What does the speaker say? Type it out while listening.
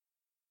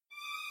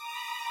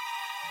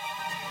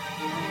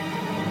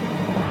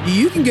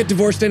You can get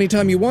divorced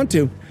anytime you want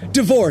to.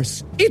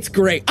 Divorce. It's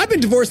great. I've been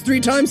divorced 3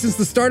 times since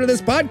the start of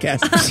this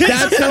podcast.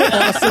 That's how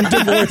awesome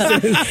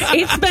divorce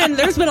is.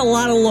 There's been a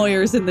lot of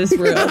lawyers in this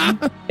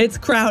room. It's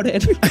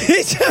crowded.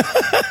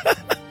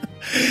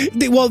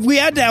 Well, we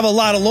had to have a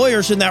lot of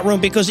lawyers in that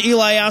room because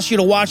Eli asked you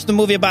to watch the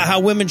movie about how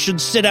women should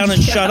sit down and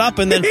shut up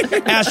and then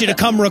asked you to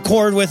come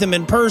record with him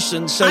in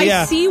person. So,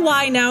 I see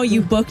why now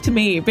you booked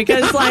me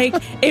because, like,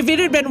 if it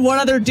had been one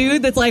other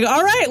dude that's like,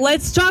 all right,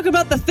 let's talk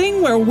about the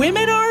thing where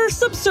women are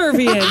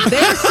subservient.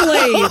 They're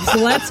slaves.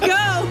 Let's go.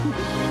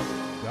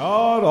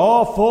 God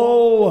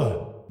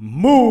awful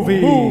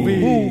movie.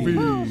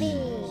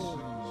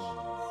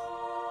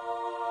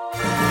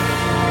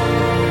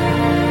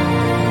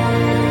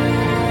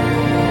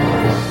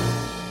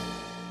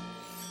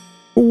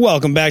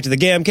 Welcome back to the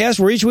Gamcast,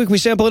 where each week we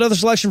sample another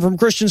selection from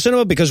Christian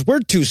cinema because we're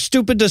too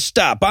stupid to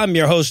stop. I'm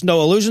your host,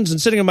 Noah Illusions,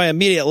 and sitting on my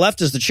immediate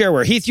left is the chair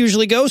where Heath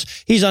usually goes.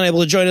 He's unable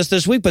to join us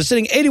this week, but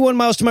sitting 81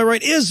 miles to my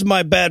right is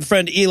my bad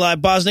friend Eli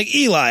Bosnick.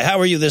 Eli, how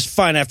are you this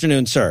fine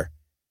afternoon, sir?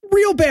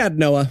 Real bad,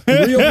 Noah.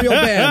 Real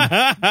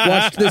bad.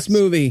 Watched this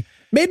movie.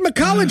 Made my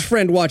college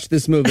friend watch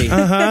this movie.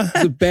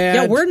 It's bad.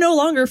 Yeah, we're no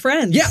longer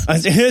friends. Yeah.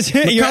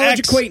 Your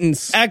college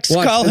acquaintance.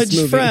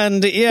 Ex-college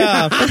friend,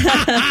 yeah.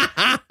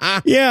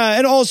 Yeah,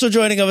 and also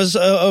joining us,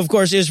 of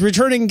course, is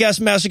returning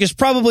guest masochist,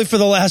 probably for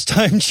the last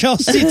time,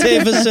 Chelsea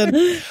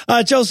Davison.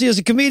 Chelsea is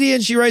a comedian.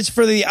 She writes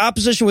for the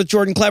opposition with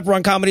Jordan Klepper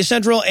on Comedy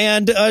Central,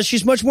 and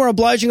she's much more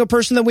obliging a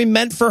person than we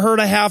meant for her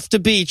to have to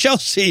be.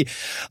 Chelsea,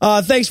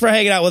 thanks for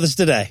hanging out with us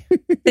today.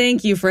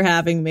 Thank you for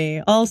having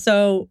me.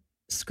 Also,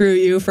 screw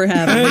you for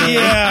having me.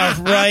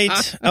 Yeah,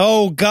 right.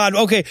 Oh, God.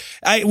 Okay,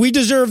 we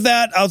deserve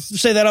that. I'll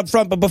say that up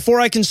front. But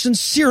before I can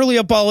sincerely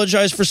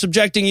apologize for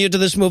subjecting you to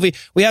this movie,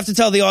 we have to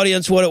tell the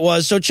audience what it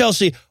was. So,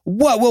 Chelsea,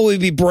 what will we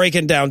be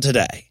breaking down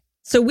today?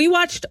 So we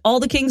watched All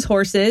the King's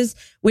Horses,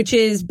 which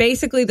is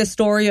basically the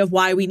story of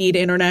why we need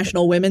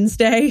International Women's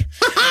Day.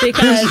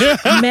 Because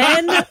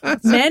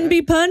men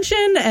be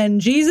punching, and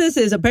Jesus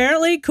is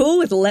apparently cool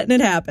with letting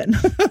it happen.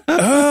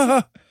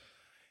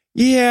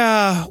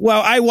 Yeah.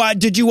 Well,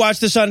 did you watch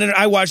this on?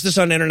 I watched this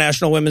on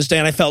International Women's Day,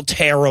 and I felt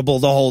terrible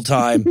the whole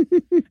time.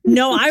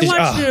 No, I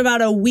watched it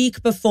about a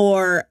week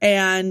before,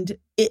 and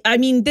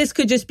this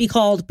could just be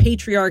called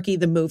Patriarchy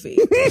the movie.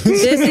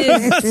 This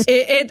is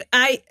it.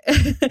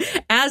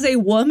 As a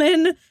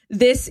woman,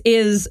 this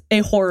is a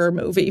horror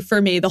movie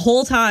for me. The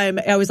whole time,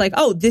 I was like,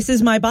 "Oh, this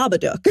is my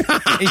Babadook."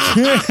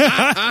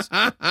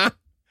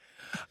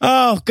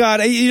 Oh God,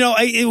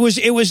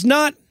 it was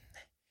not.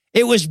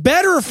 It was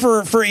better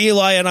for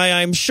Eli and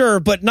I'm sure,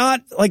 but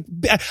not like,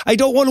 I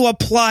don't want to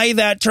apply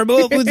that term.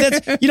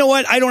 You know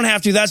what? I don't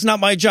have to. That's not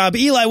my job.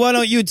 Eli, why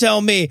don't you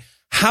tell me,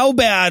 how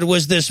bad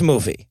was this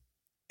movie?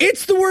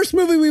 It's the worst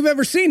movie we've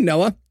ever seen,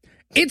 Noah.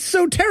 It's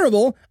so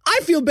terrible, I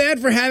feel bad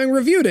for having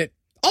reviewed it.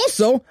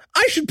 Also,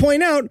 I should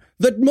point out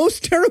the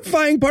most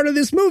terrifying part of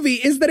this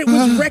movie is that it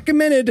was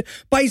recommended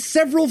by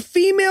several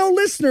female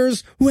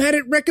listeners who had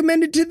it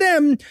recommended to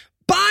them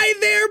by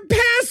their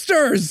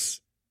pastors.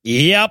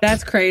 Yep.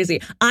 That's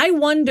crazy. I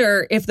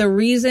wonder if the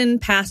reason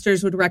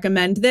pastors would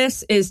recommend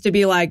this is to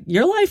be like,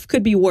 your life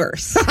could be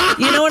worse.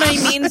 You know what I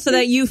mean? So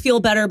that you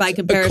feel better by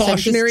comparison. A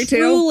cautionary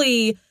tale?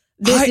 Truly,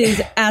 this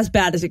is as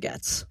bad as it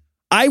gets.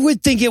 I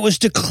would think it was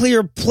to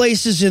clear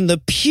places in the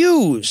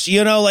pews.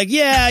 You know, like,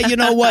 yeah, you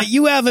know what?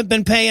 You haven't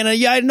been paying.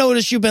 Yeah, I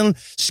noticed you've been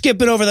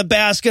skipping over the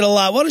basket a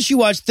lot. Why don't you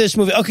watch this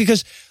movie? Okay,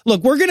 because,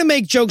 look, we're going to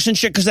make jokes and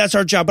shit because that's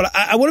our job. But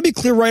I want to be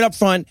clear right up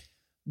front.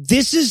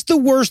 This is the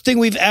worst thing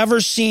we've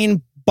ever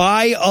seen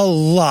by a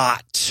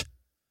lot.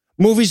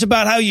 Movies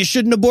about how you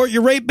shouldn't abort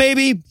your rape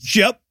baby.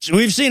 Yep,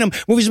 we've seen them.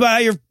 Movies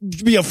about how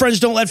your friends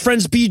don't let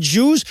friends be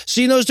Jews.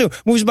 Seen those too.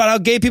 Movies about how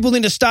gay people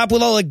need to stop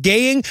with all the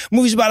gaying.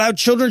 Movies about how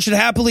children should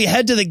happily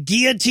head to the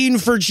guillotine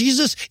for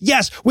Jesus.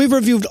 Yes, we've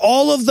reviewed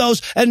all of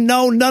those, and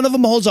no, none of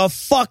them holds a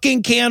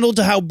fucking candle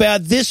to how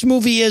bad this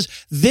movie is.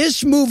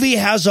 This movie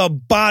has a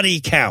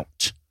body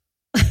count.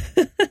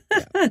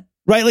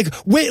 Right? Like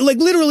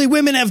literally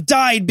women have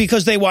died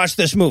because they watched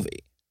this movie.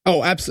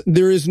 Oh, absolutely.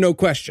 There is no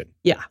question.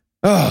 Yeah.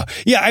 Oh,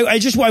 yeah. I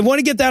want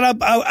to get that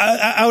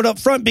out up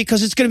front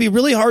because it's going to be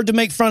really hard to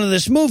make fun of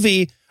this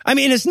movie. I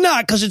mean, it's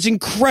not because it's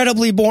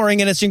incredibly boring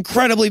and it's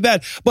incredibly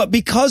bad, but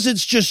because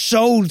it's just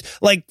so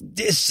like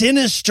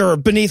sinister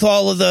beneath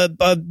all of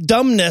the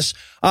dumbness,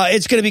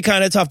 it's going to be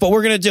kind of tough, but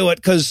we're going to do it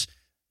because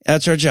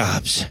that's our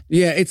jobs.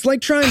 Yeah, it's like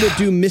trying to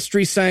do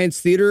Mystery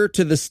Science Theater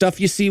to the stuff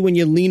you see when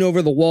you lean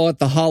over the wall at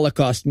the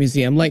Holocaust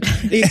Museum. Like,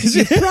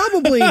 you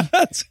probably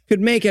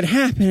could make it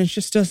happen. It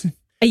just doesn't.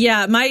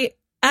 Yeah,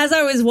 as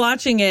I was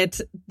watching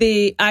it,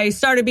 I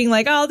started being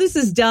like, oh, this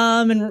is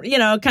dumb, and, you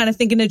know, kind of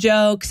thinking of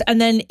jokes. And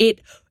then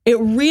it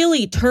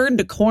really turned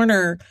a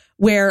corner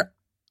where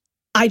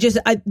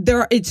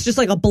it's just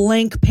like a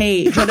blank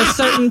page at a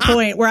certain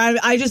point where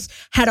I just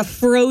had a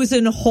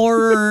frozen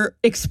horror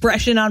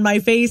expression on my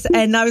face.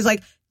 And I was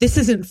like, this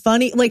isn't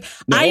funny. Like,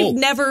 no. I've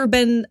never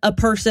been a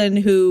person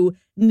who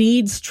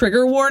needs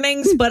trigger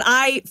warnings, but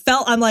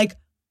I'm like,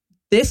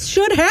 this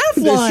should have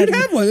one. This should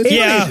have one. It's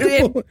Yeah.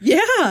 funny.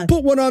 Yeah.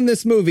 Put one on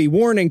this movie.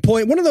 Warning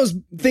point. One of those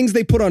things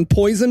they put on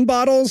poison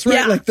bottles, right?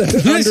 Yeah. Like the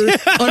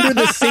under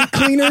the sink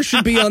cleaner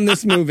should be on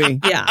this movie.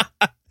 Yeah.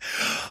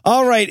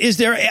 All right. Is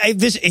there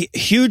a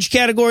huge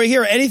category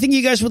here? Anything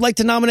you guys would like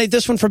to nominate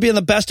this one for being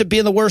the best at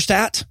being the worst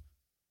at?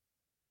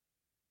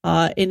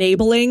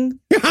 Enabling.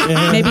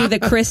 Maybe the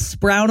Chris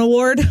Brown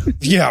Award.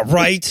 Yeah,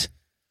 right.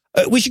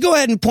 We should go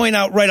ahead and point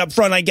out right up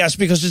front, I guess,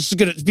 because it's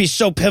going to be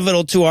so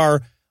pivotal to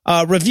our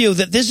review,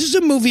 that this is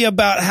a movie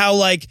about how,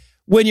 like,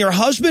 when your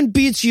husband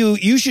beats you,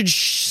 you should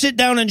sit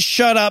down and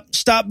shut up,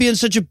 stop being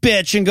such a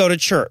bitch, and go to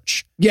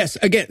church. Yes.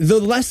 Again, the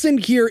lesson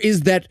here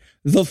is that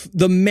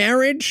the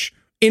marriage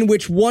in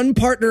which one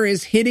partner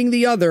is hitting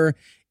the other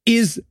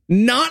is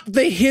not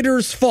the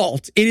hitter's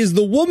fault. It is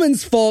the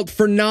woman's fault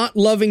for not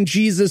loving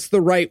Jesus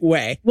the right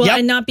way. Well, Yep.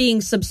 and not being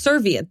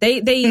subservient.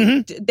 They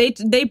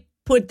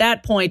put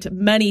that point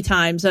many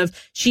times of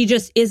she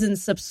just isn't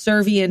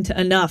subservient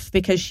enough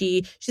because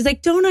she's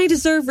like, don't I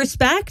deserve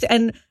respect?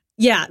 And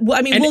yeah, well,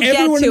 I mean, And we'll get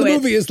everyone to in the it.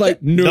 movie is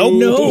like, no,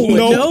 No,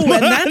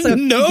 and that's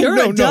you're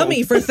no. a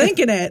dummy for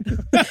thinking it.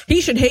 He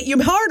should hit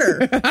you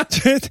harder.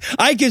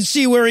 I can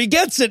see where he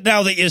gets it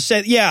now that you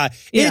said, yeah.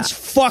 It's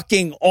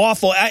fucking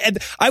awful.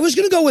 I was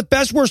going to go with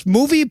best worst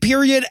movie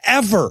period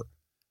ever.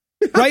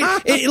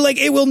 Right?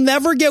 It will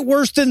never get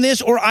worse than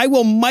this, or I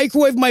will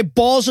microwave my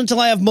balls until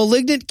I have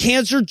malignant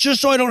cancer just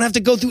so I don't have to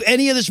go through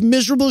any of this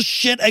miserable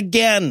shit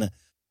again.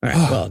 All right,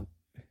 well,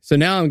 so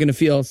now I'm going to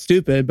feel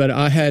stupid, but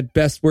I had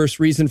best worst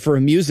reason for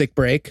a music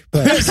break.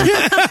 But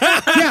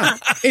yeah,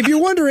 if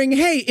you're wondering,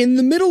 hey, in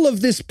the middle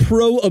of this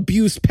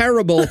pro-abuse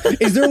parable,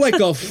 is there like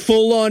a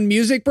full-on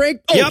music break?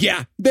 Oh, Yep.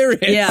 yeah, there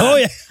is. Yeah. Oh,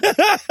 yeah.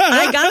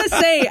 I gotta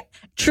say,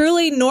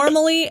 truly,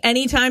 normally,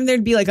 anytime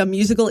there'd be like a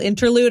musical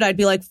interlude, I'd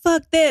be like,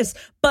 fuck this.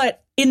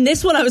 But in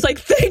this one, I was like,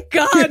 thank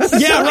God.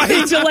 Yeah,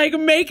 right. To like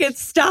make it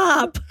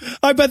stop.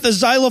 I bet the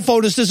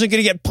xylophonist isn't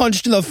going to get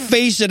punched in the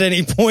face at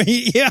any point.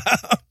 Yeah.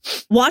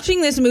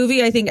 Watching this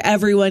movie, I think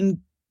everyone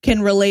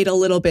can relate a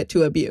little bit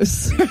to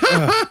abuse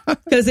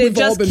because it We've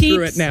all just been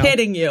through keeps it now.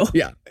 hitting you.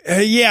 Yeah.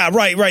 Yeah,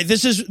 right.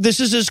 This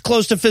is as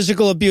close to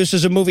physical abuse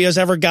as a movie has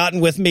ever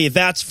gotten with me.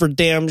 That's for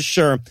damn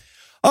sure.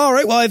 All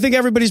right, well, I think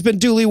everybody's been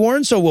duly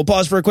warned, so we'll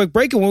pause for a quick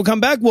break, and when we come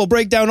back, we'll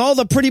break down all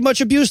the pretty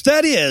much abuse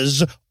that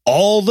is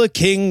All the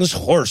King's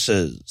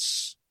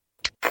Horses.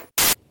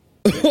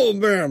 Oh,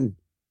 man.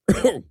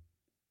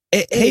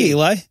 Hey,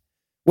 Eli.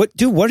 What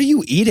are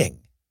you eating?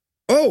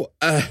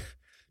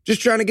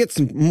 Just trying to get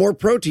some more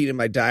protein in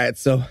my diet,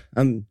 so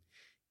I'm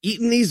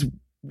eating these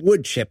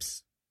wood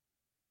chips.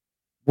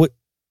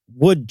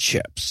 Wood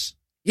chips.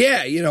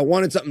 Yeah,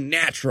 wanted something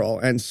natural,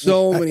 and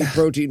so many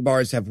protein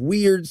bars have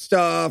weird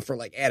stuff or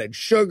like added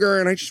sugar,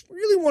 and I just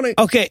really want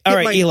to. Okay, all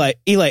right, Eli,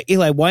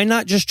 why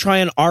not just try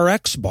an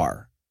RX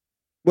bar?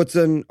 What's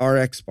an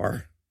RX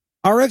bar?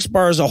 RX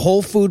bar is a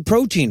whole food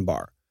protein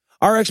bar.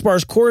 RX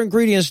bar's core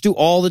ingredients do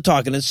all the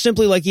talking. It's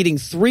simply like eating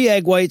 3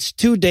 egg whites,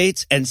 2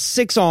 dates, and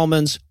 6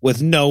 almonds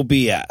with no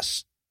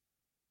BS.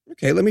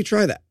 Okay, let me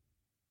try that.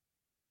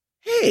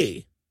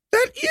 Hey,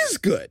 that is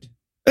good.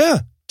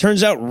 Yeah.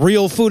 Turns out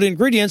real food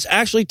ingredients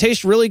actually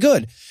taste really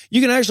good.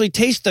 You can actually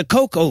taste the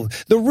cocoa,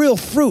 the real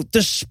fruit,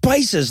 the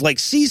spices like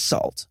sea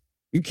salt.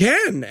 You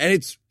can, and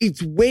it's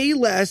way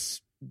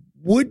less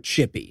wood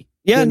chippy.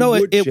 Yeah, than no,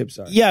 wood chips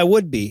are. Yeah, it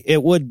would be.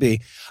 It would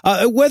be.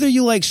 Whether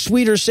you like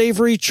sweet or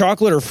savory,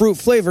 chocolate or fruit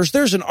flavors,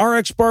 there's an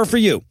RX bar for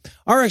you.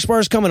 RX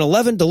bars come in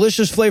 11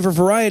 delicious flavor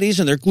varieties,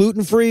 and they're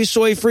gluten-free,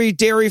 soy-free,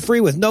 dairy-free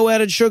with no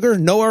added sugar,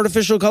 no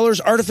artificial colors,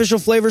 artificial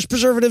flavors,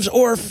 preservatives,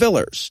 or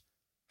fillers.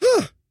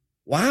 Huh.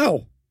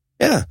 Wow.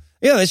 Yeah,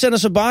 they sent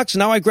us a box.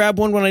 Now I grab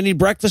one when I need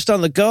breakfast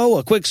on the go,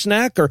 a quick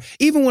snack, or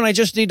even when I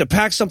just need to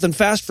pack something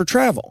fast for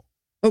travel.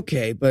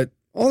 Okay, but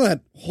all that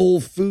whole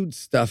food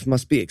stuff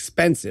must be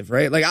expensive,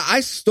 right? Like,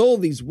 I stole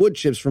these wood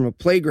chips from a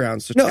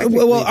playground. So No,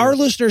 technically well, our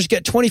listeners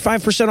get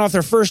 25% off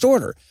their first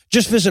order.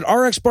 Just visit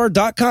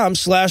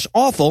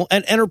rxbar.com/awful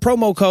and enter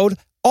promo code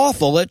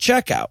AWFUL at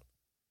checkout.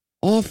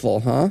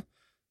 Awful, huh?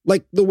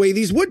 Like the way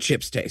these wood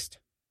chips taste.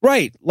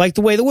 Right, like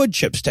the way the wood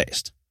chips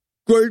taste.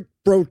 Great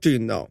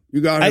protein, though.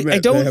 You gotta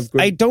admit, they have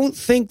good. I don't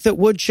think that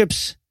wood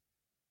chips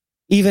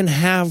even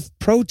have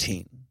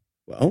protein.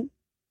 Well,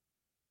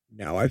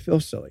 now I feel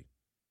silly.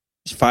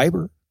 It's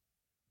fiber.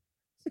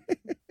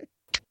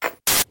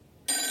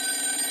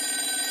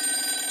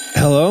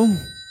 Hello?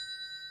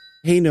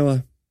 Hey,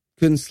 Noah.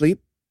 Couldn't sleep?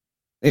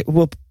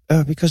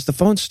 Because the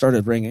phone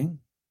started ringing.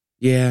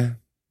 Yeah.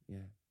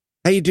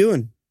 How you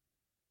doing?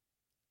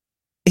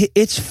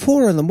 It's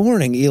 4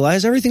 a.m, Eli.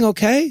 Is everything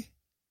okay?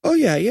 Oh,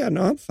 yeah.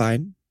 No, I'm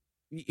fine.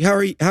 How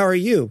are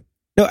you?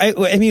 No,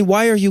 I mean,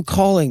 why are you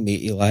calling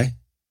me, Eli?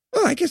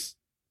 Well, I guess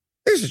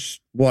I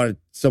just wanted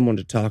someone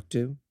to talk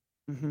to.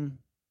 Mm-hmm.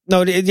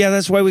 No, yeah,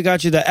 that's why we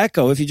got you the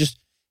Echo. If you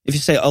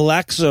say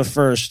Alexa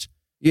first,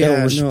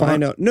 it'll respond. No, I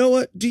know.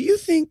 Noah, do you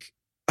think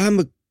I'm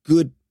a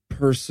good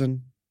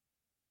person?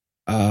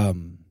 No,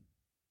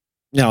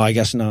 I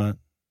guess not.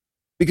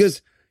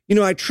 Because,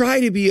 I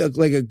try to be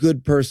like a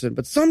good person,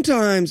 but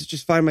sometimes I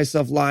just find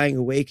myself lying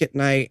awake at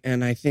night,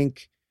 and I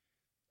think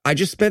I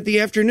just spent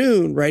the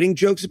afternoon writing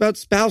jokes about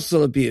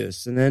spousal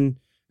abuse, and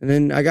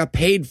then I got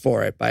paid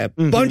for it by a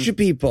bunch of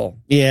people.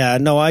 Yeah,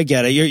 no, I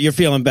get it. You're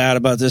feeling bad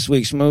about this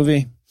week's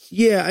movie.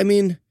 Yeah, I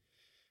mean,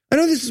 I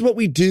know this is what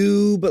we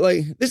do, but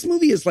like this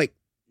movie is like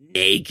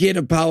naked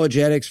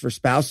apologetics for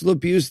spousal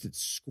abuse that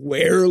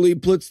squarely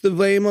puts the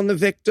blame on the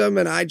victim,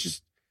 and I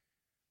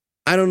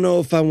don't know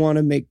if I want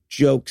to make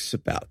jokes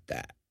about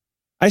that.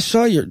 I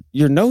saw your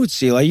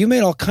notes, Eli. You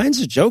made all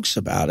kinds of jokes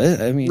about it.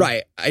 I mean,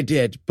 right, I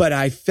did, but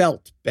I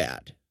felt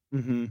bad.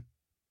 Mm-hmm.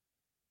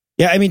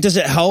 Yeah, I mean, does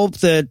it help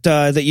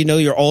that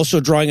you're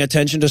also drawing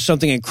attention to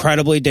something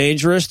incredibly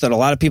dangerous that a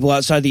lot of people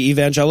outside the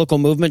evangelical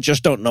movement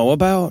just don't know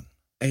about?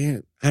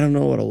 I don't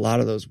know what a lot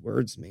of those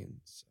words mean.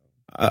 So.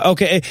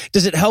 Okay,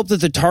 does it help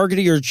that the target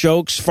of your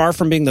jokes, far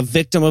from being the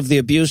victim of the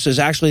abuse, is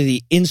actually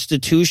the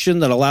institution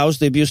that allows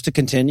the abuse to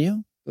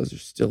continue? Those are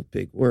still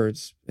big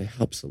words. It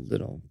helps a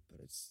little.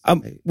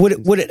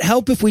 Would it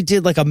help if we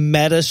did like a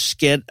meta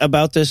skit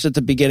about this at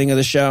the beginning of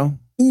the show?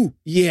 Ooh,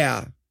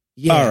 yeah.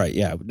 All right,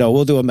 yeah. No,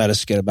 we'll do a meta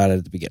skit about it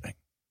at the beginning.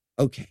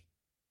 Okay.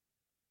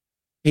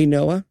 Hey,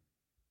 Noah.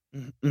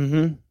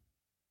 Mm-hmm. Do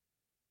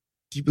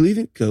you believe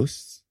in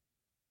ghosts?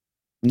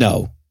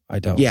 No, I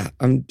don't. Yeah,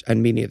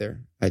 me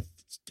neither.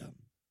 It's dumb.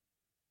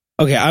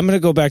 Okay, I'm going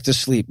to go back to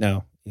sleep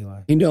now,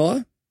 Eli. Hey,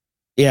 Noah.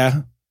 Yeah?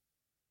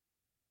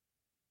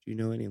 Do you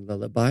know any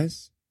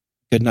lullabies?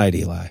 Good night,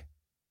 Eli.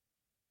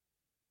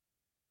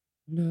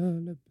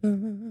 Lullaby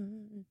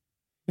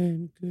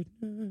and good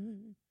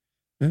night.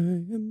 I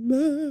am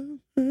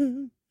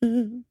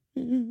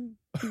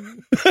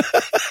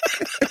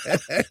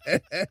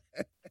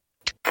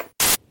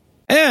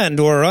And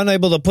we're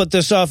unable to put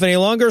this off any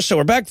longer, so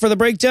we're back for the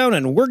breakdown,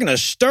 and we're going to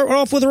start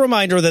off with a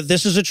reminder that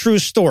this is a true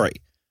story.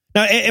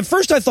 Now, at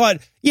first I thought,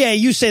 yeah,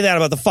 you say that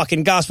about the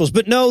fucking Gospels,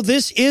 but no,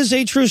 this is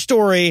a true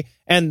story,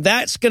 and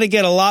that's going to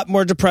get a lot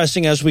more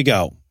depressing as we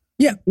go.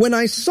 Yeah, when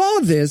I saw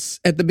this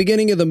at the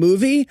beginning of the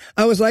movie,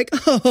 I was like,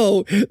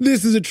 oh,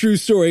 this is a true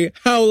story.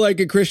 How like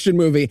a Christian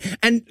movie.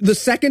 And the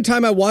second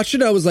time I watched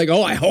it, I was like,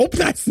 oh, I hope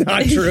that's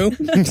not true.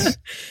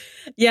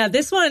 Yeah,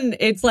 this one,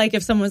 it's like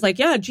if someone was like,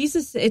 yeah,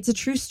 Jesus, it's a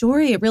true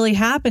story. It really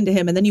happened to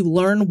him. And then you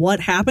learn what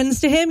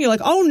happens to him. You're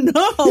like, oh,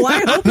 no,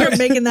 I hope you're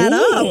making that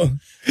up.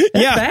 That's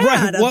yeah,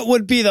 bad. Right. What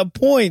would be the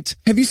point?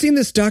 Have you seen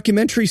this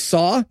documentary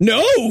Saw?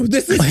 No,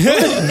 this is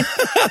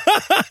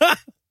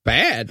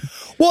bad.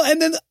 Well,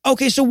 and then,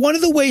 okay, so one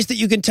of the ways that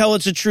you can tell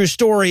it's a true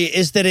story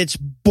is that it's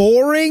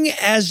boring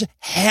as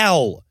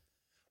hell.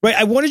 Right,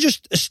 I want to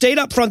just state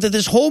up front that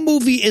this whole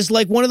movie is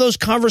like one of those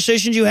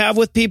conversations you have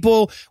with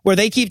people where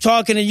they keep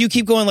talking and you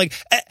keep going like,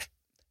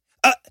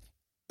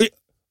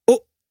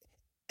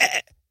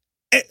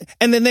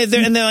 and then they're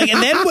like,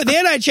 and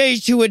then I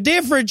changed to a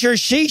different church.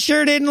 She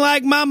sure didn't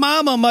like my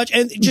mama much,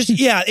 and just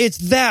yeah, it's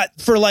that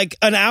for like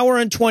an hour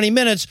and 20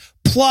 minutes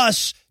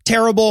plus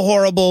terrible,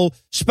 horrible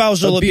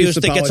spousal abuse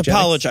that gets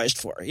apologized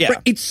for. Yeah.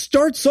 Right. It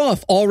starts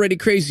off already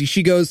crazy.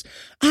 She goes,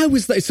 I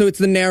was like, so it's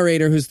the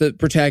narrator who's the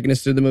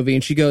protagonist of the movie.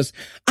 And she goes,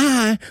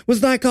 I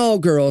was like all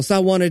girls. I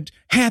wanted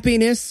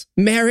happiness,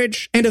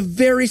 marriage, and a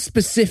very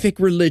specific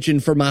religion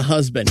for my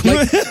husband.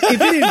 Like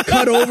if it had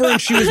cut over and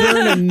she was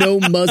wearing a No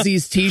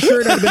Muzzies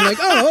t-shirt, I'd have been like,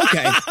 oh,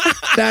 okay.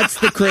 That's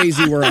the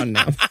crazy we're on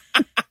now.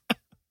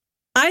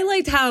 I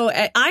liked how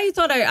I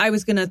thought I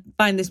was going to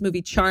find this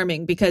movie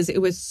charming because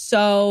it was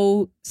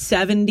so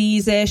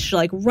 70s-ish,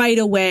 like right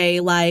away.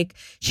 Like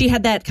she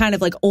had that kind of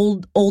like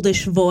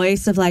oldish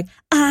voice of like,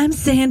 I'm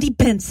Sandy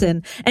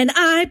Benson and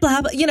I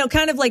blah, blah,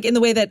 kind of like in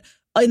the way that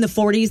in the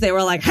 40s they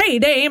were like, hey,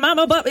 dame, I'm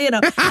a, and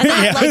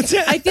that, like,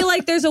 I feel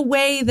like there's a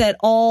way that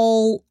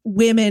all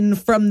women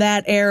from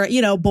that era,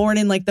 born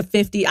in like the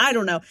 50s, I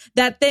don't know,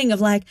 that thing of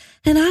like,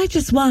 and I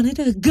just wanted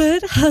a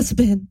good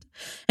husband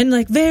and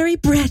like very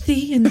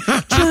breathy and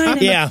trying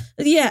to,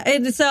 yeah.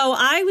 And so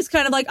I was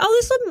kind of like, oh,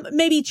 this will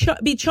maybe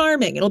be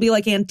charming. It'll be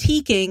like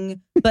antiquing,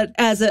 but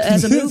as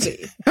a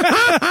movie.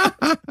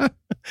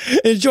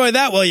 Enjoy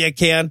that while you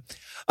can.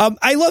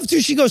 I love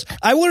too. She goes,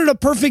 I wanted a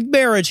perfect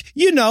marriage,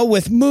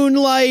 with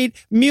moonlight,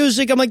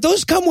 music. I'm like,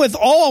 those come with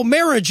all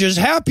marriages,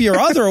 happy or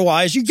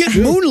otherwise. You get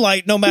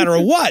moonlight no matter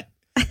what.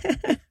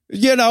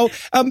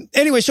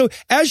 Anyway, so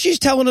as she's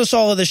telling us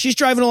all of this, she's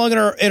driving along in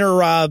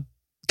her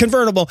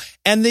convertible,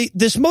 and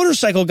this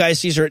motorcycle guy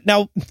sees her.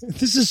 Now,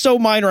 this is so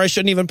minor, I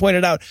shouldn't even point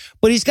it out,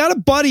 but he's got a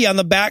buddy on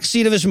the back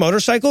seat of his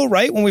motorcycle,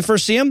 right? When we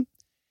first see him.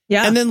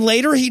 Yeah. And then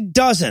later he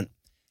doesn't.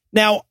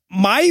 Now,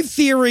 my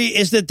theory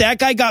is that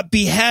guy got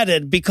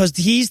beheaded because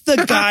he's the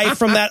guy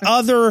from that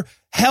other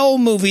Hell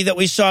movie that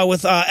we saw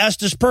with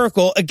Estes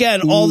Perkle.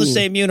 Again, all the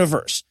same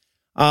universe.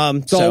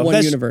 It's all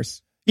one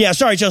universe. Yeah,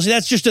 sorry, Chelsea.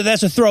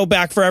 That's a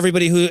throwback for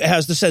everybody who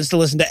has the sense to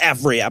listen to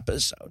every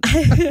episode.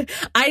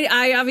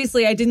 I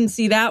obviously I didn't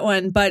see that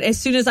one, but as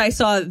soon as I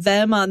saw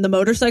them on the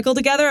motorcycle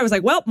together, I was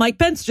like, well, Mike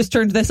Pence just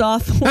turned this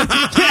off. You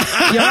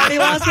already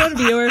lost one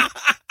viewer.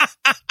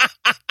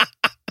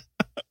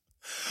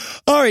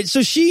 All right,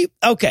 so she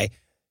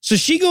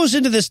goes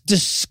into this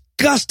disgusting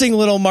disgusting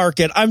little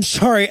market. I'm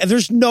sorry.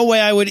 There's no way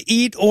I would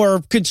eat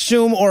or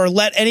consume or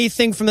let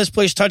anything from this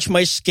place touch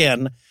my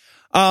skin.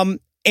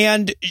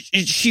 And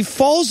she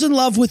falls in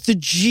love with the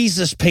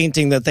Jesus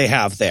painting that they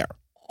have there.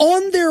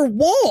 On their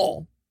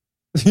wall.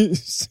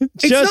 It's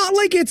not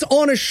like it's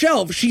on a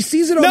shelf. She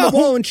sees it on the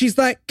wall and she's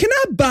like, can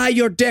I buy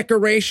your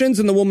decorations?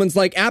 And the woman's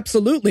like,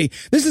 absolutely.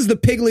 This is the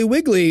Piggly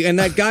Wiggly. And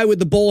that guy with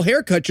the bowl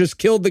haircut just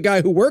killed the guy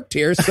who worked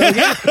here. So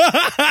yeah.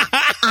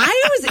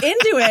 I was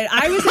into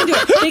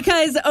it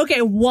because,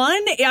 okay,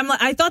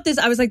 I thought this,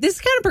 I was like, this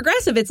is kind of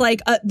progressive. It's like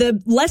the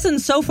lesson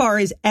so far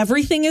is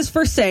everything is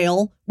for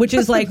sale, which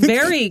is like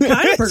very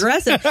kind of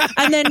progressive.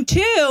 And then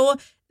 2,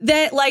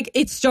 that like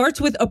it starts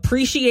with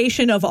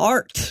appreciation of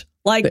art.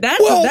 Like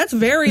that's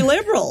very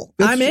liberal.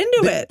 I'm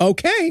into it.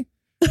 Okay.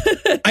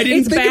 I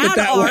didn't think of it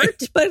that way.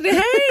 It's bad art, but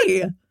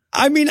hey.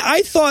 I mean,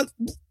 I thought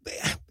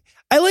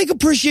I like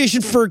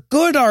appreciation for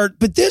good art,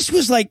 but this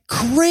was like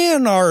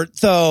crayon art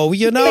though,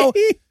 you know?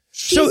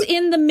 She's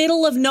in the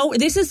middle of nowhere.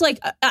 This is like,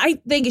 I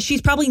think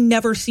she's probably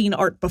never seen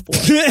art before.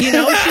 You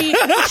know,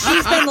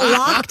 she's been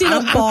locked in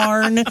a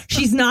barn.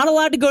 She's not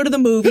allowed to go to the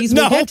movies.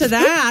 We'll get to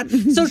that.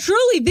 So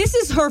truly, this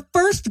is her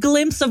first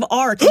glimpse of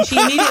art. And she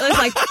immediately is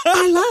like,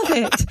 I love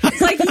it.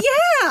 It's like,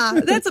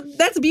 yeah,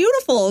 that's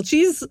beautiful.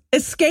 She's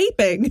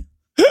escaping.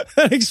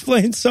 That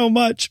explains so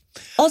much.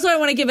 Also, I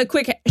want to give a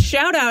quick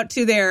shout out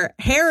to their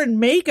hair and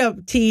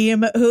makeup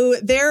team, who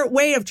their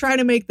way of trying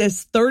to make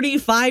this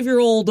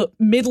 35-year-old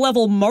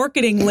mid-level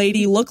marketing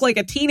lady look like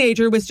a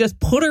teenager was just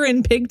put her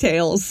in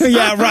pigtails.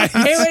 Yeah, right.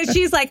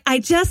 She's like, I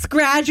just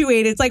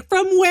graduated. It's like,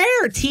 from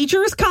where?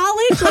 Teachers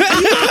college?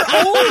 Like, you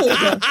are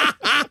old.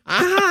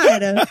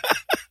 God.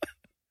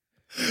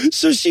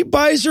 So she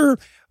buys her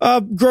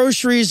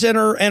groceries and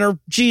her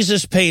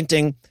Jesus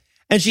painting.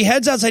 And she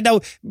heads outside. Now,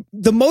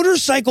 the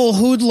motorcycle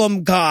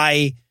hoodlum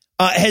guy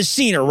has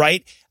seen her,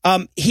 right?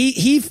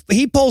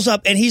 He pulls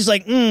up and he's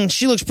like,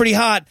 she looks pretty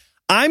hot.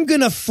 I'm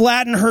going to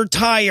flatten her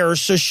tire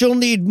so she'll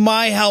need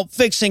my help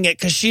fixing it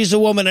because she's a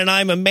woman and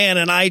I'm a man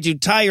and I do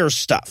tire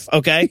stuff,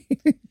 okay?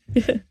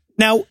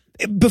 Now,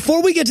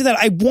 before we get to that,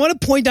 I want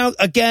to point out,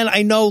 again,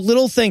 I know,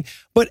 little thing,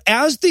 but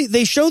as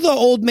they show the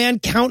old man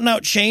counting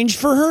out change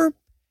for her,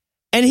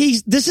 and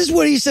this is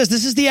what he says.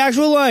 This is the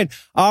actual line.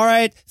 All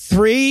right,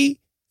 3,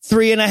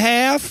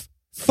 3.5,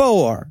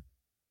 4.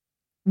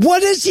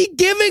 What is he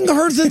giving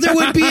her that there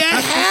would be a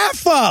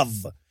half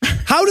of?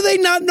 How do they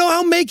not know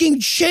how making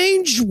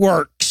change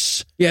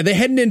works? Yeah, they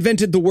hadn't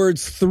invented the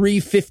words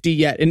 350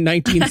 yet in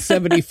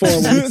 1974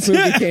 when this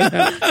movie came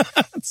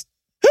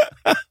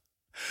out.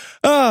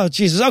 Oh,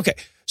 Jesus. Okay.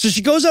 So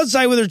she goes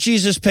outside with her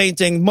Jesus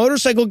painting.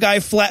 Motorcycle guy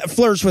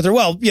flirts with her.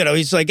 Well, you know,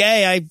 he's like,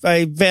 hey,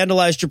 I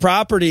vandalized your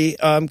property.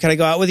 Can I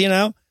go out with you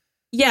now?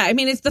 Yeah, I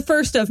mean, it's the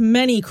first of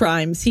many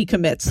crimes he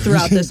commits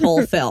throughout this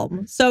whole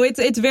film. So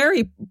it's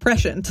very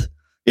prescient.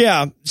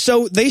 Yeah,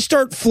 so they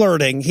start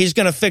flirting. He's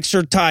going to fix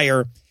her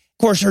tire. Of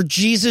course, her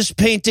Jesus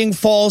painting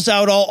falls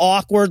out all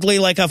awkwardly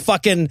like a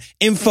fucking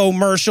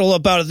infomercial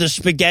about the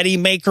spaghetti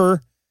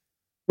maker.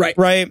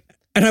 Right.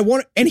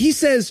 And he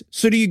says,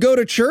 so do you go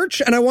to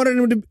church? And I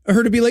wanted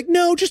her to be like,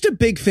 no, just a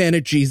big fan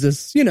of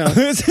Jesus. You know,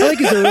 I like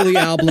his early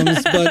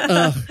albums,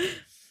 but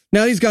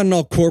now he's gotten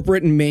all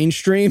corporate and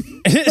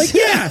mainstream. Like,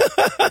 yeah,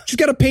 she's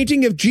got a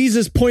painting of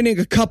Jesus pointing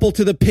a couple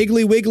to the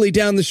Piggly Wiggly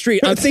down the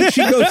street. I think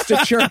she goes to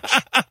church.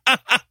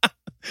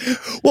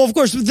 Well, of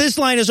course, this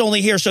line is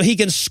only here so he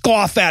can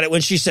scoff at it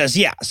when she says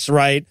yes,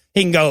 right?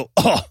 He can go,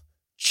 oh,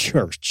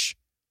 church.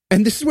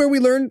 And this is where we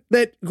learn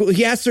that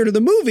he asked her to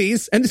the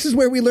movies, and this is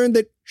where we learn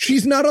that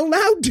she's not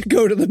allowed to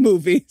go to the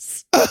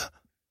movies.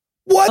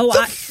 What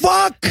the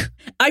fuck?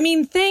 I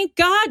mean, thank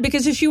God,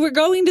 because if she were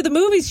going to the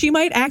movies, she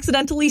might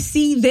accidentally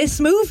see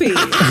this movie.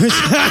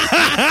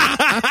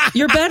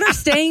 You're better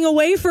staying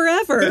away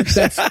forever.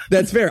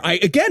 That's fair. I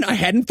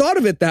hadn't thought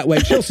of it that way.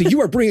 Chelsea,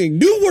 you are bringing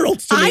new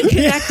worlds to me. I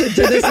connected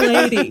to this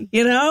lady,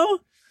 you know?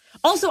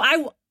 Also, I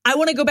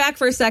want to go back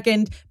for a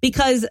second,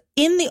 because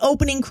in the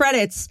opening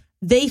credits,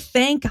 they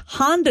thank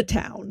Honda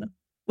Town.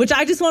 Which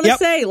I just want to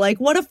say, like,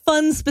 what a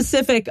fun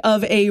specific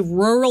of a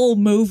rural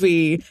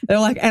movie. They're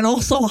like, and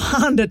also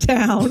Honda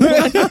Town.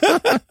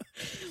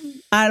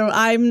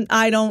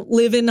 I don't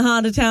live in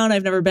Honda Town.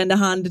 I've never been to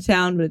Honda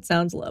Town, but it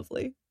sounds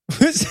lovely.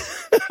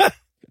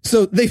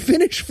 So they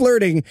finish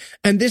flirting,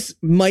 and this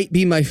might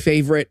be my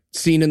favorite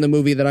scene in the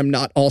movie that I'm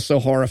not also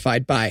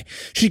horrified by.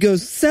 She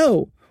goes,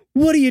 so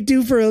what do you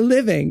do for a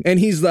living? And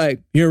he's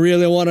like, you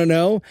really want to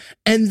know?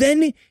 And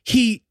then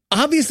he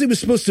obviously was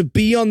supposed to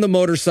be on the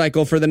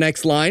motorcycle for the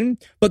next line,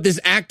 but this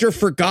actor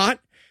forgot.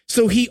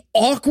 So he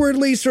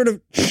awkwardly sort of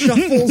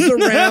shuffles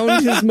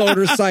around his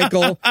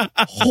motorcycle,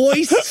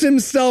 hoists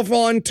himself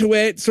onto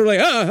it, sort of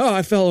like, oh,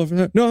 I fell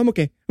over. No, I'm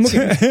okay.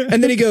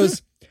 And then he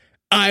goes,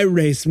 I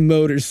race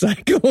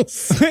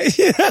motorcycles.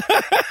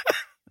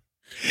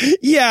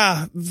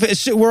 Yeah,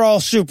 we're all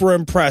super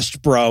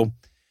impressed, bro.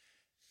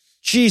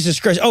 Jesus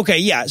Christ. Okay,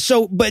 yeah.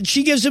 So, but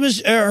she gives him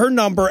her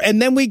number,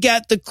 and then we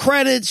get the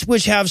credits,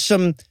 which have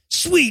some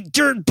sweet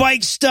dirt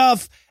bike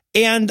stuff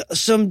and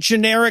some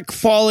generic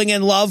falling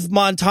in love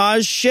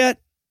montage shit.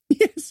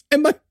 Yes.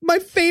 And my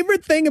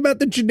favorite thing about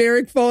the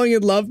generic falling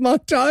in love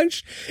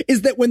montage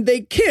is that when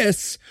they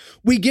kiss,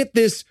 we get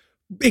this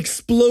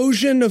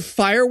explosion of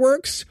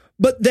fireworks,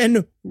 but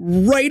then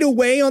right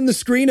away on the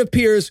screen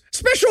appears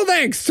special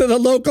thanks to the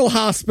local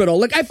hospital.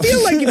 Like, I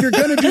feel like if you're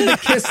going to do the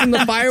kiss and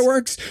the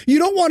fireworks, you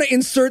don't want to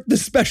insert the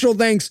special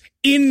thanks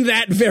in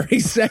that very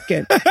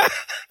second.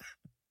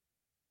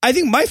 I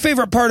think my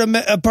favorite part of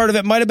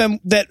it might have been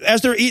that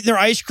as they're eating their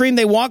ice cream,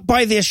 they walk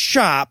by this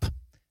shop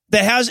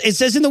that has, it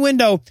says in the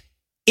window,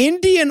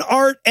 Indian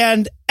art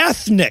and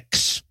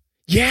ethnics.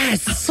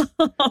 Yes.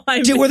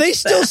 Dude, were they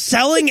still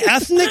selling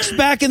ethnics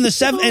back in the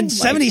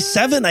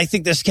 77? I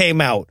think this came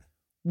out.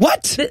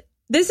 What?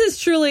 This is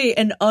truly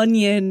an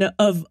onion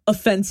of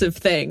offensive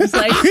things.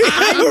 Like,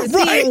 I'm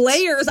seeing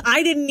layers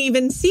I didn't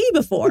even see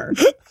before.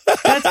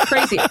 That's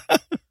crazy.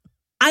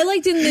 I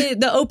liked in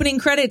the opening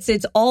credits,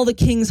 it's all the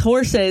king's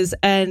horses,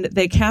 and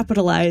they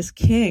capitalize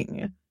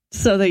king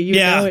so that you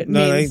know it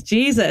means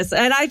Jesus.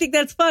 And I think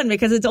that's fun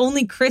because it's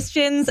only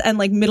Christians and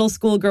like middle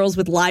school girls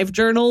with live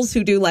journals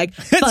who do like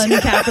fun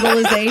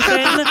capitalization.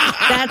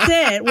 That's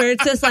it. Where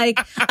it's just like,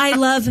 I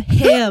love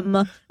him.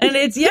 And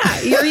it's,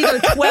 you're either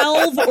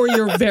 12 or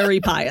you're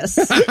very pious.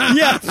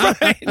 Yeah,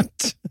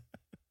 right.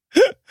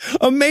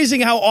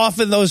 Amazing how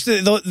often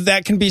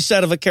that can be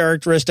said of a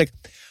characteristic.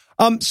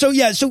 So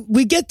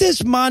we get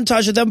this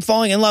montage of them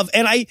falling in love,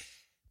 and I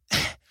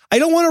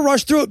don't want to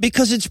rush through it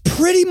because it's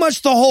pretty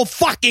much the whole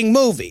fucking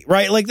movie,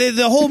 right? Like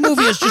the whole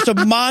movie is just a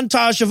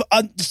montage of,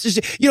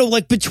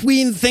 like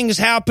between things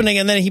happening,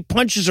 and then he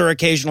punches her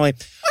occasionally.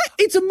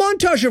 It's a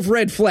montage of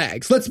red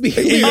flags. Let's be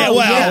clear. Yeah,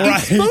 well,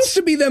 It's supposed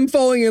to be them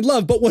falling in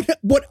love, but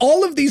what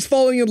all of these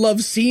falling in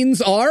love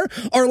scenes are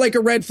like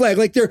a red flag.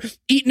 Like they're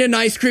eating an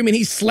ice cream and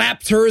he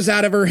slaps hers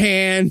out of her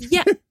hand.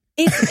 Yeah.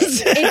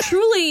 It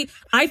truly,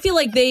 I feel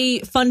like they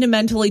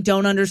fundamentally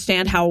don't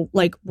understand how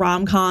like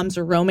rom-coms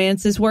or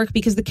romances work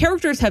because the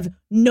characters have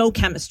no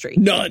chemistry.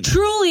 None.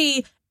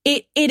 Truly,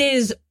 it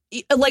is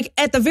like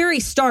at the very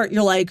start,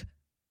 you're like,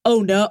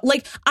 oh no.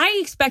 Like I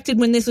expected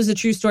when this was a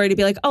true story to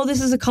be like, oh,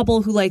 this is a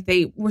couple who like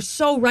they were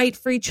so right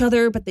for each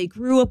other, but they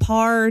grew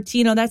apart.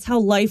 You know, that's how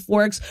life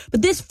works.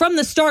 But this from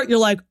the start, you're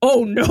like,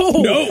 oh no.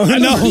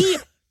 No. He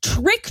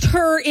tricked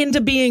her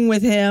into being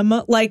with him.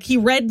 Like he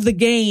read the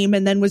game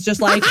and then was just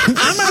like,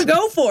 I'm going to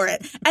go for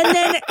it. And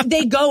then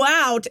they go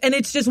out and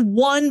it's just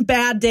one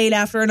bad date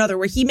after another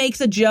where he makes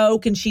a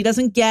joke and she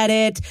doesn't get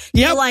it.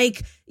 Yep.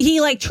 He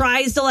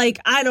tries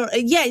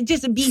to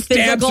just be Stabs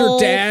physical.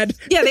 her dad.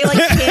 Yeah, they like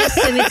kiss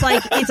and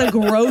it's a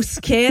gross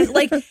kiss.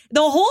 Like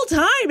the whole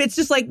time it's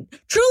just like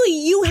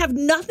truly you have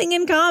nothing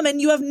in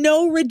common. You have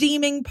no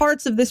redeeming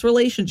parts of this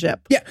relationship.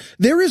 Yeah,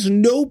 there is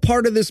no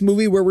part of this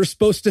movie where we're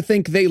supposed to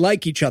think they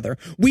like each other.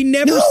 We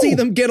never see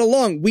them get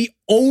along. We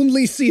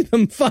only see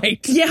them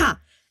fight. Yeah.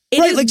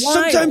 Right, like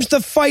wild. Sometimes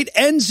the fight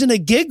ends in a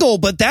giggle,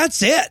 but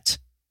that's it.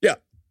 Yeah.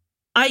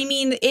 I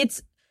mean,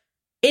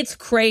 it's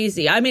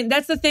crazy. I mean,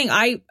 that's the thing.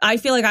 I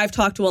feel like I've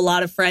talked to a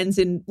lot of friends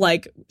in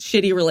like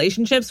shitty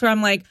relationships where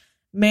I'm like,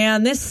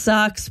 man, this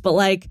sucks. But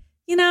like,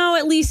 you know,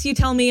 at least you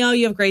tell me, oh,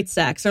 you have great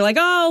sex. Or like,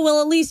 oh,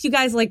 well, at least you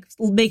guys like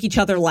make each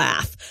other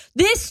laugh.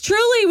 This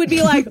truly would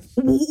be like,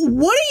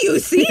 what do you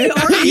see?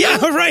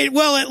 Yeah, right.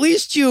 Well, at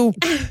least you...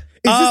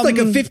 Is this like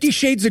a 50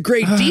 Shades of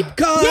Grey deep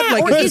cut? Yeah,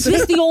 like, or is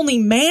this the only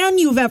man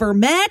you've ever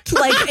met?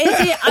 Like,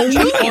 is it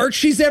only art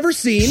she's ever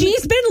seen?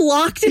 She's been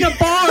locked in a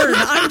barn.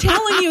 I'm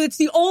telling you, it's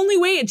the only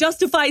way. It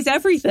justifies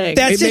everything.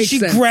 That's it. She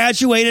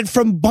graduated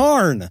from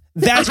barn.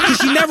 That's because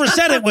she never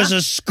said it was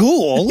a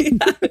school.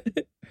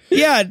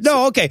 Yeah,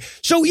 no, okay.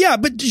 So, yeah,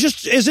 but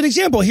just as an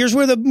example, here's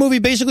where the movie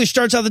basically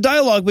starts out the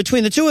dialogue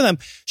between the two of them.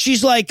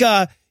 She's like,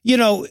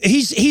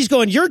 he's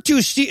going, you're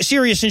too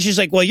serious. And she's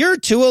like, well, you're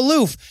too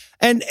aloof.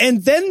 And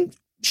then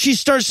she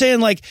starts saying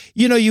like,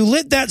 you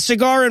lit that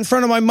cigar in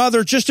front of my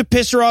mother just to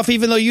piss her off,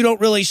 even though you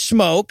don't really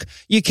smoke.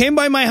 You came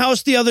by my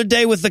house the other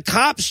day with the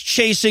cops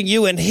chasing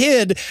you and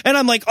hid. And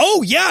I'm like,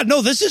 oh, yeah,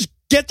 no, this is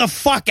get the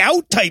fuck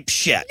out type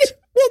shit.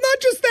 Well, not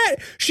just that.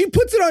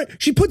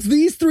 She puts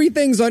these three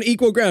things on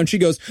equal ground. She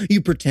goes,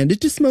 you pretended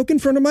to smoke in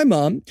front of my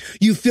mom.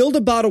 You filled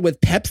a bottle with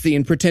Pepsi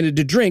and pretended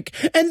to drink.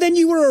 And then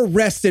you were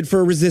arrested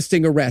for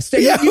resisting arrest.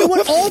 And you know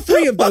what? All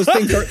three of those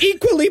things are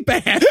equally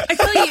bad. I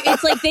tell you,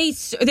 it's like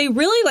they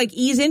really like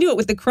ease into it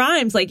with the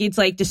crimes. Like it's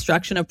like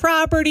destruction of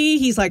property.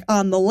 He's like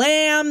on the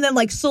lam. Then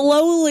like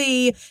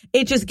slowly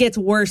it just gets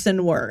worse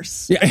and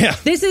worse. Yeah.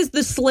 This is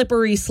the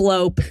slippery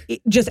slope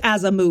just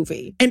as a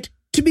movie. And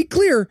to be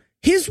clear,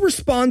 his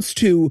response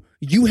to,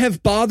 you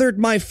have bothered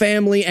my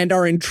family and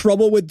are in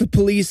trouble with the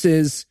police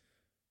is,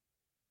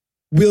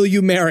 will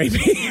you marry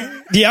me?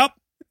 Yep.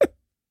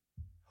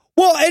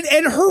 Well,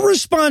 and her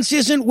response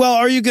isn't, well,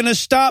 are you going to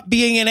stop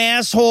being an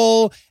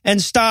asshole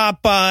and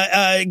stop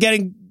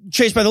getting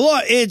chased by the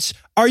law? It's,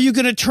 are you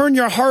going to turn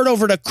your heart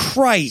over to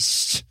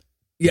Christ?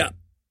 Yeah.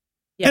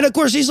 Yeah. And of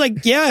course, he's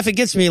like, yeah, if it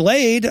gets me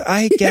laid,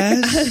 I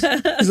guess.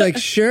 He's like,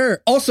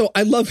 sure. Also,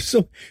 I love,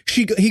 so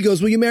he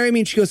goes, will you marry me?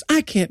 And she goes,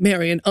 I can't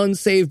marry an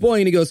unsaved boy.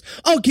 And he goes,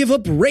 I'll give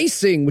up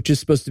racing, which is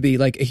supposed to be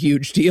like a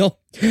huge deal.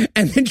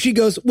 And then she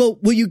goes, well,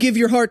 will you give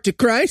your heart to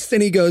Christ?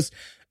 And he goes,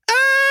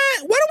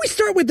 why don't we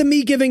start with the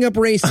me giving up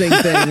racing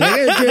thing?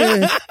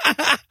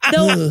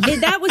 No,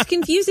 that was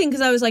confusing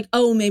because I was like,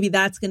 oh, maybe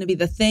that's going to be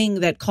the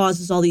thing that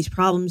causes all these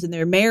problems in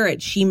their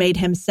marriage. She made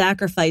him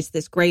sacrifice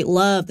this great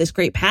love, this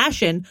great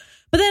passion.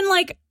 But then,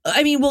 like,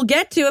 I mean, we'll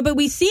get to it, but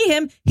we see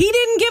him. He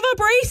didn't give up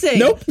racing.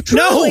 Nope.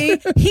 Truly,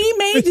 No. he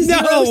made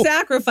zero No.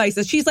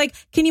 sacrifices. She's like,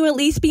 can you at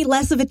least be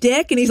less of a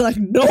dick? And he's like,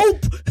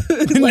 nope.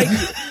 Like,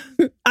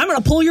 I'm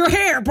going to pull your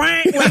hair,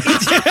 Brian. Like,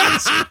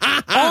 it's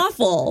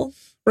awful.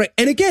 Right.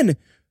 And again,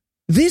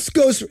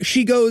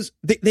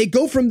 they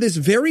go from this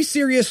very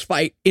serious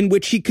fight in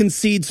which he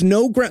concedes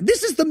no ground.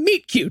 This is the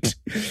meet cute.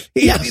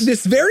 Yes.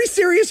 This very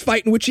serious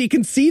fight in which he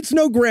concedes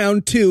no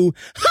ground to,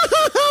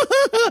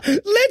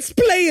 let's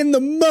play in the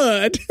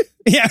mud.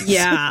 Yes.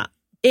 Yeah.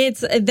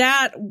 It's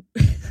that.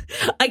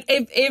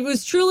 It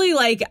was truly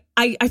like,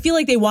 I feel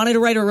like they wanted to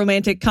write a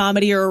romantic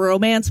comedy or a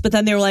romance, but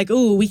then they were like,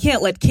 ooh, we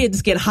can't let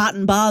kids get hot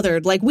and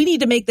bothered. Like, we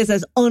need to make this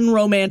as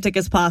unromantic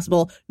as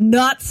possible,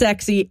 not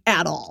sexy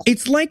at all.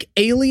 It's like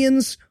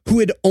aliens who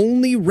had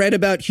only read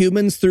about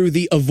humans through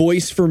the A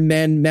Voice for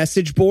Men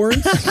message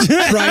boards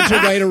trying to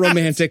write a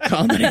romantic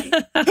comedy.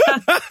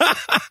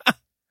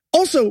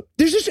 Also,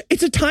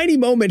 it's a tiny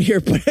moment here,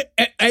 but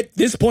at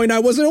this point, I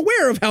wasn't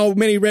aware of how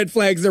many red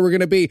flags there were going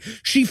to be.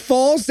 She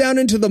falls down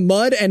into the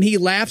mud and he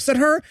laughs at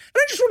her. And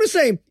I just want to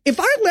say, if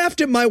I laughed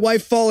at my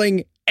wife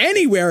falling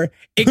anywhere,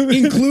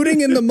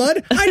 including in the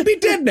mud, I'd be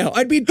dead now.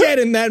 I'd be dead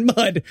in that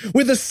mud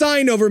with a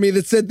sign over me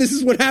that said, this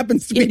is what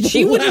happens to people.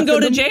 She wouldn't go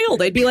to jail.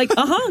 They'd be like,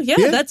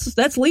 yeah.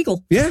 that's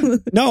legal. Yeah.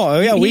 No,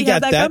 yeah, we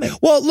got had that. coming.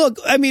 Well, look,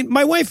 I mean,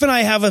 my wife and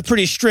I have a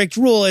pretty strict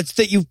rule. It's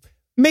that you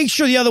make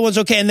sure the other one's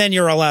okay, and then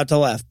you're allowed to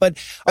laugh. But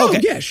okay. Oh,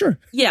 yeah, sure.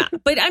 Yeah,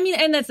 but I mean,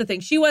 and that's the thing.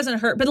 She wasn't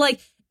hurt, but like,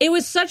 it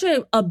was such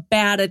a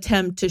bad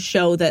attempt to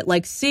show that,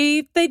 like,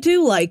 see, they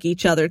do like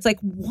each other. It's like,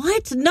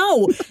 what?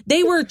 No,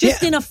 they were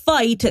just in a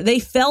fight. They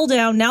fell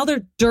down. Now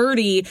they're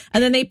dirty.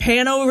 And then they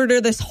pan over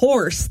to this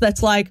horse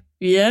that's like,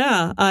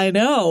 yeah, I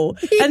know.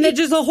 And then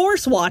just a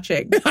horse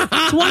watching.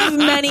 It's one of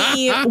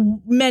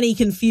many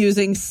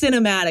confusing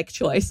cinematic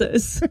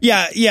choices.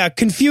 Yeah,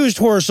 Confused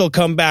Horse will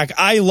come back.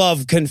 I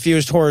love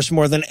Confused Horse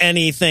more than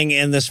anything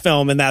in this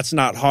film, and that's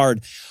not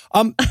hard.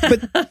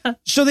 But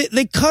so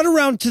they cut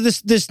around to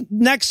this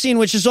next scene,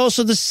 which is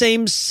also the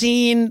same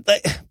scene.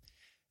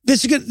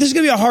 This is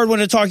gonna be a hard one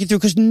to talk you through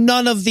because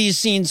none of these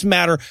scenes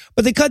matter.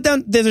 But they cut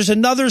down. There's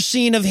another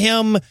scene of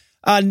him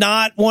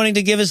not wanting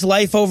to give his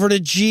life over to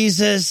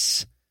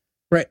Jesus.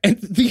 Right. And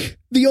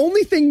the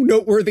only thing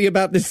noteworthy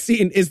about this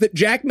scene is that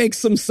Jack makes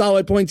some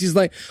solid points. He's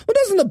like, well,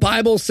 doesn't the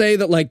Bible say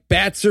that, like,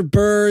 bats are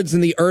birds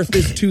and the earth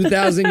is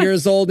 2,000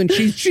 years old? And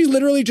she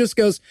literally just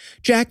goes,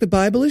 Jack, the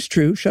Bible is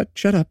true. Shut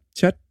up.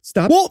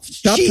 Stop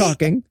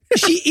talking.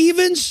 She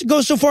even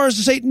goes so far as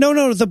to say,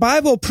 no, the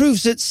Bible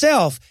proves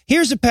itself.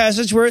 Here's a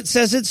passage where it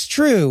says it's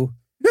true.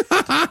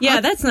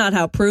 Yeah, that's not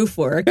how proof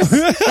works.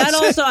 That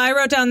also, I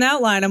wrote down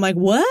that line. I'm like,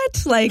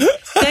 what? Like,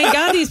 thank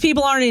God these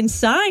people aren't in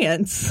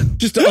science.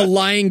 Just a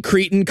lying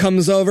cretin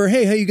comes over.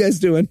 Hey, how you guys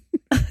doing?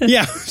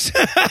 Yeah.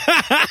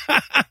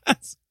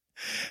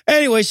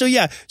 Anyway, so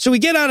we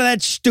get out of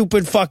that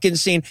stupid fucking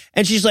scene,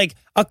 and she's like,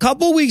 a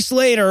couple weeks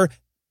later,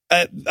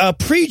 a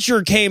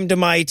preacher came to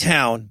my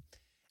town,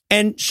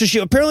 and so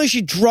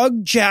she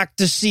drugged Jack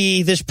to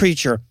see this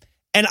preacher.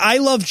 And I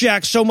love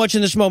Jack so much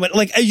in this moment.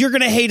 Like, you're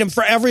going to hate him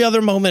for every other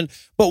moment,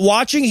 but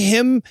watching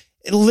him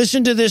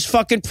listen to this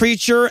fucking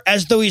preacher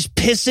as though he's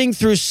pissing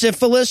through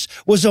syphilis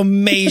was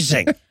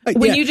amazing.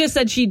 When you just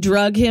said she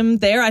drug him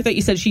there, I thought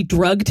you said she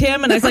drugged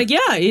him. And I was like,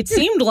 yeah, it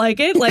seemed like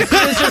it. Like, he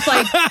was just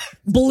like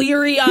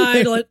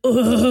bleary-eyed, like,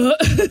 ugh.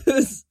 It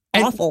was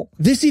awful.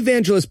 This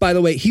evangelist, by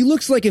the way, he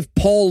looks like if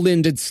Paul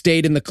Lynde had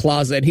stayed in the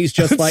closet. He's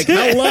just like,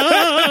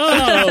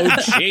 hello,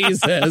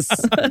 Jesus.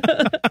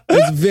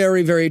 It's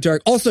very, very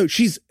dark. Also,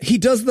 he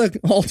does the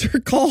altar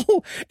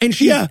call, and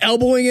she's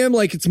elbowing him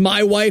like it's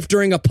my wife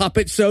during a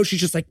puppet show. She's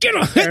just like, get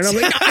up there. And I'm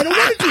like, I don't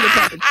want to do the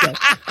puppet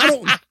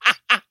show.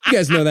 You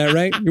guys know that,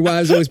 right? Your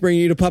wives always bring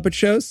you to puppet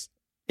shows?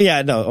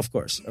 Yeah, no, of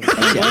course.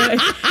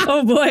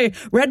 Oh boy,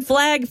 red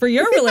flag for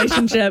your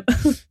relationship.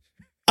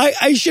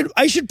 I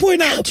should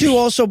point out too,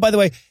 also, by the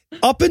way,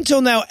 up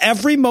until now,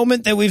 every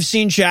moment that we've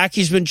seen Jack,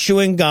 he's been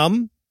chewing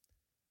gum,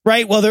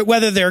 right?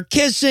 Whether they're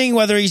kissing,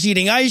 whether he's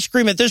eating ice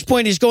cream, at this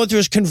point, he's going through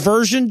his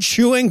conversion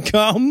chewing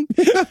gum.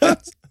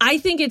 I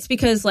think it's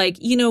because,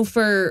 like, you know,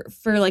 for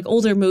like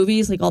older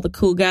movies, like all the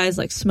cool guys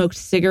like smoked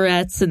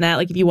cigarettes and that,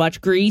 like if you watch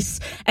Grease,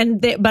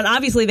 but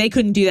obviously they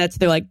couldn't do that, so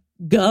they're like,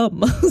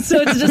 gum. So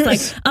it's just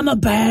like, I'm a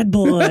bad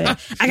boy.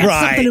 I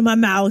got something in my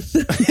mouth.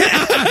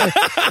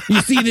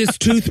 You see this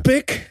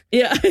toothpick?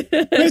 Yeah.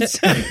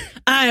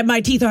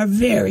 My teeth are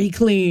very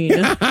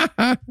clean.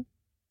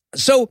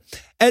 So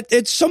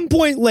at some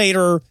point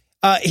later,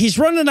 He's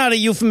running out of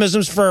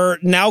euphemisms for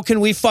now can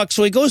we fuck,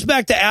 so he goes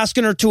back to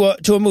asking her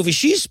to a movie.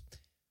 She's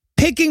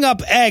picking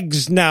up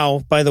eggs now,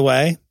 by the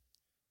way.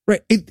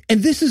 Right.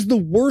 And this is the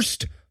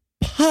worst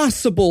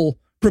possible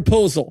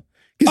proposal.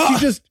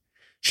 Because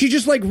she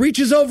just like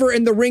reaches over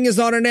and the ring is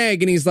on an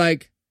egg and he's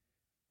like,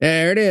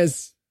 there it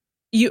is.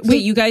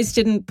 Wait, you guys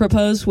didn't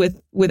propose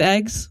with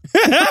eggs?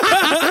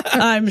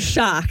 I'm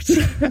shocked.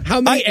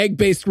 How many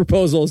egg-based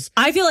proposals?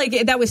 I feel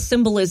like that was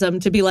symbolism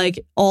to be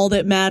like, all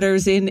that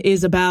matters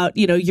is about,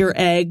 your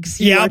eggs.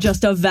 You are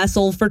just a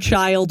vessel for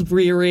child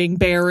rearing,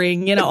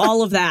 bearing,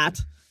 all of that.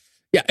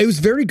 Yeah, it was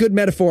very good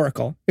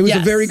metaphorical. It was a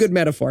very good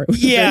metaphor.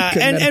 Yeah,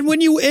 and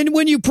when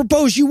you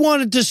propose, you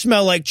want it to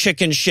smell like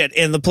chicken shit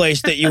in the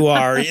place that you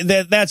are.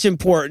 That's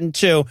important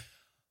too.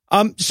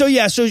 So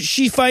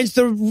she finds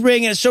the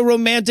ring and it's so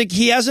romantic.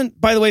 He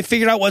hasn't, by the way,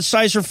 figured out what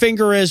size her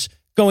finger is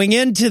going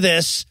into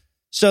this,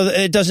 so that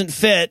it doesn't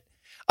fit.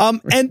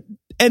 And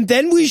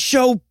then we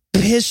show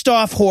pissed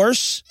off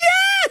horse.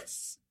 Yes.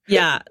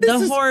 Yeah, the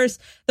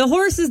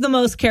horse is the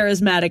most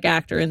charismatic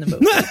actor in the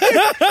movie.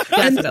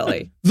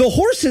 Definitely. The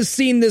horse has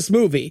seen this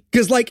movie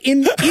because, like,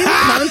 in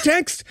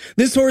context,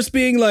 this horse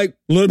being like,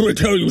 "Let me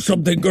tell you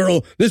something,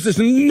 girl. This is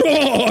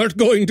not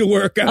going to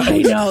work out." I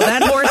know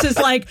that horse is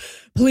like,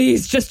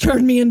 "Please, just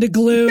turn me into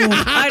glue.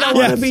 I don't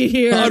want to be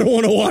here. I don't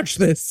want to watch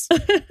this."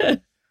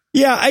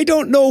 Yeah, I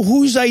don't know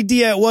whose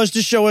idea it was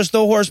to show us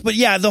the horse, but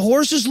yeah, the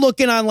horse is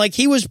looking on like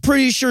he was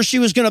pretty sure she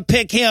was going to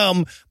pick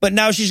him, but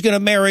now she's going to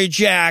marry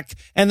Jack,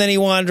 and then he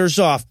wanders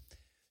off.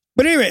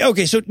 But anyway,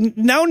 okay, so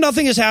now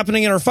nothing is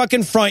happening in her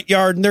fucking front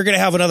yard, and they're going to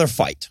have another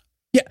fight.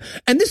 Yeah,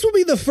 and this will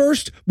be the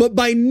first, but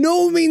by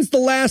no means the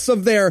last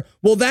of their,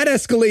 well, that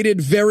escalated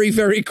very,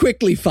 very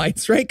quickly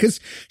fights, right? Because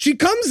she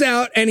comes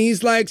out and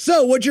he's like,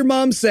 "So, what'd your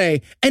mom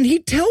say?" And he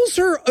tells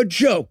her a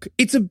joke.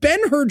 It's a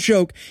Ben-Hur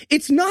joke.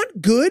 It's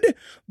not good,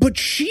 but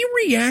she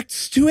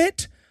reacts to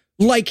it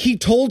like he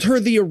told her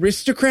the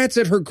aristocrats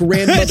at her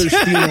grandmother's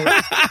funeral.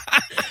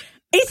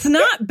 It's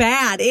not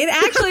bad. It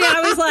actually,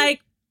 I was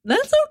like,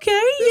 that's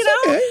okay,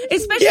 okay.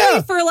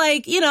 especially for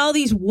like,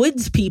 these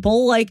woods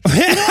people, like, you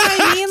know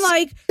what I mean?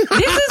 Like,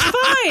 this is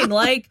fine.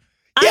 Like,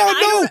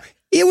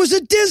 it was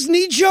a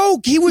Disney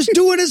joke. He was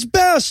doing his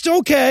best.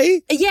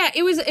 Okay. Yeah,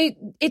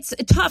 it's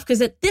tough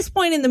because at this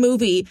point in the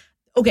movie,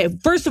 okay,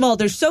 first of all,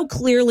 they're so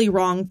clearly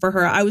wrong for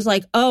her. I was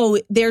like, oh,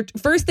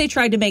 first they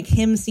tried to make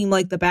him seem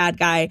like the bad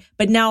guy,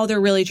 but now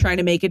they're really trying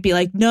to make it be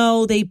like,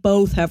 no, they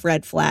both have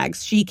red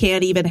flags. She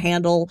can't even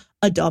handle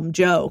a dumb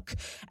joke.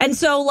 And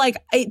so, like,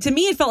 to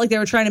me, it felt like they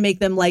were trying to make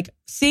them like,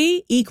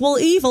 see, equal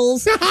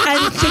evils,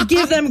 and to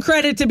give them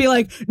credit to be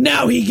like,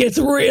 now he gets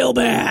real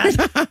bad.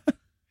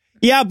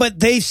 Yeah, but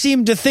they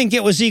seemed to think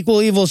it was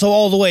equal evils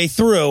all the way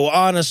through,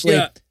 honestly.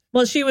 Yeah.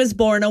 Well, she was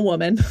born a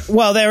woman.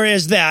 Well, there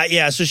is that.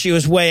 Yeah. So she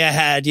was way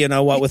ahead,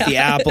 with the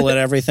apple and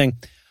everything.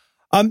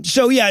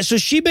 So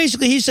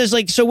he says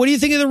like, "So what do you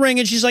think of the ring?"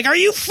 And she's like, "Are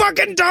you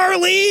fucking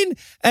Darlene?"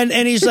 And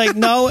he's like,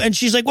 "No." And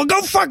she's like, "Well,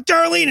 go fuck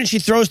Darlene." And she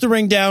throws the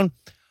ring down.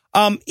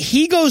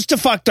 He goes to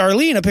fuck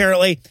Darlene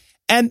apparently.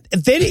 And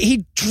then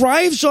he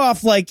drives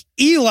off like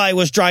Eli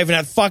was driving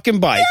that fucking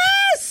bike.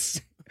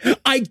 Yes.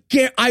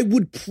 I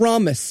would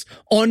promise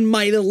on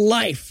my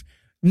life,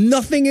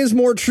 nothing is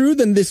more true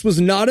than this was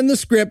not in the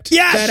script.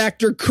 Yes! That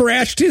actor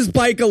crashed his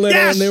bike a little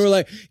and they were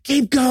like,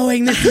 "Keep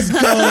going, this is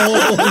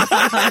gold."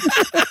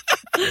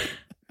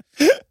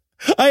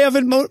 I have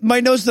in my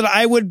notes that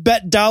I would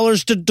bet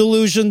dollars to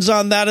delusions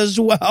on that as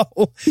well.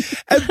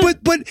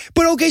 But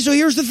okay, so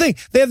here's the thing.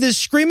 They have this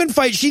screaming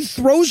fight. She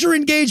throws her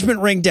engagement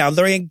ring down.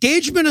 Their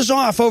engagement is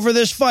off over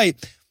this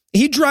fight.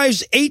 He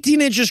drives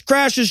 18 inches,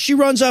 crashes. She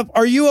runs up,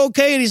 "Are you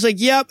okay?" And he's like,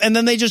 "Yep." And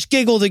then they just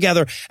giggle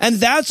together. And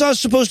that's us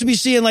supposed to be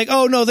seeing like,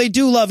 oh, no, they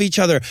do love each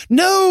other.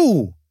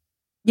 No.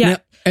 Yeah.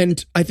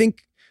 And I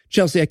think,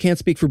 Chelsea, I can't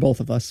speak for both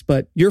of us,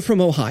 but you're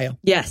from Ohio.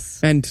 Yes.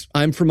 And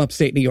I'm from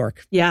upstate New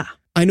York. Yeah.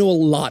 I know a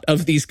lot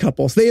of these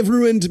couples. They have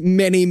ruined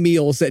many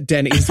meals at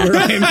Denny's where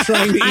I am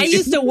trying to eat. I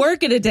used to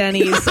work at a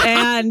Denny's,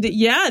 and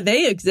yeah,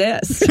 they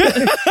exist.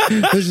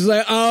 It's just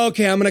like, oh,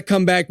 okay, I'm going to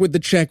come back with the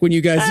check when you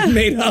guys have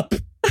made up.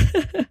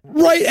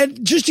 Right.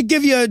 And just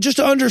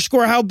to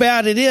underscore how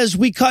bad it is,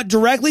 we cut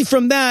directly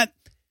from that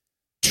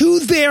to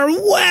their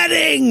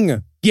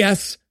wedding.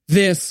 Yes,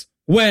 this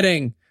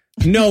wedding.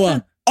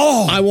 Noah.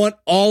 I want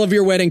all of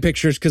your wedding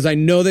pictures because I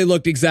know they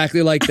looked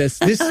exactly like this.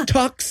 This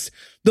tux,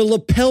 the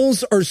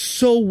lapels are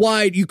so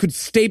wide you could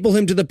staple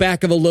him to the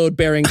back of a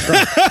load-bearing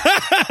truck.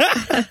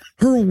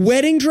 Her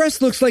wedding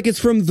dress looks like it's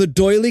from the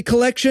Doily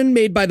collection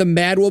made by the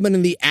Mad Woman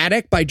in the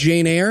Attic by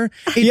Jane Eyre.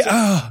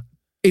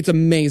 It's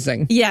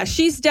amazing. Yeah,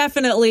 she's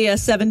definitely a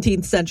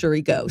 17th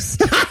century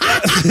ghost.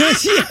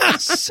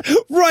 Yes,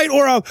 right.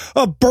 Or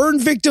a burn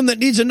victim that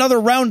needs another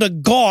round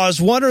of gauze,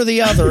 one or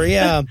the other.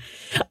 Yeah.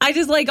 I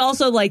just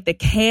also like the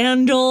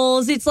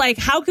candles. It's like,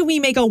 how can we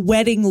make a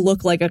wedding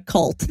look like a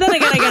cult? Then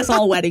again, I guess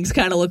all weddings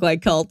kind of look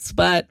like cults,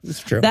 but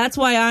that's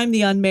why I'm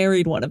the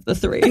unmarried one of the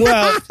three.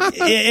 Well,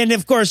 and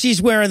of course,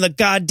 he's wearing the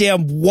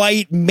goddamn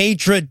white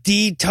maitre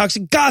d' tux.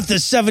 God, the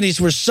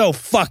 70s were so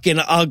fucking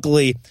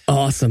ugly.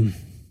 Awesome.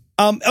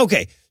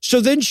 Okay. So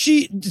then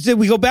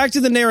we go back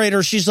to the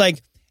narrator. She's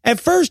like, at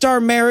first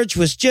our marriage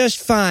was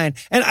just fine.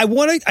 And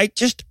I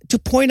just to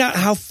point out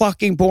how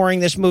fucking boring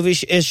this movie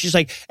is. She's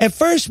like, at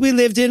first we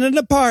lived in an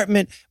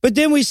apartment, but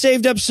then we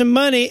saved up some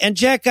money and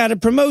Jack got a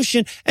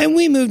promotion and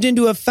we moved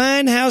into a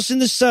fine house in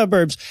the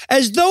suburbs,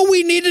 as though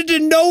we needed to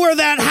know where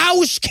that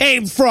house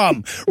came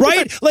from,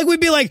 right? Like we'd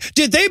be like,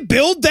 did they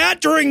build that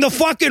during the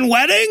fucking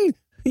wedding?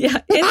 Yeah,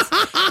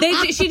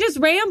 she just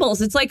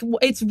rambles. It's like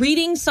it's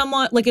reading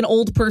somewhat like an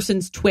old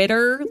person's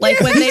Twitter, like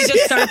when they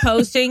just start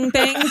posting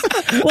things.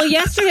 Well,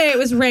 yesterday it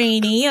was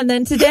rainy, and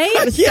then today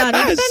it was sunny,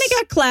 but then it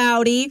got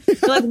cloudy.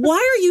 You're like, why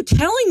are you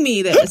telling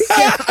me this?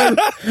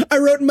 I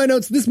wrote in my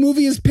notes, this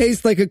movie is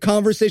paced like a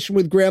conversation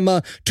with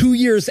grandma 2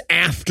 years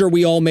after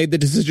we all made the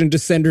decision to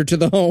send her to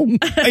the home.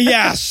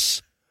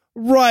 Yes,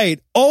 right.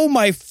 Oh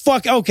my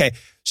fuck. Okay,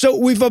 so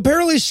we've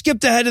apparently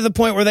skipped ahead to the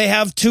point where they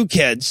have 2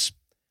 kids.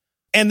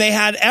 And they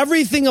had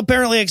everything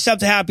apparently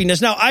except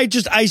happiness. Now, I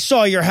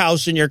saw your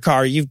house and your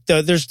car.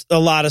 There's a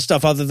lot of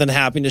stuff other than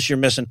happiness you're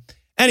missing.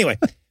 Anyway,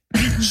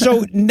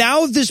 so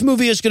now this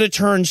movie is going to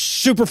turn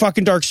super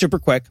fucking dark super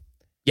quick.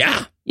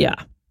 Yeah. Yeah.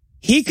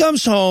 He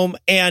comes home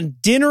and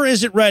dinner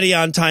isn't ready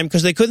on time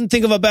because they couldn't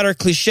think of a better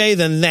cliche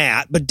than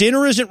that. But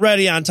dinner isn't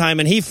ready on time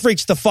and he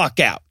freaks the fuck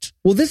out.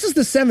 Well, this is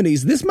the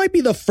 70s. This might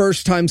be the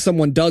first time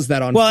someone does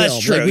that on film. Well, that's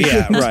true.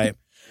 Yeah, right.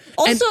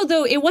 Also,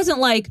 though, it wasn't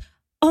like,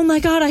 oh my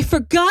God, I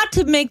forgot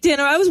to make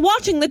dinner. I was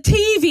watching the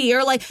TV,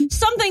 or like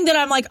something that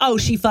I'm like, oh,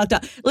 she fucked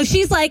up. Like,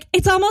 she's like,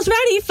 it's almost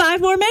ready, 5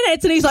 more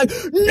minutes. And he's like,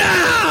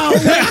 no!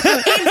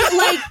 It's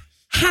like,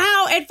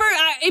 how? At first,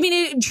 I mean,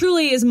 it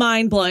truly is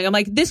mind blowing. I'm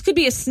like, this could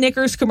be a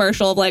Snickers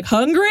commercial of like,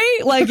 hungry?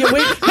 Like,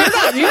 what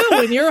about you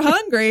when you're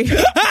hungry?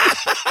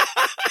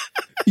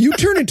 You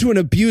turn into an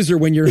abuser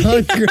when you're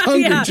hungry,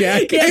 yeah.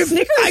 Jack. Yeah,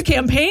 Snickers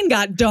campaign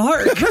got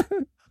dark.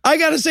 I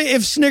gotta say,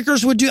 if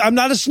Snickers would I'm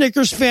not a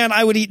Snickers fan.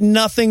 I would eat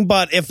nothing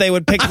but if they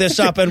would pick this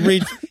up and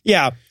read.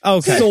 Yeah,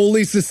 okay.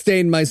 Solely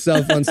sustain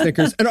myself on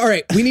Snickers. And all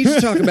right, we need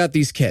to talk about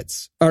these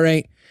kids. All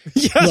right.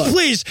 Yes, look,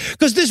 please,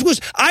 because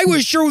I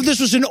was sure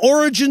this was an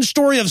origin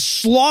story of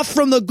Sloth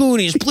from the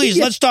Goonies. Please,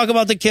 let's talk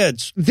about the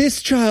kids.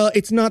 This child,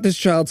 it's not this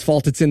child's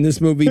fault it's in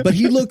this movie, but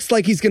he looks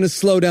like he's going to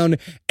slow down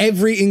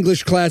every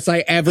English class I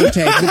ever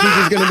take. The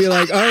teacher's going to be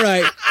like, all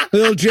right,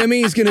 little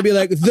Jimmy's going to be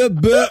like, and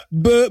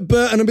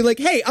I'll be like,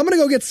 hey, I'm going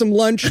to go get some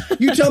lunch.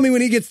 You tell me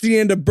when he gets to the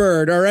end of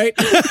bird, all right?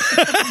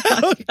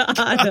 Oh,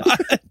 God.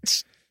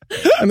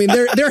 I mean,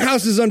 their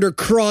house is under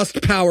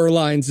crossed power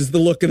lines is the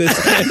look of this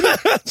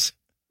kid.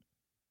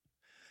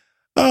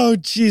 Oh,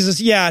 Jesus.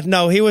 Yeah,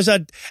 no, he was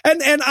and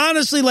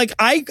honestly, like,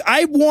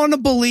 I want to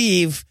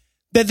believe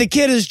that the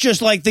kid is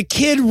just like, the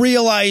kid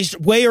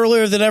realized way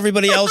earlier than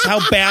everybody else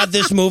how bad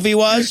this movie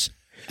was.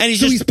 And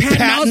he's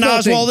Patton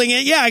Oswalding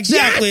it. Yeah,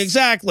 exactly, yes!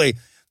 Exactly.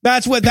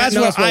 That's what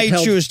I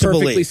choose to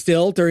believe. Perfectly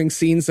still during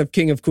scenes of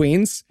King of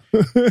Queens.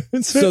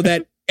 So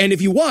that, and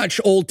if you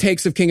watch old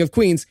takes of King of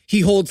Queens,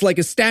 he holds like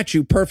a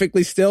statue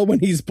perfectly still when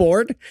he's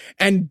bored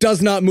and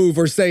does not move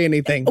or say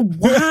anything.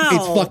 Wow.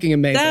 It's fucking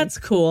amazing. That's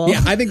cool.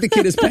 Yeah, I think the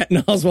kid is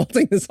Patton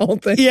Oswalding this whole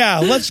thing. Yeah,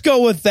 let's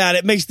go with that.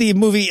 It makes the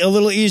movie a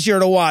little easier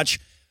to watch.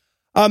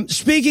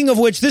 Speaking of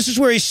which, this is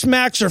where he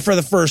smacks her for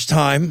the first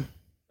time.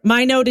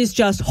 My note is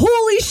just,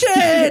 holy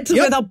shit,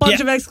 with a bunch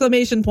of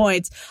exclamation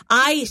points.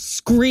 I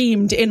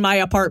screamed in my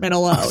apartment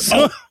alone.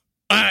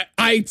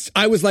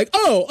 I was like,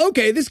 oh,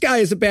 okay, this guy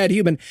is a bad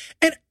human.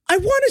 And I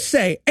want to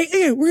say,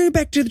 we're going to get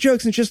back to the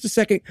jokes in just a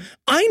second.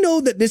 I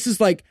know that this is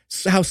like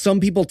how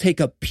some people take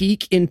a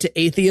peek into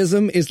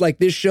atheism is like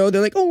this show.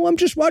 They're like, oh, I'm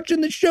just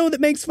watching the show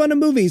that makes fun of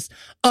movies.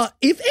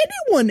 If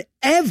anyone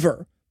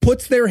ever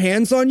puts their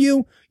hands on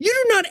you, you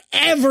do not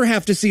ever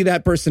have to see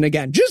that person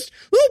again. Just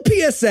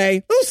little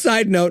PSA, little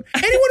side note.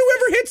 Anyone who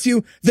ever hits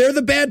you, they're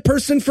the bad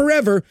person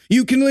forever.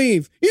 You can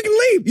leave. You can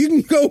leave. You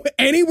can go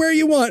anywhere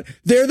you want.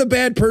 They're the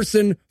bad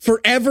person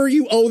forever.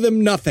 You owe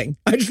them nothing.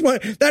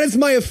 That is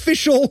my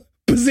official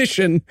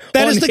position.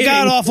 That is the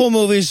god-awful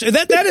movies.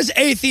 That is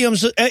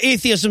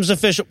atheism's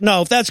official.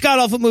 No, that's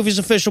god-awful movies'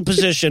 official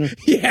position.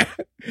 Yeah.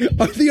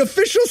 The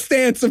official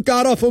stance of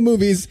god-awful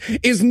movies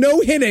is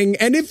no hitting,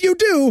 and if you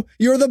do,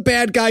 you're the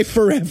bad guy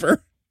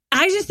forever.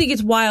 I just think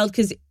it's wild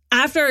because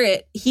after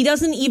it, he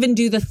doesn't even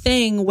do the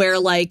thing where,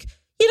 like,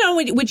 you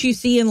know, which you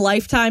see in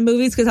Lifetime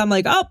movies, because I'm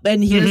like, oh,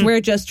 and here's where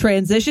it just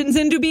transitions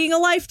into being a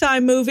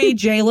Lifetime movie.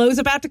 J-Lo's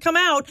about to come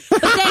out.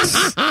 But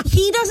then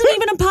he doesn't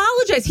even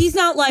apologize. He's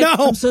not like,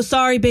 no. I'm so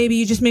sorry, baby.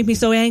 You just make me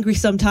so angry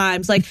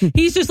sometimes. Like,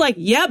 he's just like,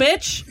 yeah,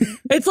 bitch.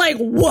 It's like,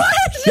 what?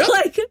 Yep.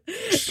 Like,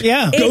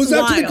 yeah. Goes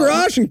out to the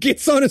garage and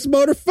gets on his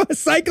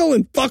motorcycle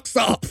and fucks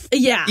off.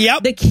 Yeah.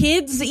 Yep. The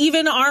kids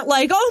even aren't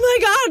like, oh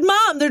my God,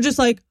 Mom. They're just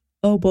like,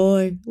 oh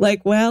boy.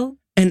 Like, well.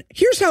 And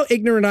here's how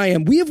ignorant I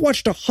am. We have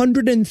watched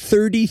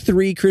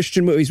 133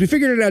 Christian movies. We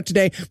figured it out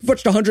today. We've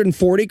watched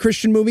 140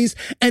 Christian movies.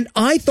 And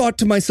I thought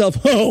to myself,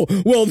 oh,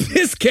 well,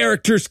 this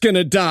character's going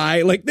to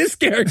die. Like, this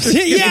character's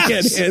going to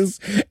get his.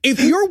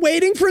 If you're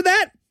waiting for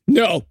that,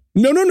 no.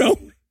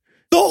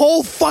 The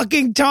whole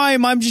fucking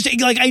time, I'm just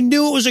like, I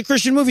knew it was a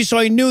Christian movie, so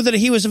I knew that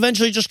he was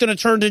eventually just going to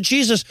turn to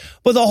Jesus.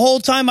 But the whole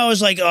time I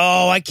was like,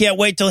 oh, I can't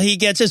wait till he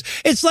gets his.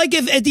 It's like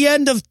if at the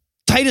end of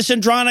Titus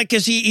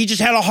Andronicus, he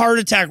just had a heart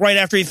attack right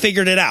after he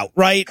figured it out,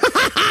 right?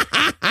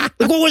 Like,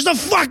 what was the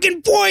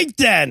fucking point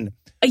then?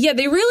 Yeah,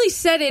 they really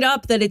set it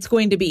up that it's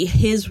going to be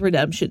his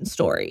redemption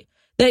story.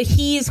 That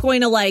he's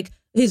going to, like,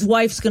 his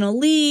wife's going to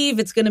leave.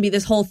 It's going to be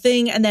this whole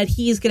thing. And that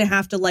he's going to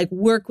have to, like,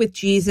 work with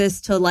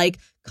Jesus to, like,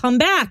 come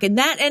back. And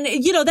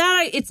you know,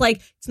 it's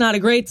like, it's not a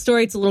great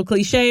story. It's a little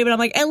cliche, but I'm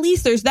like, at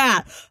least there's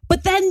that.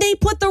 But then they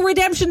put the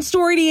redemption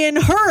story in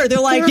her. They're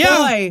like,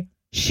 boy,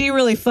 she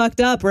really fucked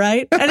up,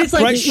 right? And it's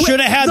like, right, should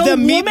have had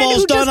them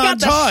meatballs done on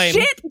time.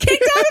 Shit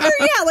kicked out of her.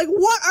 Yeah, like,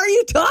 what are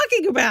you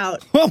talking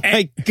about? Oh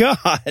my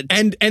God.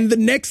 And the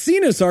next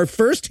scene is our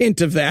first hint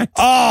of that.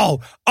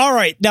 Oh, all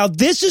right. Now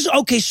this is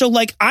okay. So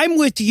like, I'm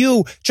with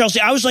you, Chelsea.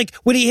 I was like,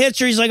 when he hits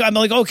her, I'm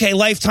like, okay,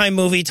 Lifetime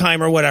movie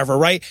time or whatever,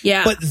 right?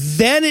 Yeah. But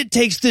then it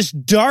takes this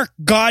dark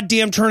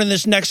goddamn turn in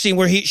this next scene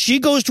where she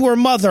goes to her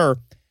mother,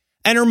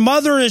 and her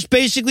mother is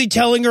basically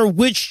telling her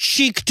which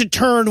cheek to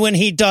turn when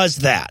he does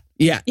that.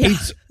 Yeah.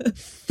 It's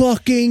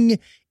fucking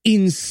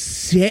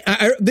insane.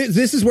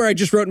 This is where I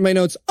just wrote in my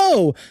notes,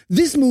 oh,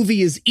 this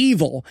movie is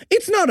evil.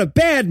 It's not a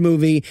bad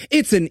movie.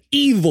 It's an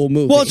evil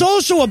movie. Well, it's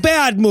also a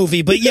bad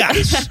movie, but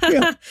yes.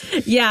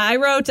 Yeah, I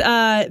wrote,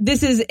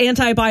 this is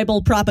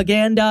anti-Bible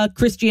propaganda.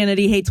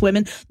 Christianity hates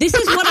women. This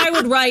is what I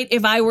would write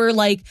if I were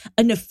like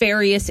a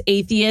nefarious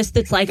atheist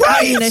that's like,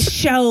 I'm going to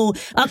show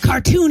a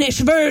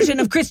cartoonish version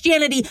of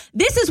Christianity.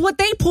 This is what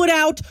they put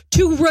out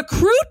to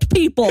recruit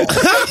people.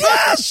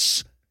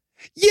 Yes!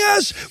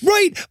 Yes,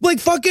 right. Like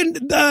fucking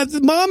the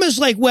mom is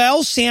like,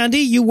 well, Sandy,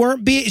 you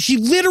weren't being, she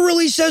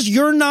literally says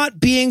you're not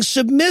being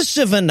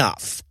submissive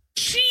enough.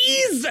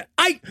 Jeez,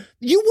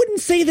 you wouldn't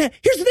say that.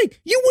 Here's the thing.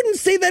 You wouldn't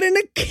say that in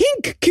a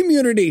kink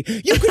community.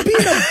 You could be in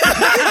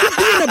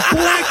a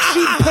black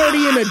sheep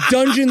party in a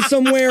dungeon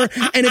somewhere,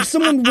 and if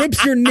someone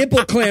rips your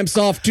nipple clamps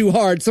off too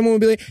hard, someone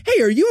would be like,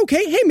 hey, are you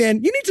okay? Hey,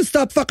 man, you need to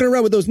stop fucking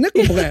around with those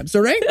nipple clamps,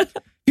 all right?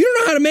 You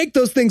don't know how to make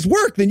those things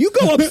work, then you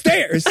go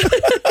upstairs.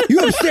 You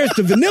go upstairs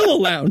to Vanilla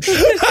Lounge.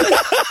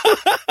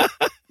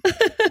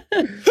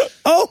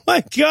 Oh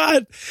my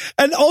God.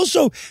 And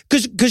also,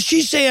 because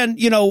she's saying,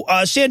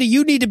 Sandy,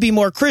 you need to be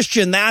more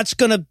Christian. That's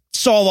going to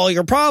solve all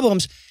your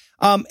problems.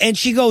 And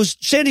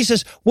Sandy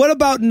says, what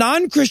about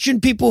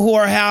non-Christian people who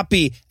are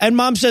happy? And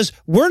mom says,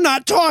 we're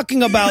not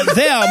talking about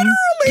them.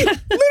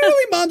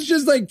 Literally, mom's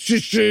just like,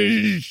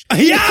 shh.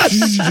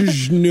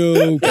 Yes.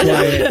 No,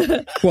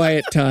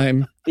 quiet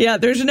time. Yeah,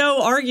 there's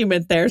no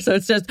argument there. So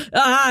it's just,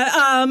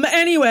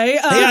 anyway.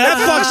 Yeah,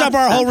 that fucks up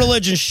our whole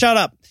religion. Shut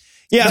up.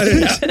 Yeah.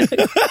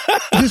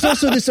 There's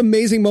also this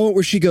amazing moment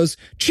where she goes,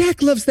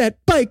 Jack loves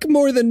that bike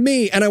more than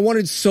me. And I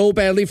wanted so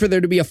badly for there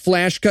to be a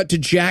flash cut to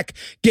Jack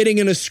getting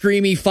in a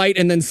screamy fight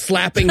and then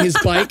slapping his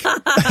bike.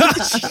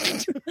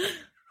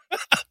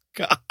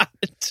 God.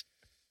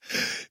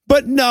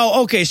 But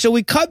no, okay, so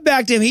we cut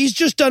back to him. He's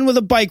just done with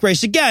a bike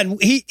race. Again,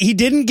 he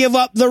didn't give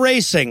up the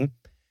racing.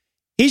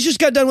 He's just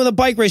got done with a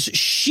bike race.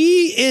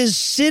 She is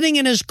sitting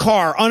in his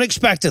car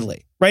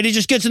unexpectedly, right? He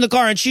just gets in the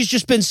car and she's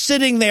just been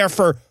sitting there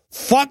for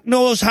fuck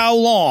knows how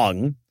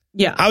long.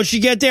 Yeah. How'd she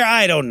get there?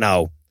 I don't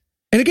know.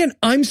 And again,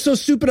 I'm so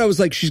stupid. I was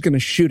like, she's going to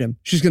shoot him.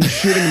 She's going to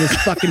shoot him in his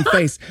fucking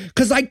face.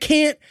 Because I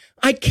can't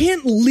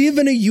live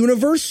in a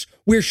universe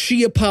where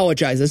she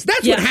apologizes.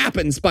 That's what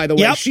happens, by the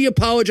way. Yep. She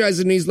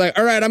apologizes and he's like,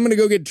 all right, I'm going to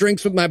go get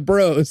drinks with my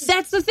bros.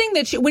 That's the thing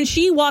that when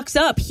she walks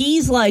up,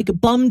 he's like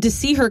bummed to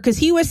see her because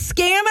he was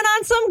scamming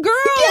on some girl.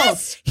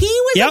 Yes. He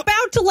was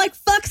about to like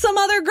fuck some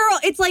other girl.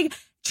 It's like,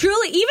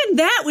 truly, even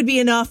that would be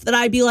enough that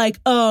I'd be like,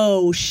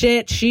 oh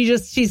shit,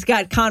 she's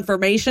got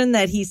confirmation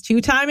that he's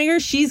two-timing her.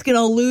 She's going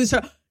to lose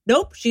her.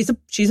 Nope, she's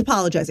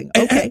apologizing.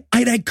 Okay.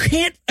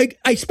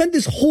 I spent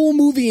this whole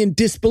movie in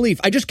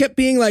disbelief. I just kept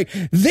being like,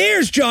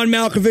 there's John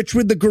Malkovich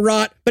with the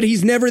garrote, but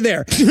he's never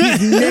there.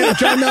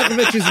 John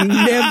Malkovich is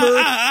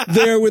never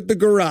there with the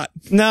garrote.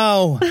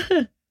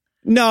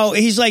 No,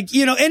 he's like,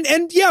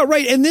 and yeah,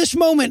 right. In this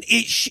moment,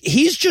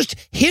 he's just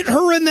hit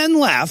her and then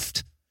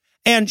left.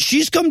 And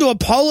she's come to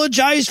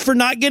apologize for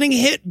not getting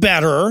hit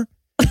better.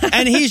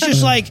 And he's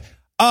just like,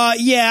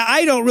 yeah,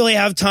 I don't really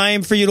have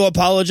time for you to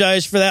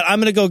apologize for that. I'm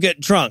going to go get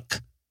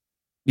drunk.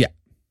 Yeah.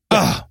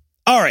 All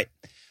right.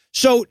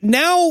 So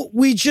now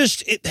we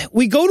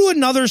go to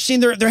another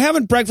scene. They're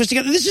having breakfast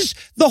together. This is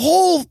the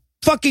whole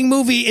fucking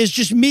movie is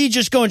just me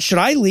just going, should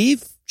I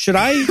leave? Should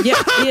I? Yeah.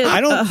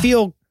 I don't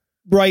feel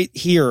right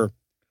here.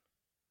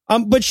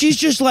 But she's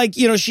just like,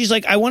 she's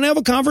like, I want to have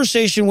a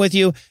conversation with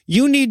you.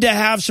 You need to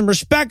have some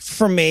respect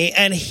for me.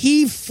 And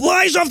he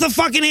flies off the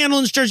fucking handle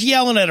and starts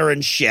yelling at her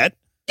and shit.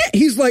 Yeah,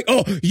 he's like,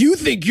 oh, you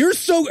think you're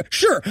so...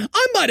 Sure,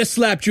 I might have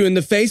slapped you in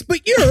the face,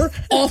 but you're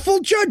awful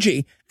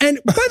judgy. And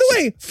by the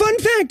way, fun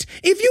fact,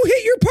 if you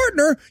hit your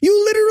partner,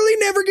 you literally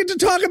never get to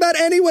talk about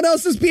anyone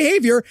else's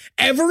behavior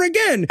ever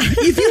again.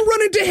 If you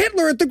run into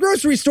Hitler at the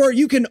grocery store,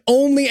 you can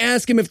only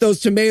ask him if those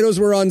tomatoes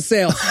were on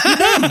sale.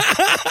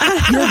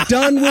 You're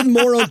done with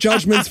moral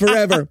judgments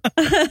forever.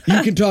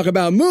 You can talk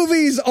about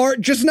movies,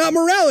 art, just not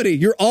morality.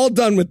 You're all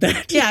done with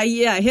that.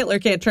 Yeah. Hitler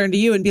can't turn to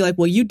you and be like,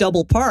 well, you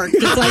double parked.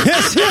 It's like,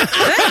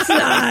 that's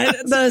not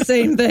the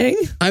same thing.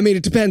 I mean,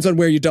 it depends on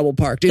where you double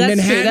parked. In That's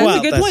Manhattan. true. That's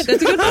a good point.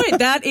 That's a good point.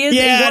 That is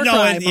a war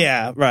crime.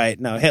 Yeah, right.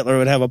 No, Hitler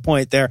would have a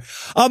point there.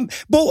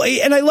 But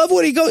and I love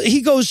what he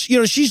goes, you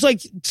know, she's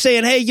like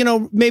saying, hey, you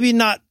know, maybe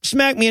not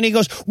smack me. And he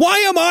goes, why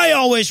am I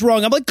always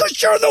wrong? I'm like,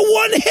 because you're the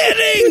one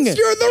hitting.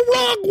 You're the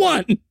wrong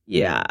one.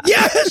 Yeah.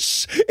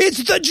 Yes.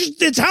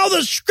 It's how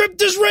the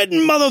script is written,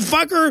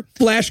 motherfucker.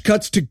 Flash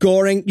cuts to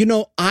Goring. You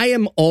know, I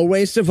am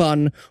always the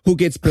one who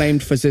gets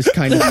blamed for this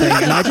kind of thing.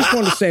 And I just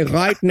want to say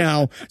right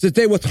now that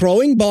they were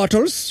throwing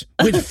bottles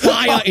with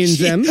fire in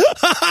them.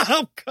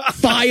 Oh, God.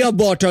 Fire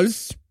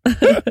bottles.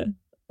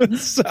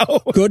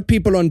 So good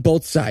people on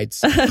both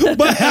sides.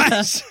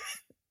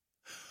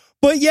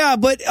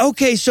 But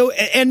okay, so,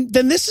 and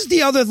then this is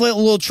the other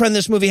little trend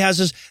this movie has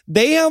is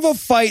they have a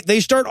fight,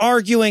 they start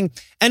arguing,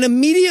 and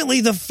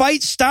immediately the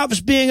fight stops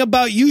being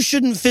about you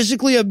shouldn't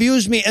physically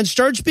abuse me and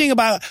starts being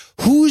about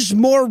who's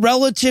more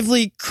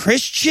relatively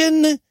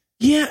Christian.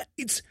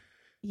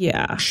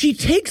 Yeah, she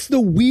takes the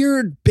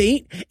weird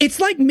bait. It's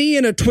like me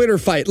in a Twitter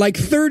fight, like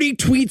 30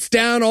 tweets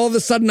down. All of a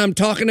sudden I'm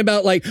talking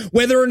about like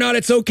whether or not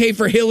it's okay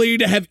for Hillary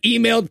to have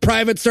emailed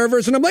private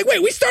servers. And I'm like,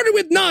 wait, we started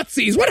with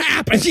Nazis. What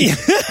happened?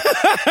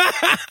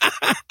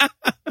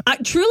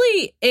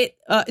 Truly,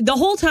 the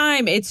whole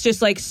time it's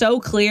just like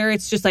so clear.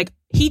 It's just like,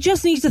 he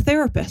just needs a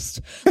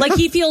therapist. Like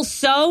he feels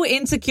so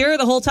insecure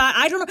the whole time.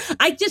 I don't know.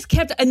 I just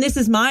kept, and this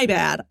is my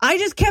bad. I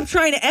just kept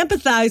trying to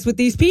empathize with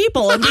these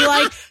people and be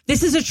like,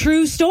 this is a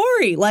true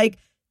story. Like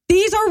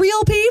these are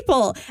real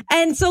people.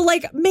 And so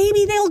like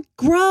maybe they'll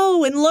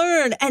grow and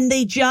learn, and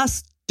they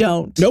just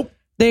don't. Nope.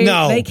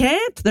 They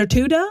can't. They're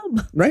too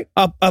dumb. Right.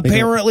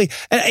 Apparently.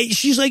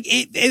 She's like,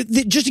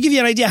 just to give you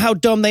an idea how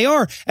dumb they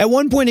are. At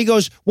one point he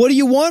goes, what do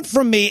you want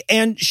from me?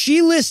 And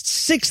she lists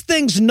 6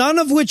 things, none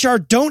of which are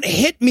don't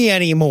hit me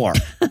anymore.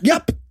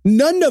 Yep.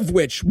 None of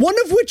which. One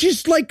of which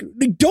is like,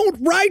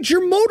 don't ride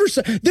your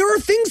motorcycle. There are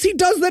things he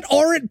does that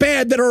aren't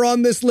bad that are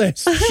on this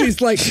list.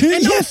 She's like,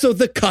 and also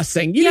the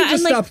cussing. You need to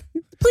stop.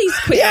 Please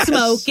quit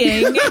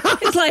smoking.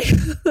 It's like,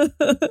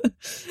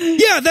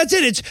 yeah, that's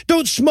it. It's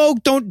don't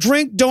smoke, don't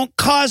drink, don't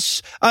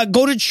cuss,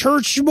 go to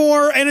church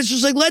more. And it's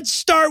just like, let's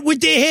start with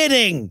the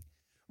hitting.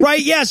 Right?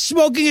 Yes,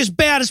 smoking is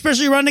bad,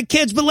 especially around the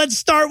kids, but let's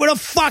start with a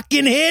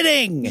fucking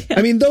hitting.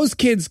 I mean, those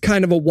kids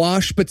kind of a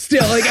wash, but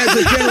still, like as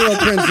a general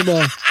principle,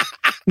 I'm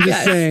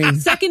just saying.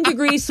 2nd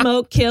degree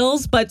smoke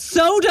kills, but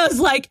so does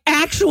like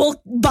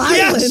actual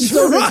violence.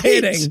 Yes, right.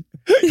 Hitting.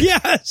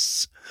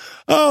 Yes.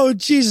 Oh,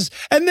 Jesus.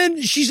 And then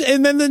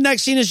the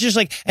next scene is just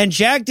like, and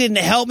Jack didn't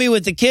help me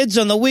with the kids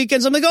on the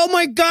weekends. I'm like, oh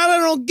my God, I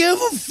don't give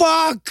a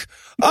fuck.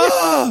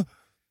 Oh.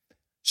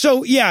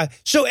 So, yeah.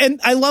 So, and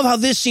I love how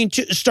this scene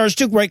starts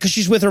too, right? Because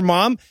she's with her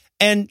mom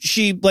and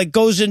she like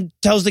goes and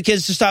tells the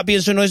kids to stop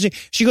being so noisy.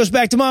 She goes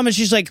back to mom and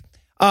she's like,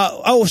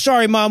 oh,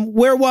 sorry, mom,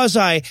 where was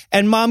I?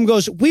 And mom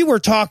goes, we were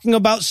talking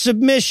about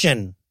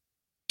submission.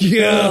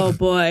 Yeah. Oh,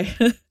 boy.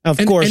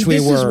 Of course we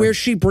were. This is where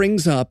she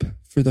brings up,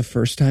 for the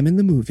first time in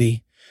the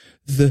movie,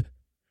 the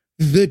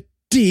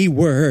D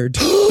word.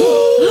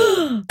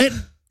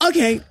 And,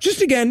 okay,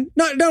 just again,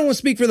 don't want to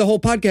speak for the whole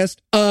podcast.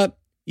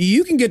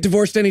 You can get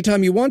divorced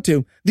anytime you want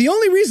to. The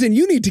only reason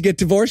you need to get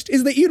divorced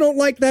is that you don't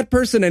like that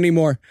person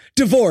anymore.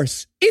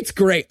 Divorce. It's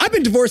great. I've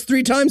been divorced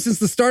 3 times since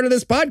the start of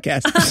this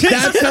podcast.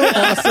 That's how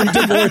awesome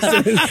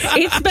divorce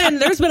is.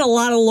 There's been a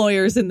lot of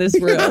lawyers in this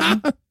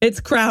room. It's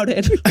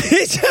crowded.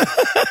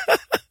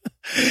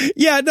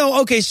 Yeah,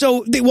 no, okay,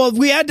 so,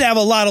 we had to have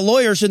a lot of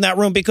lawyers in that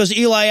room because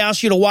Eli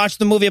asked you to watch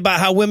the movie about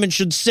how women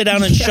should sit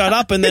down and shut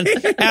up and then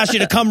asked you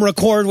to come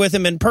record with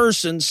him in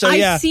person, so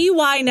yeah. I see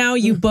why now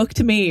you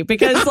booked me,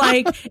 because,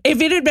 like, if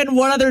it had been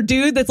one other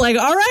dude that's like,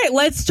 all right,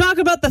 let's talk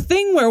about the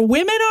thing where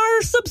women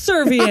are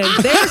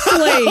subservient, they're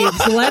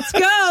slaves, let's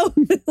go.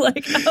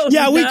 Like, oh,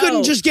 yeah, no. We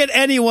couldn't just get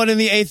anyone in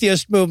the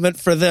atheist movement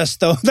for this,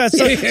 though.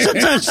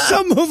 Sometimes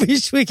some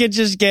movies we can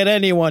just get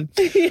anyone.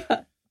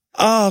 Yeah.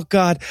 Oh,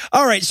 God.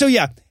 All right. So,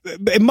 yeah,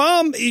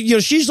 mom,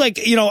 she's like,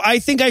 I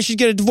think I should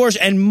get a divorce.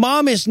 And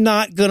mom is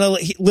not going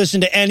to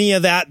listen to any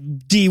of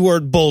that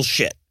D-word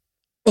bullshit.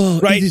 Oh,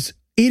 right? It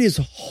is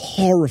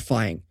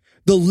horrifying.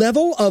 The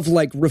level of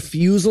like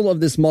refusal of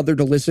this mother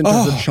to listen to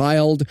her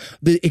child,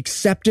 the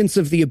acceptance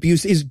of the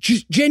abuse is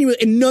just genuine.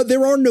 And no,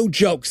 there are no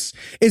jokes.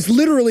 It's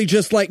literally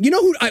just like,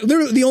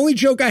 literally the only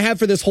joke I have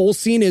for this whole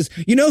scene is,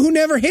 who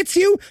never hits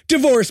you?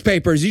 Divorce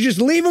papers. You just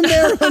leave them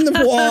there on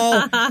the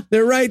wall.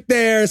 They're right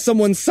there.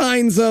 Someone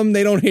signs them.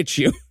 They don't hit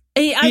you.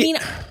 I mean,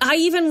 I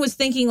even was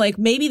thinking like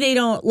maybe they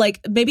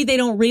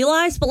don't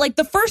realize, but like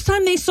the first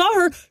time they saw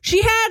her,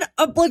 she had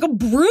a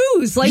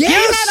bruise, like she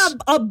had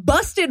a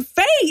busted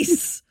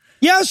face.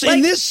 Yes,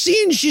 in this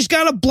scene, she's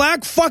got a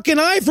black fucking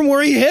eye from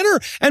where he hit her.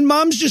 And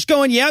mom's just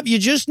going, yep, you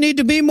just need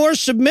to be more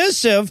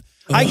submissive.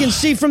 I can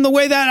see from the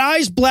way that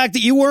eye's black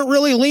that you weren't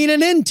really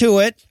leaning into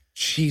it.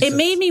 Jesus. It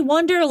made me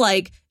wonder,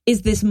 like,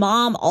 is this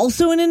mom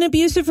also in an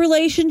abusive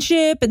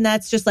relationship? And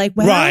that's just like,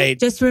 well,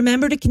 just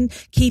remember to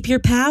keep your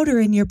powder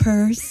in your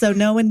purse so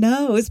no one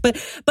knows. But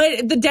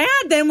the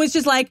dad then was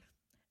just like,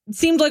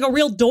 seemed like a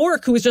real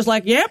dork who was just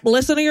like, yep,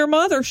 listen to your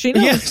mother. She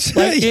knows. Yes.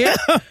 Like, yeah.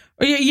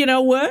 You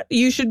know what?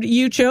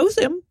 You chose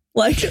him.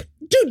 Like,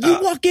 dude, you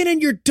walk in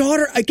and your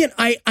daughter, again,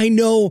 I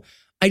know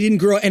I didn't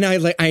grow up, and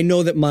I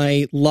know that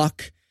my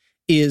luck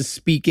is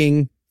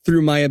speaking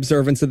through my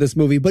observance of this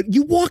movie, but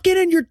you walk in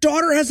and your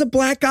daughter has a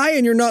black eye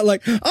and you're not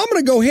like, I'm going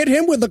to go hit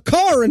him with a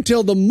car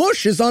until the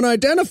mush is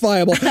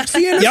unidentifiable.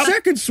 See you in a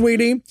second,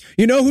 sweetie.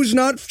 You know who's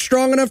not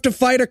strong enough to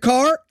fight a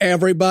car?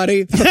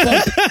 Everybody. The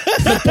pump.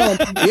 The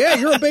pump. Yeah,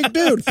 you're a big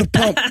dude. The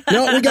pump.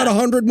 No, we got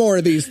 100 more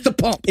of these. The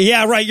pump.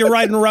 Yeah, right. You're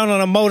riding around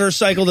on a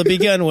motorcycle to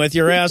begin with.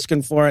 You're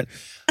asking for it.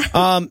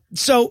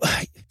 So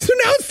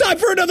now it's time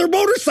for another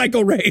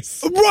motorcycle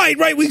race.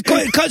 Right. We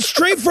cut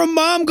straight from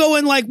mom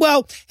going like,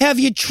 well, have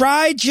you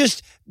tried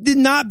just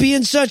not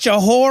being such a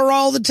whore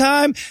all the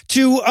time,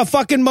 to a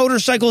fucking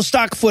motorcycle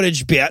stock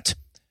footage bit.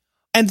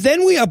 And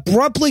then we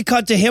abruptly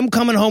cut to him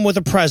coming home with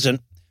a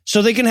present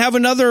so they can have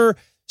another,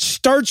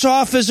 starts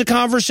off as a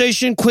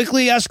conversation,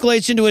 quickly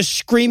escalates into a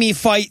screamy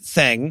fight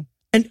thing.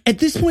 And at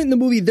this point in the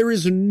movie, there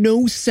is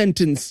no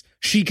sentence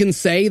she can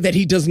say that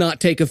he does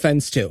not take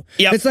offense to.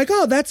 Yep. It's like,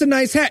 oh, that's a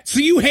nice hat. So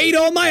you hate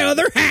all my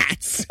other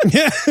hats.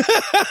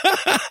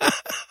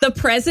 The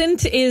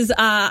present is,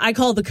 I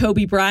call the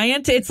Kobe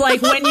Bryant. It's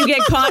like when you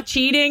get caught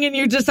cheating and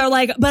you just are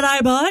like, but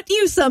I bought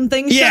you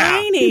something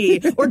shiny.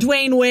 Or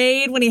Dwayne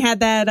Wade when he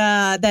had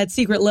that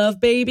secret love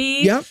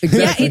baby. Yeah, exactly.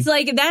 Yeah, it's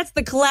like, that's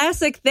the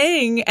classic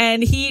thing.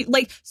 And he,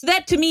 like, so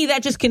that to me,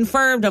 that just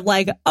confirmed of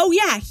like, oh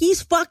yeah,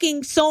 he's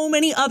fucking so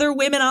many other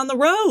women on the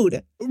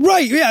road.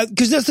 Right, yeah,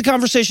 because that's the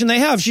conversation they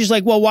have. She's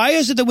like, well, why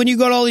is it that when you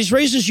go to all these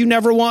races, you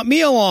never want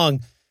me along?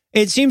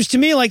 It seems to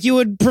me like you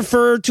would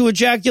prefer to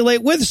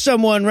ejaculate with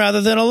someone rather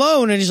than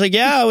alone. And he's like,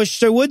 yeah, I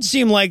wish it would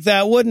seem like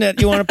that, wouldn't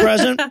it? You want a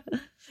present?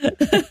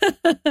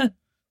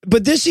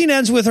 But this scene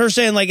ends with her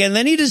saying, like, and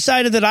then he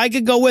decided that I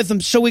could go with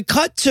him. So we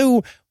cut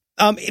to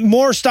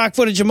more stock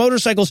footage of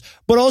motorcycles,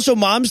 but also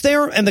mom's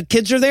there and the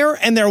kids are there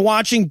and they're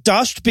watching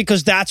dust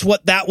because that's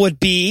what that would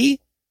be.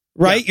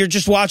 Right? Yeah. You're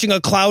just watching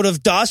a cloud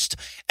of dust.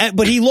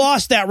 But he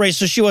lost that race,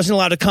 so she wasn't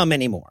allowed to come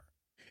anymore.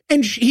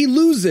 And he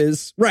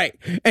loses. Right.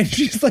 And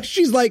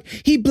she's like,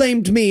 he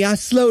blamed me. I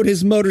slowed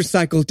his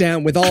motorcycle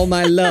down with all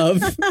my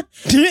love.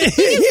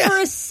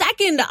 For a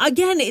second,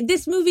 again,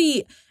 this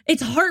movie,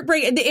 it's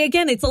heartbreaking.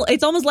 Again,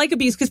 it's almost like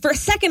abuse, because for a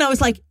second I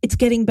was like, it's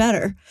getting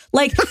better.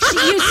 Like,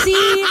 you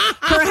see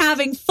her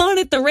having fun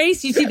at the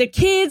race. You see the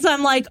kids.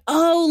 I'm like,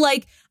 oh,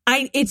 like,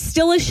 it's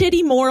still a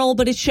shitty moral,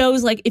 but it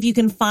shows like if you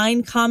can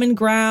find common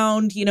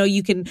ground, you know,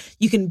 you can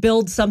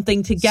build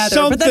something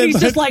together. But then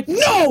he's just like,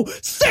 no,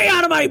 stay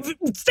out of my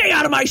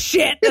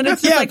shit. And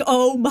it's just like,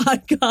 oh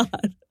my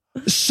God.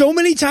 So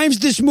many times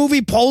this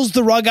movie pulls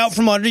the rug out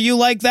from under you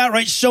like that,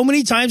 right? So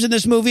many times in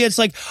this movie, it's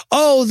like,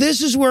 oh,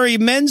 this is where he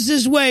mends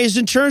his ways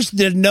and turns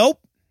to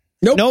nope.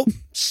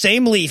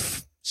 Same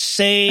leaf.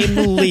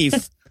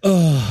 And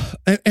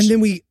then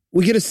we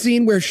get a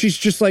scene where she's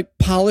just like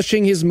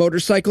polishing his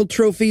motorcycle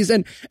trophies,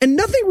 and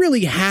nothing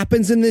really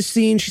happens in this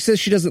scene. She says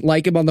she doesn't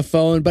like him on the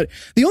phone, but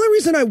the only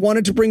reason I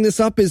wanted to bring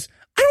this up is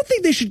I don't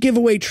think they should give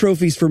away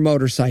trophies for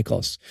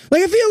motorcycles.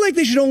 Like, I feel like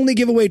they should only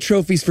give away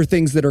trophies for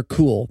things that are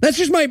cool. That's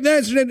not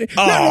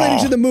related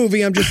to the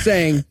movie. I'm just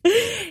saying.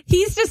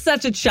 He's just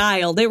such a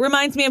child. It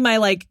reminds me of my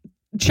like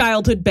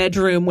childhood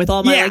bedroom with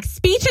all my like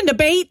speech and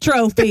debate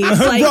trophies.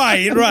 Like,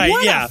 right.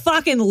 What a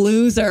fucking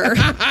loser.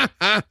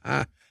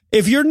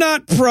 If you're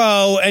not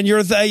pro and you're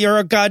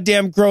a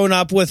goddamn grown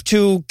up with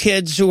two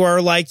kids who are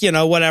like, you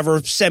know,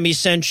 whatever,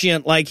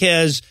 semi-sentient like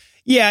his,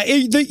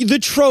 the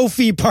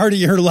trophy part of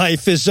your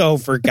life is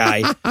over,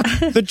 guy.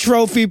 The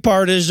trophy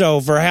part is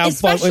over.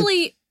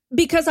 Especially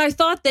because I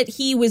thought that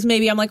he was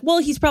I'm like, well,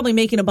 he's probably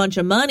making a bunch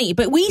of money,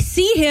 but we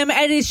see him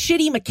at his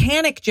shitty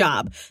mechanic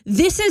job.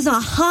 This is a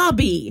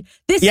hobby.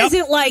 This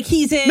isn't like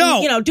he's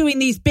doing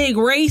these big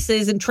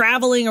races and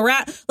traveling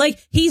around.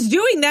 Like, he's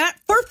doing that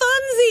for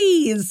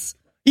funsies.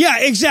 Yeah,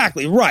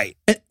 exactly. Right.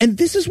 And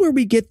this is where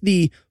we get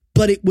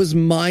but it was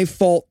my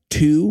fault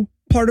too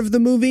part of the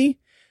movie.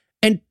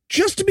 And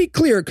just to be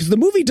clear, because the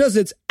movie does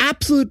its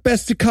absolute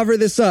best to cover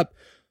this up,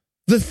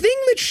 the thing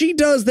that she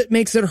does that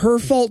makes it her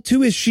fault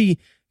too is she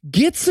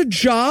gets a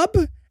job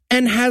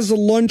and has a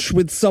lunch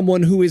with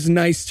someone who is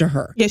nice to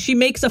her. Yeah, she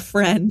makes a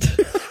friend.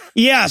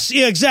 Yes,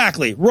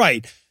 exactly.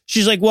 Right.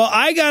 She's like, well,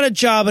 I got a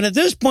job, and at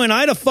this point,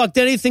 I'd have fucked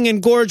anything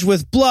engorged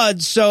with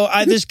blood. So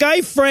this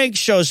guy, Frank,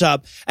 shows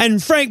up.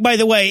 And Frank, by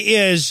the way,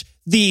 is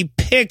the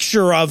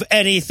picture of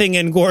anything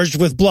engorged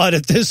with blood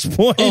at this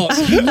point.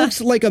 Oh, he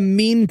looks like a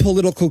mean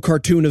political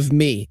cartoon of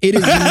me. It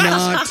is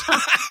not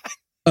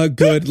a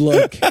good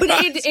look. But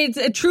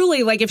it's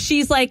truly, like, if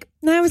she's like,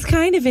 I was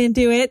kind of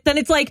into it. Then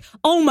it's like,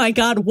 oh my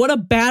God, what a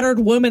battered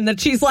woman that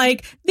she's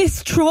like,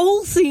 this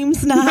troll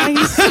seems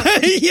nice.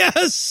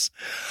 Yes.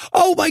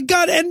 Oh my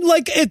God. And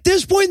like at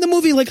this point in the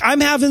movie, like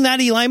I'm having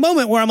that Eli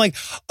moment where I'm like,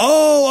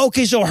 oh,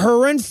 okay. So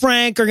her and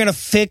Frank are going to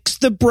fix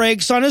the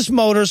brakes on his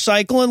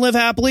motorcycle and live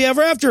happily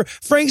ever after.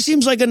 Frank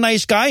seems like a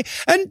nice guy.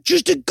 And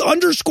just to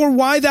underscore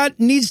why that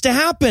needs to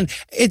happen,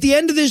 at the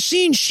end of this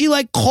scene, she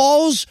like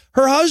calls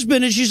her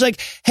husband and she's like,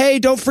 hey,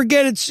 don't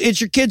forget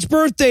it's your kid's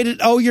birthday.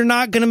 Oh, you're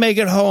not going to make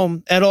it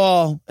home at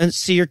all and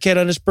see your kid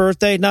on his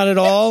birthday? Not at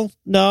all?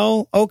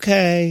 No?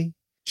 Okay.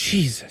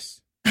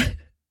 Jesus.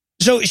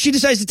 So she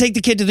decides to take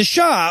the kid to the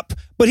shop,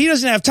 but he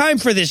doesn't have time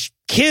for this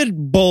kid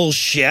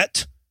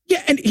bullshit.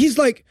 Yeah, and he's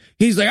like,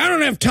 I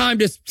don't have time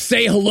to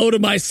say hello to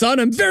my son.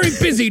 I'm very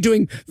busy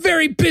doing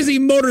very busy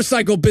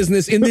motorcycle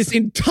business in this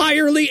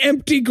entirely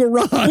empty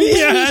garage.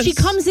 Yes. She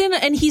comes in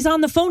and he's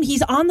on the phone.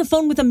 He's on the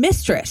phone with a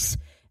mistress.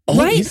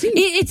 Right?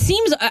 It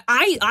seems,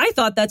 I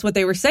thought that's what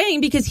they were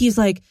saying because he's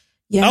like,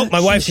 yeah, oh, my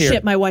wife's here.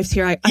 Shit, my wife's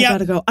here. I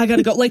gotta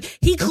go. Like,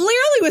 he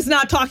clearly was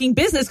not talking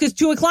business because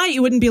to a client,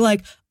 you wouldn't be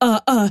like,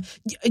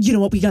 you know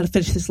what? We got to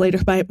finish this later.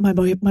 My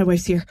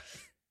wife's here.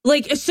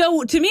 Like,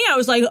 so to me, I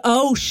was like,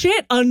 oh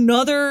shit,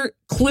 another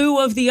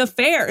clue of the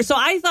affair. So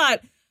I thought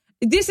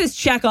this is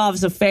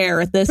Chekhov's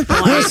affair at this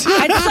point.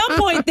 At some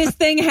point, this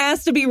thing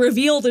has to be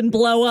revealed and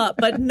blow up,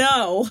 but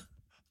no.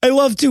 I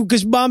love to,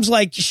 because mom's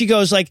like, she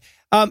goes like,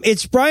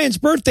 it's Brian's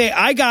birthday.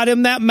 I got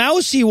him that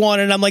mouse he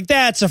wanted. And I'm like,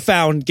 that's a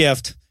found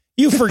gift.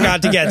 You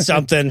forgot to get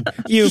something.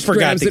 You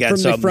forgot to get from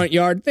something. The front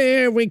yard.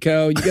 There we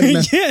go. You get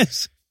a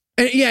Yes.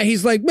 And yeah,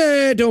 he's like,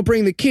 don't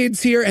bring the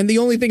kids here. And the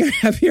only thing I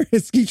have here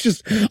is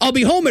I'll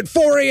be home at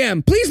 4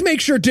 a.m. Please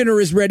make sure dinner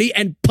is ready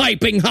and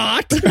piping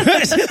hot.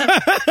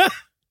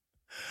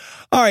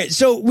 All right.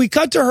 So we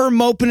cut to her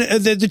moping,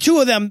 the two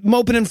of them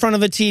moping in front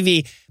of a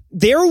TV.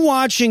 They're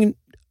watching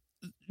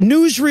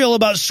newsreel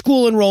about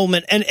school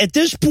enrollment. And at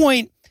this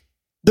point,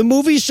 the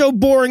movie's so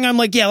boring. I'm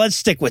like, yeah, let's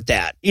stick with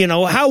that. You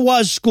know, how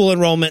was school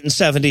enrollment in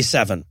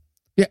 77?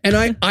 Yeah,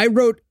 and I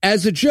wrote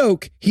as a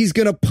joke, he's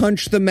going to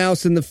punch the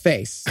mouse in the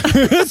face.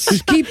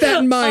 Just keep that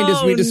in mind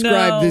as we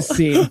describe this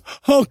scene.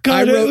 Oh,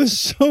 God, it was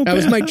so bad. That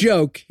was my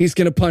joke. He's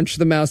going to punch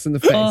the mouse in the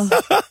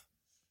face.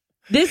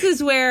 This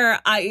is where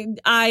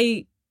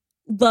I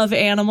love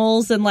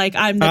animals and like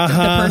I'm the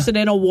person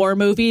in a war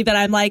movie that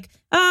I'm like,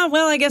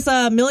 well, I guess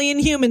 1 million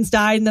humans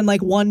died and then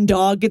like one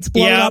dog gets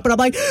blown up and I'm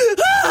like,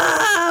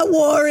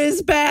 war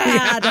is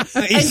bad.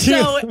 Yeah, and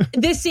so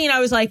this scene, I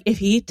was like, if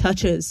he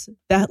touches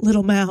that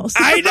little mouse,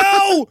 I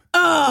know.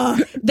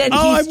 then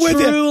he's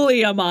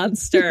truly a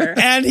monster.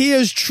 And he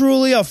is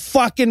truly a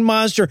fucking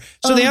monster.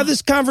 So they have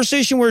this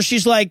conversation where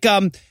she's like,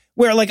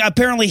 where like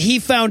apparently he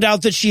found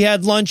out that she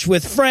had lunch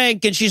with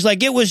Frank and she's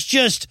like, it was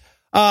just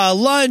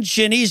lunch.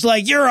 And he's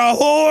like, you're a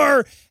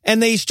whore.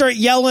 And they start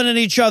yelling at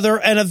each other.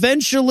 And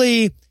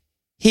eventually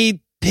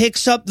he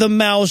picks up the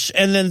mouse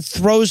and then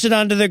throws it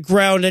onto the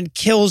ground and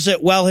kills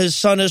it while his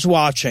son is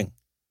watching.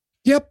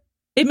 Yep.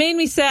 It made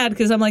me sad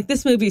because I'm like,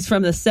 this movie's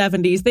from the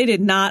 70s. They did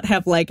not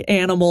have like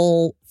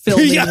animal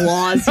filming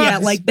laws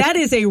yet. Like that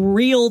is a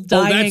real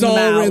dying that's all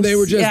mouse. They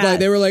were just like,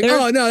 they were like,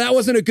 oh no, that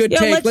wasn't a good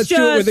take. Let's do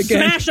it with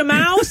again. Smash a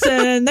mouse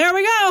and there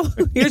we go.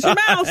 Here's your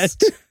mouse.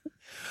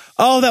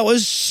 Oh, that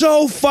was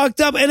so fucked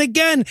up. And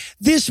again,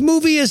 this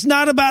movie is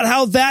not about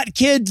how that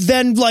kid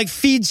then like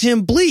feeds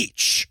him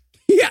bleach.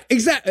 Yeah,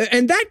 exactly.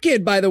 And that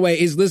kid, by the way,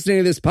 is listening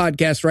to this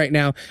podcast right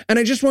now. And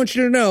I just want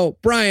you to know,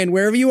 Brian,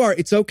 wherever you are,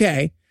 it's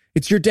okay.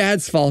 It's your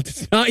dad's fault.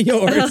 It's not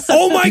yours.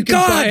 Oh my you can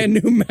God. buy a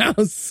new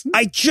mouse.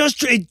 It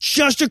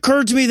just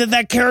occurred to me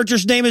that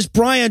character's name is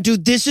Brian.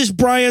 Dude, this is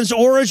Brian's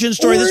origin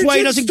story. That's why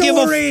he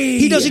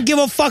doesn't give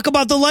a fuck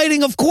about the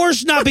lighting. Of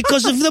course not,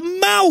 because of the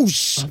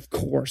mouse. Of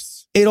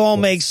course. It all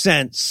makes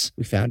sense.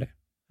 We found it.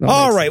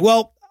 All right.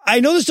 Well, I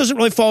know this doesn't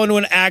really fall into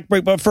an act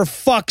break, but for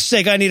fuck's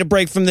sake, I need a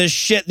break from this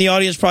shit, and the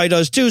audience probably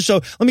does too.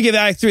 So let me give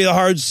Act 3 the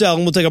hard sell,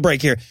 and we'll take a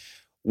break here.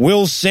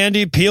 Will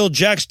Sandy peel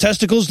Jack's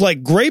testicles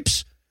like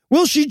grapes?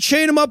 Will she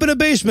chain him up in a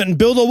basement and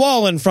build a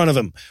wall in front of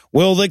him?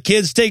 Will the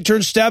kids take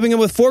turns stabbing him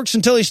with forks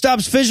until he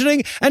stops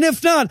fidgeting? And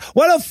if not,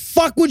 why the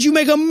fuck would you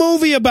make a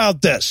movie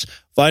about this?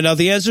 Find out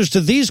the answers to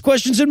these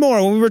questions and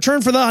more when we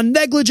return for the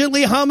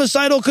negligently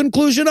homicidal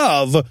conclusion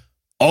of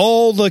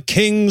All the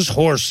King's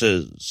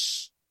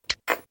Horses.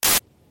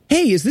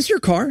 Hey, is this your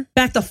car?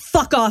 Back the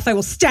fuck off. I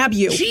will stab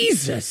you.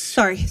 Jesus.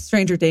 Sorry,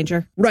 stranger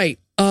danger. Right.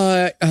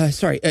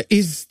 Sorry.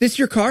 Is this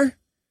your car?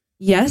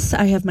 Yes,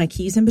 I have my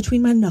keys in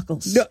between my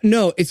knuckles.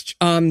 No, it's,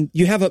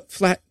 you have a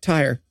flat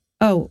tire.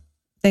 Oh,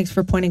 thanks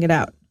for pointing it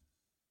out.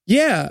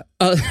 Yeah.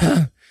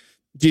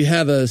 Do you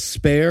have a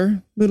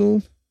spare,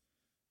 little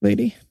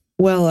lady?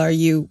 Well, are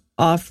you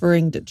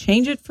offering to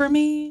change it for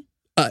me?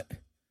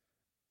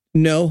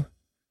 No.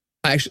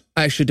 I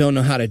actually don't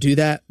know how to do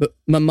that, but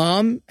my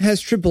mom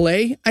has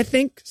AAA, I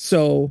think,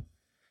 so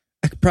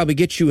I could probably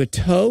get you a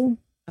tow.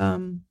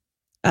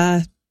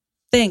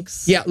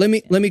 Thanks. Yeah, let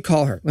me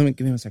call her. Give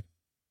me 1 second.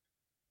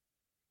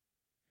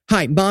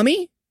 Hi,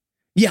 mommy?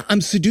 Yeah,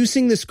 I'm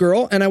seducing this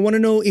girl, and I want to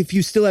know if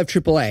you still have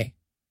AAA.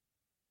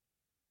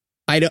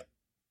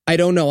 I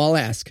don't know. I'll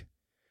ask.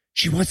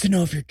 She wants to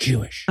know if you're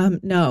Jewish.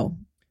 No.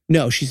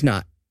 No, she's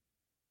not.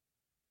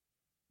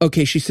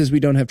 Okay, she says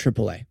we don't have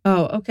AAA.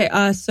 Oh, okay.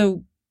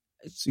 So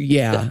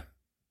yeah.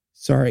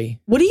 Sorry.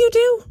 what do you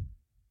do?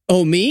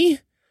 Oh, me?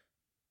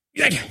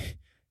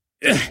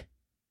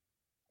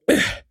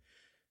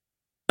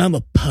 I'm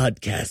a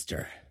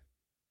podcaster.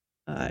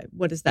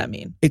 What does that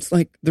mean? It's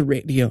like the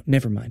radio.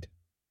 Never mind.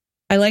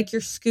 I like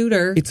your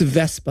scooter. It's a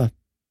Vespa.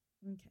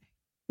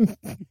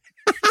 Okay.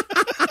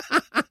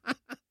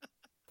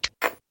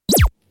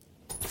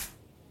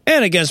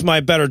 And against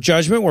my better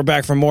judgment, we're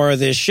back for more of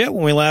this shit.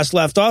 When we last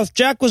left off,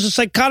 Jack was a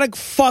psychotic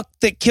fuck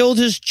that killed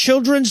his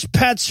children's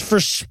pets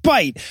for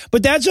spite.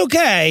 But that's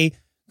okay,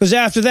 because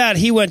after that,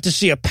 he went to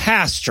see a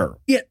pastor.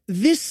 Yeah,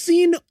 this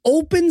scene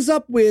opens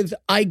up with,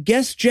 I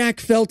guess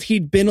Jack felt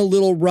he'd been a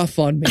little rough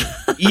on me.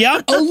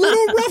 Yep. A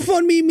little rough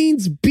on me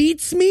means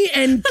beats me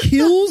and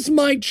kills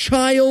my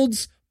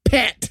child's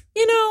pet.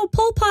 You know,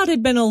 Pol Pot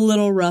had been a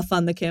little rough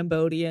on the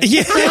Cambodian.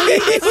 Yeah,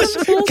 it was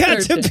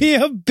got to be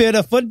a bit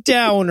of a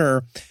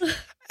downer.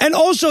 And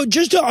also,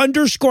 just to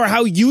underscore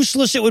how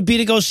useless it would be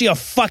to go see a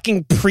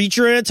fucking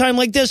preacher at a time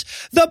like this,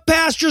 the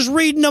pastor's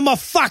reading him a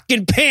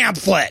fucking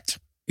pamphlet.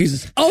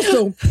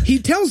 Also, he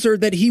tells her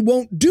that he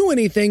won't do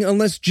anything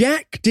unless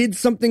Jack did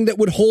something that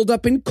would hold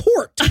up in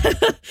court.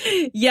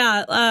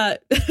 Yeah,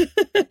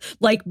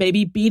 like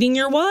maybe beating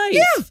your wife.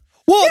 Yeah.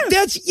 Well,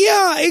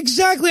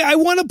 exactly. I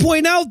want to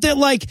point out that,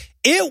 like,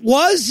 it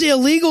was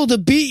illegal to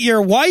beat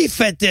your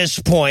wife at this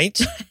point.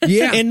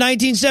 Yeah. In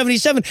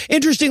 1977.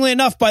 Interestingly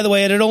enough, by the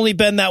way, it had only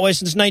been that way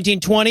since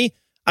 1920.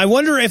 I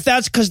wonder if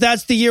that's because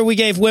that's the year we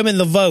gave women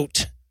the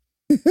vote.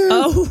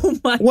 Oh,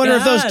 my God. Wonder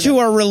if those two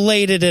are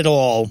related at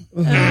all.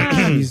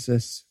 Oh,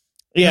 Jesus.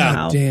 Yeah.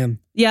 Wow. Damn.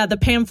 Yeah, the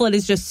pamphlet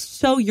is just,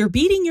 so you're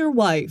beating your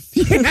wife.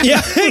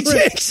 Yeah,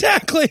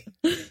 exactly.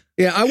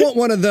 Yeah, I want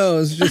one of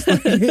those. Just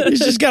like, He's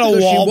just got a so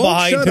she wall won't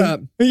behind shut him.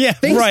 up. Yeah,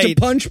 Things right. to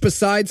punch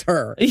besides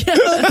her. Yeah.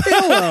 A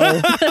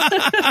pillow.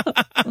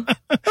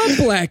 A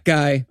black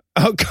guy.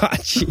 Oh, God.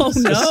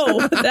 Jesus.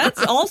 Oh, no.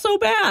 That's also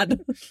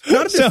bad.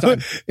 Not at this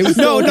time. It was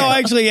No, so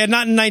actually, yeah,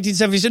 not in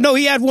 1977. No,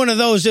 he had one of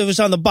those. It was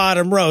on the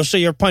bottom row, so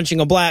you're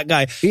punching a black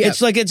guy. Yeah.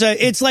 It's like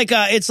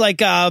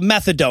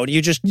methadone.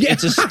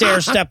 It's a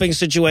stair stepping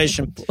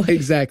situation.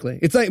 Exactly.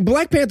 It's like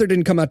Black Panther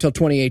didn't come out till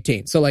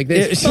 2018, so like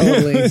this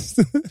is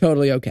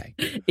totally okay.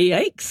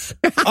 Yikes.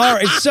 All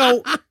right,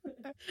 so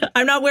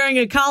I'm not wearing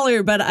a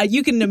collar, but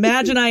you can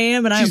imagine I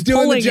am, and I'm She's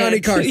doing pulling the Johnny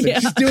it. Carson.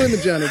 Yeah. She's doing the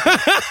Johnny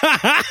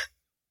Carson.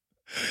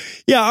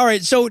 yeah, all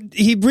right. So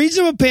he reads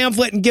him a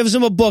pamphlet and gives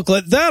him a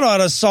booklet. That ought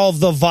to solve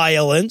the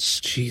violence.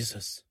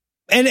 Jesus.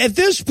 And at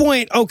this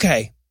point,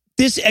 okay,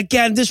 this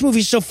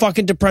movie's so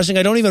fucking depressing.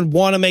 I don't even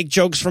want to make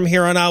jokes from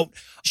here on out.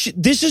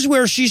 This is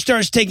where she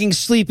starts taking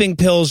sleeping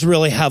pills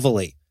really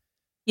heavily.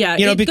 Yeah,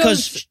 You know, it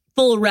because goes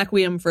full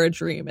Requiem for a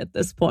Dream at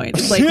this point.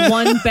 It's like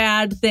one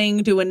bad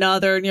thing to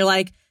another, and you're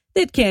like,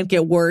 it can't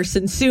get worse.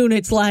 And soon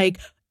it's like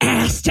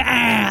ass to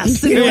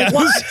ass. And you're like,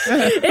 what?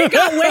 It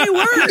got way It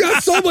worse.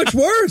 got so much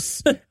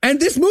worse. And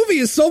this movie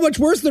is so much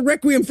worse than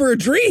Requiem for a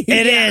Dream.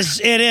 It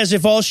is.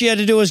 If all she had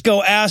to do was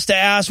go ass to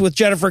ass with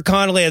Jennifer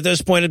Connelly at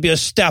this point, it'd be a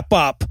step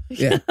up.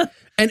 Yeah.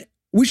 And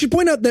we should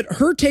point out that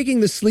her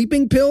taking the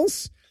sleeping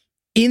pills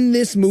in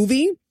this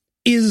movie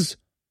is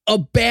a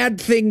bad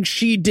thing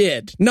she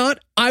did. Not,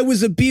 I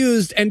was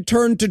abused and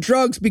turned to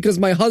drugs because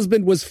my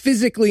husband was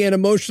physically and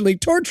emotionally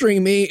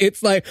torturing me.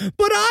 It's like,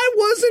 but I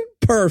wasn't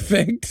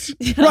perfect.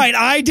 Right.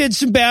 I did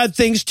some bad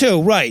things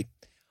too. Right.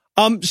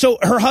 So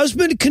her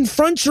husband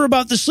confronts her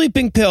about the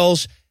sleeping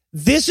pills.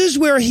 This is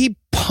where he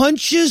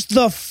punches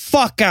the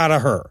fuck out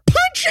of her.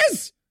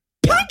 Punches!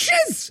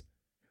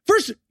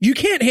 First, you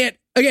can't hit.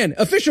 Again,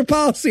 official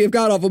policy of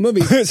God Awful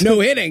Movies, no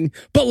hitting,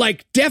 but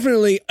like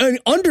definitely an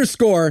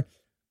underscore.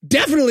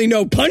 Definitely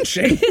no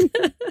punching.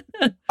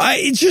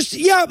 I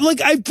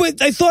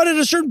thought at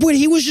a certain point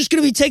he was just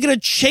going to be taking a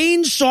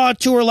chainsaw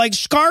to her like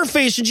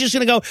Scarface and just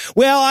going to go,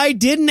 well, I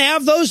didn't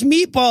have those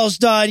meatballs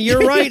done.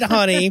 You're right,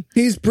 honey.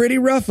 He's pretty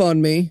rough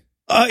on me.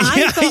 I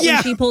thought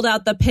when she pulled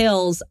out the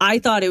pills, I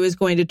thought it was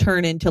going to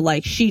turn into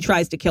like she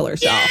tries to kill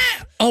herself.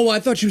 Yeah. Oh, I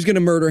thought she was going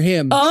to murder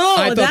him.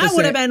 Oh, that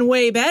would have been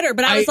way better.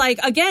 But I was like,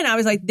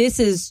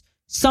 this is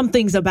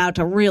something's about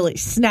to really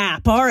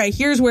snap. All right,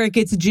 here's where it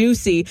gets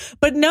juicy.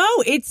 But no,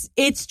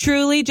 it's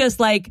truly just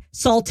like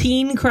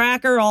saltine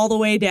cracker all the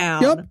way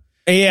down. Yep.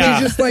 Yeah.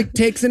 He just like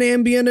takes an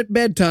Ambien at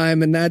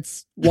bedtime, and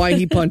that's why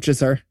he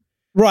punches her.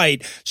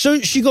 Right.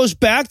 So she goes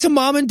back to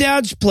mom and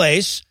dad's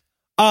place.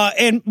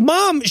 And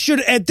mom should,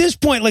 at this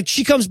point, like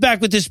she comes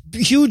back with this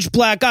huge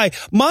black eye.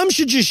 Mom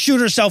should just shoot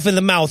herself in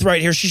the mouth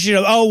right here. She should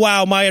have, oh,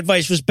 wow, my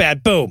advice was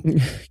bad. Boom.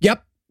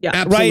 Yep. Yeah.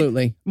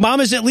 Absolutely. Right?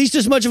 Mom is at least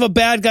as much of a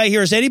bad guy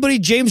here as anybody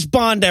James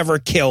Bond ever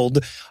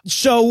killed.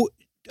 So,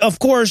 of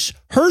course,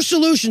 her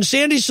solution,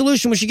 Sandy's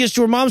solution, when she gets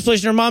to her mom's place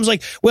and her mom's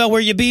like, well, were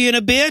you being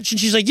a bitch? And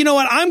she's like, you know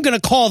what? I'm going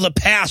to call the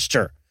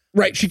pastor.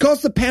 Right. She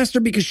calls the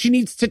pastor because she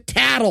needs to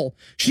tattle.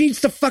 She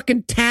needs to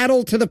fucking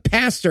tattle to the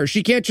pastor.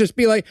 She can't just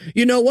be like,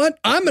 you know what?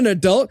 I'm an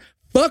adult.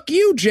 Fuck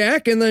you,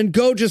 Jack. And then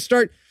go just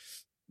start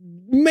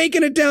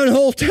making it down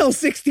Hotel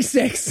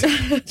 66.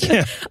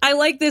 I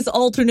like this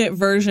alternate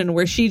version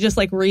where she just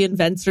like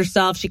reinvents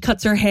herself. She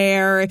cuts her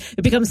hair.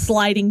 It becomes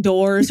Sliding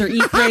Doors or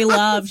Eat, Pray,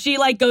 Love. She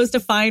like goes to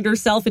find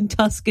herself in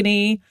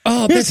Tuscany.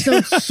 Oh, that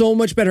sounds so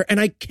much better. And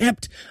I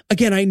kept,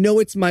 again, I know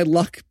it's my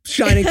luck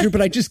shining through,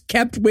 but I just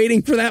kept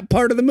waiting for that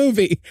part of the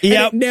movie.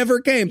 Yep. And it never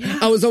came. Yeah.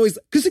 I was always,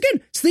 because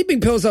again,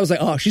 Sleeping Pills, I was like,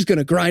 oh, she's going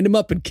to grind him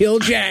up and kill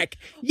Jack.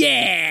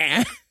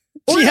 Yeah.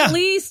 Or at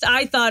least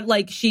I thought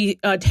like she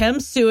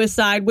attempts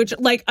suicide, which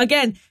like,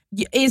 again,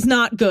 is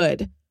not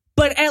good.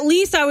 But at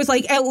least I was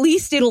like, at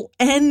least it'll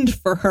end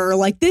for her.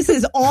 Like, this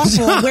is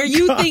awful. Where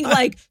you think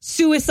like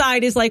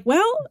suicide is like,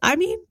 well, I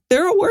mean,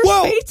 there are worse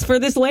fates for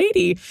this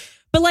lady.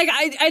 But like,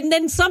 and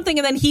then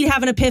he'd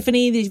have an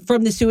epiphany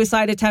from the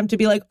suicide attempt to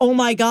be like, oh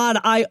my God,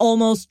 I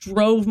almost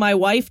drove my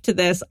wife to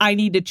this. I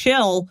need to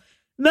chill.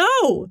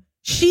 No,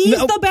 she's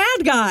the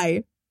bad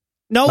guy.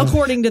 No,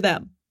 according to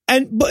them.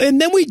 And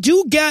then we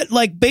do get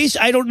like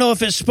I don't know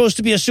if it's supposed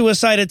to be a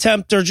suicide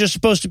attempt or just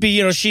supposed to be,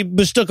 you know, she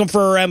mistook him for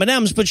her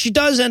M&Ms, but she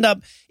does end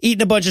up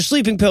eating a bunch of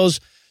sleeping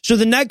pills. So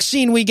the next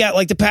scene we get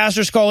like the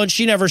pastor's calling.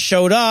 She never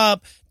showed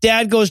up.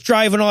 Dad goes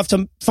driving off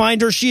to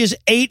find her. She is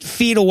 8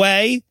 feet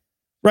away.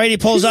 Right. He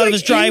pulls out of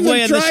his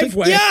driveway.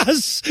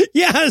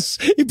 Yes.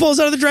 He pulls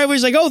out of the driveway.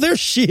 He's like, oh, there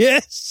she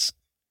is.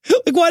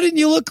 Like, why didn't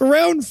you look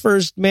around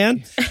first,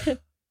 man?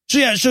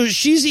 So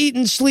she's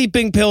eating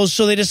sleeping pills,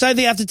 so they decide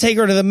they have to take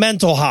her to the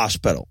mental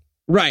hospital.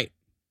 Right.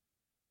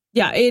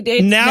 Yeah.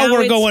 Now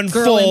we're going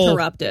full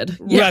interrupted.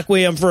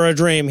 Requiem for a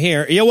Dream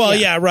here. Yeah.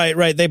 Well,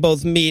 right. They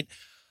both meet.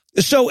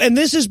 So, and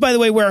this is, by the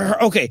way,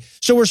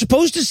 so we're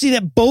supposed to see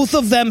that both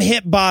of them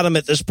hit bottom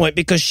at this point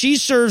because she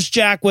serves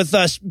Jack with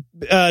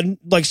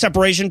like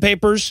separation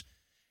papers,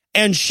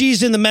 and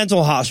she's in the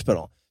mental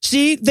hospital.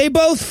 See, they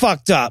both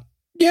fucked up.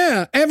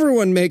 Yeah,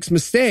 everyone makes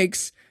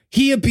mistakes.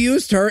 He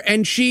abused her,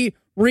 and she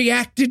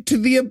reacted to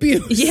the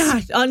abuse.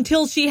 Yeah,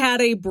 until she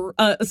had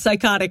a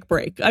psychotic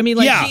break. I mean,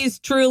 like, she's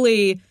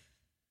truly...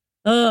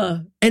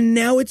 And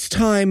now it's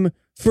time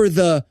for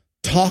the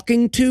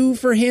talking to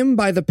for him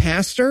by the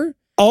pastor.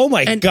 Oh,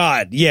 my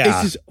God,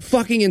 yeah. This is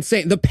fucking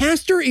insane. The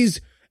pastor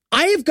is...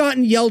 I have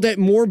gotten yelled at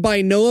more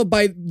by Noah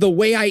by the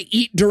way I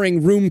eat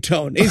during room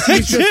tone. He's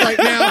just like,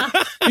 now,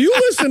 you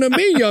listen to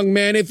me, young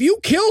man. If you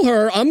kill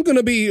her, I'm going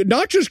to be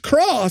not just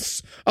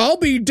cross, I'll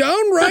be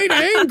downright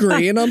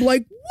angry. And I'm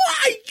like,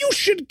 why? You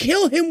should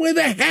kill him with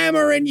a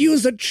hammer and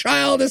use a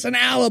child as an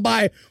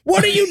alibi.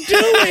 What are you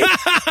doing?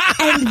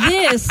 And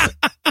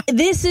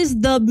this is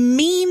the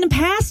mean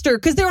pastor,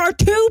 because there are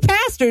 2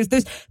 pastors.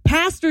 There's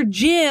Pastor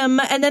Jim,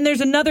 and then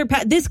there's another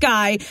this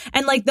guy,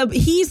 and like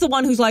he's the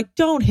one who's like,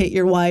 don't hit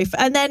your wife.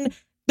 And then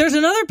there's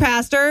another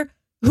pastor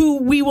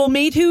who we will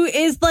meet who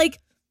is like,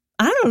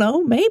 I don't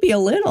know, maybe a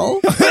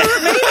little. Maybe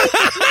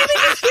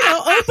just,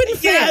 open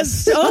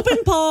fist,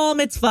 open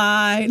palm, it's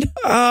fine.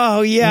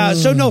 Oh, yeah.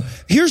 So, no,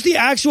 here's the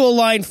actual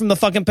line from the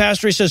fucking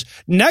pastor. He says,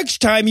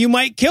 next time you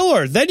might kill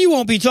her. Then you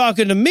won't be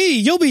talking to me.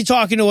 You'll be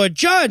talking to a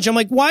judge. I'm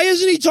like, why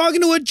isn't he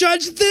talking to a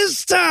judge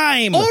this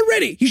time?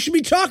 Already. He should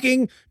be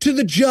talking to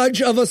the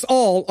judge of us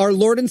all, our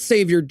Lord and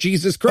Savior,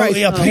 Jesus Christ. Oh,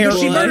 yeah,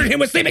 apparently. She murdered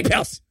him with sleeping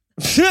pills.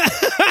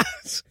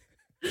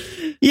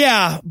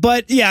 Yeah,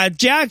 but yeah,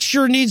 Jack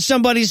sure needs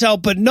somebody's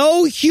help, but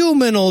no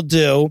human will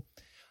do.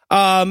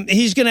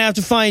 He's going to have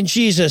to find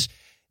Jesus.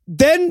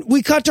 Then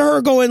we cut to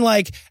her going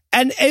like,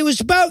 and it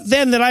was about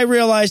then that I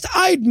realized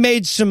I'd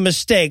made some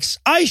mistakes.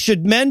 I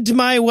should mend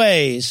my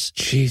ways.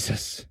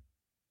 Jesus.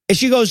 And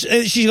she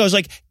goes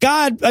like,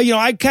 God,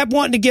 I kept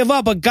wanting to give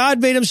up, but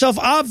God made himself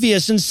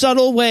obvious in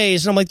subtle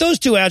ways. And I'm like, those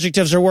 2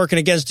 adjectives are working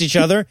against each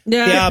other.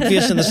 Yeah. The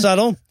obvious and the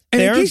subtle.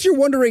 And in case you're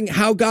wondering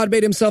how God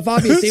made himself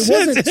obvious, it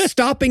wasn't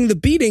stopping the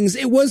beatings.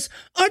 It was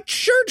a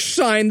church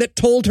sign that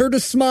told her to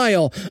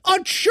smile.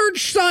 A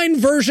church sign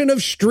version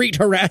of street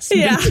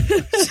harassment.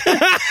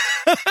 Yeah.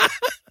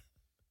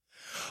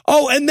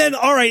 Oh, and then,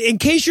 all right, in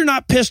case you're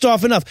not pissed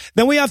off enough,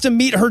 then we have to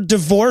meet her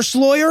divorce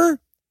lawyer.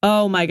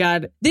 Oh, my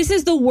God. This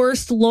is the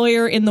worst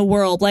lawyer in the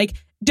world. Like,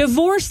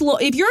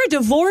 if you're a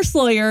divorce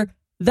lawyer,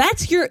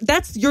 that's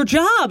your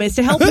job, is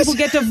to help people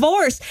get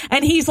divorced.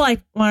 And he's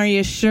like, are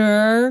you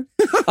sure?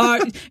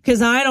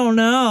 Because I don't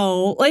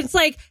know. It's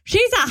like,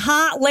 she's a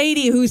hot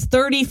lady who's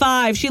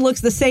 35. She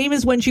looks the same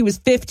as when she was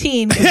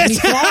 15. Because we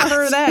saw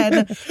her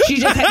then. She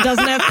just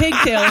doesn't have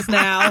pigtails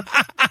now.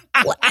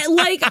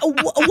 Like,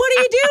 what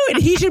are you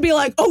doing? He should be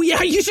like, oh,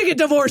 yeah, you should get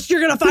divorced.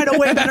 You're going to find a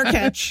way better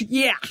catch.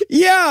 Yeah.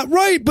 Yeah,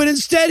 right. But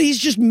instead, he's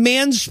just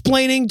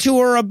mansplaining to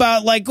her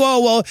about like,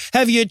 oh, well,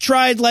 have you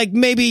tried like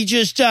maybe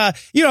just,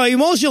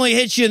 emotionally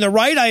hits you in the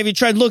right eye. Have you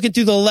tried looking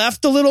through the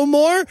left a little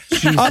more?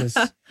 Jesus.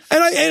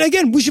 And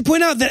again, we should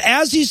point out that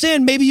as he's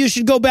saying, maybe you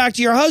should go back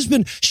to your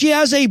husband, she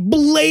has a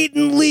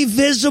blatantly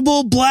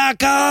visible black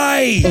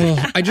eye.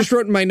 Oh, I just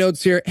wrote in my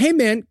notes here, hey,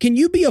 man, can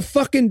you be a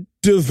fucking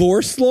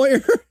divorce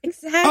lawyer?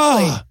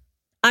 Exactly.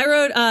 I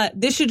wrote,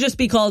 this should just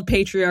be called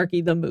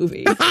Patriarchy, the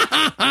movie.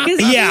 Because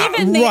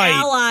even the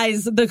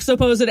allies, the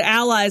supposed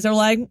allies, are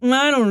like,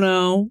 I don't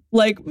know.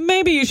 Like,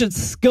 maybe you should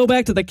go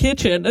back to the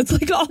kitchen. It's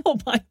like, oh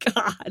my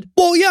God.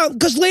 Well, yeah,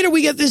 because later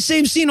we get this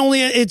same scene,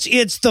 only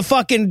it's the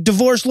fucking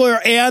divorce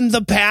lawyer and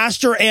the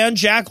pastor and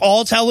Jack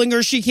all telling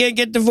her she can't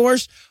get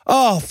divorced.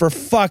 Oh, for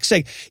fuck's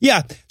sake.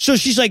 Yeah, so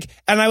she's like,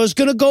 and I was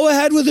going to go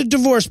ahead with a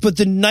divorce, but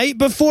the night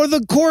before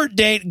the court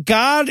date,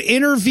 God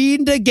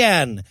intervened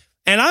again.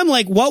 And I'm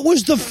like, what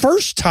was the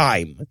first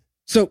time?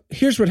 So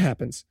here's what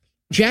happens.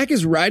 Jack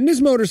is riding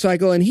his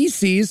motorcycle and he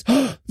sees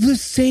the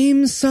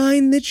same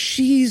sign that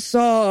she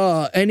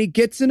saw. And he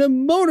gets in a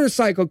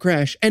motorcycle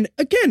crash. And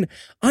again,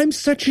 I'm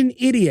such an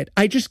idiot.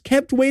 I just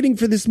kept waiting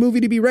for this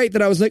movie to be right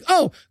that I was like,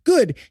 oh,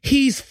 good.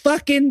 He's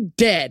fucking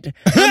dead.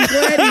 I'm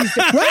glad he's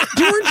dead. Right?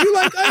 Weren't you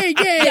like, hey,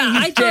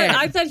 yeah,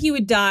 I thought he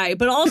would die.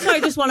 But also,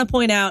 I just want to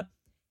point out,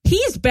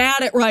 he's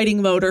bad at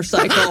riding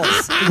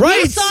motorcycles.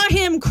 Right. We saw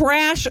him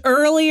crash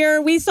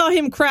earlier. We saw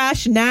him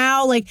crash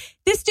now. Like,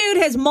 this dude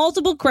has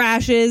multiple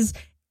crashes.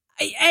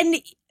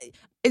 And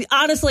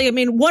honestly, I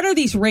mean, what are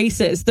these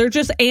races? They're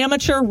just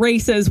amateur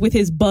races with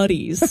his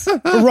buddies.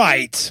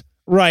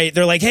 Right.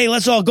 They're like, hey,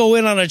 let's all go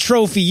in on a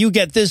trophy. You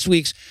get this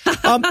week's.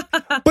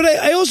 But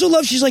I also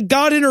love, she's like,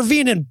 God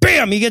intervened and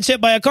bam, he gets hit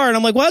by a car. And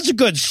I'm like, well, that's a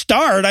good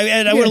start.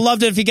 I would have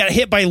loved it if he got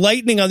hit by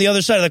lightning on the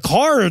other side of the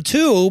car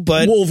too.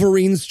 But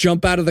Wolverines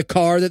jump out of the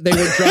car that they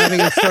were driving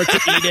and start to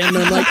eat him.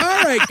 And I'm like,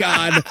 all right,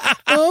 God.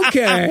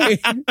 Okay.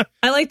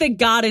 I like that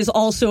God is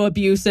also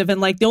abusive and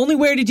like the only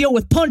way to deal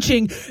with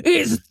punching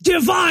is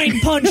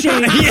divine punching.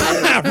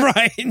 Yeah,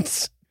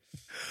 right.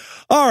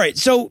 All right.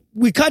 So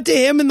we cut to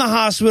him in the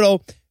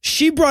hospital.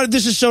 She brought,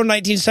 this is so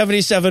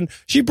 1977,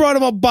 she brought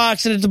him a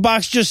box, and the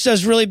box just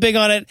says really big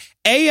on it,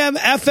 AM,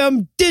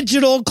 FM,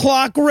 digital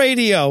clock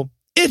radio.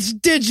 It's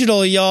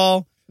digital,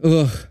 y'all.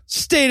 Ugh.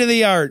 State of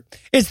the art.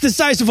 It's the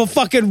size of a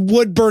fucking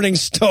wood-burning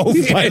stove,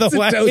 by the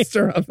way. It's a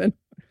toaster oven.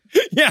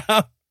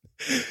 Yeah.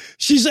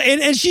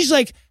 She's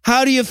like,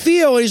 how do you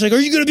feel? And he's like, are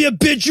you going to be a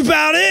bitch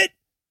about it?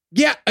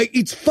 Yeah,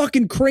 it's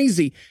fucking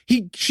crazy.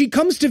 She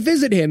comes to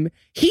visit him.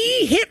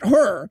 He hit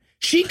her.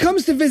 She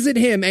comes to visit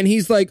him, and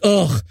he's like,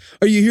 ugh,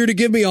 are you here to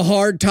give me a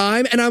hard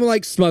time? And I'm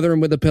like, smother him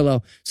with a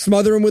pillow.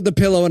 Smother him with a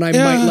pillow, and I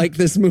might like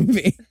this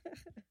movie.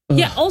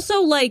 Yeah,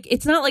 also, like,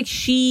 it's not like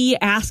she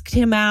asked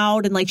him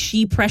out and, like,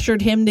 she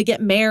pressured him to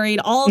get married.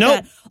 All of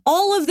that.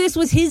 All of this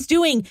was his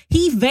doing.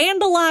 He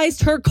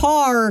vandalized her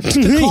car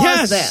to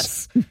cause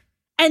this.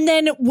 And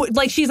then,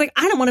 like, she's like,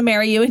 I don't want to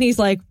marry you. And he's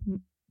like,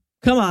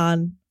 come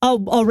on.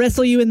 I'll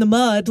wrestle you in the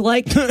mud.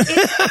 Like,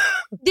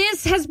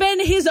 this has been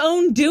his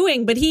own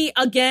doing, but he,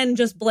 again,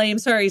 just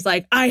blames her. He's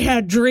like, I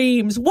had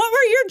dreams. What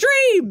were your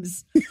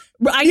dreams?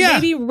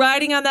 Maybe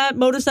riding on that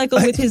motorcycle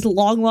with his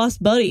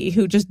long-lost buddy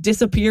who just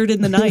disappeared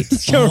in the night.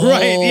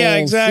 Right, yeah,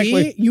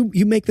 exactly. See?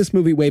 You make this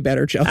movie way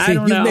better, Chelsea. I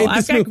don't know. You made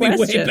this movie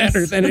way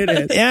better than it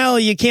is. Well,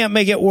 you can't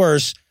make it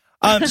worse.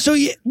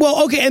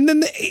 Okay, and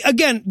then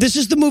again, this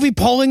is the movie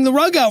pulling the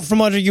rug out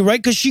from under you,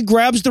 right? Because she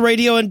grabs the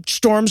radio and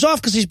storms off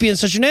because he's being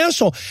such an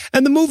asshole.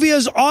 And the movie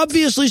is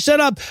obviously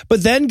set up,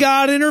 but then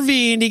God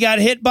intervened. He got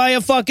hit by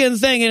a fucking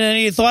thing, and then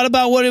he thought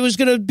about what it was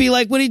going to be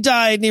like when he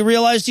died, and he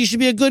realized he should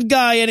be a good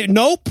guy. And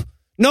nope,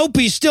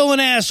 he's still an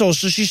asshole.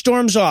 So she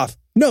storms off.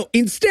 No,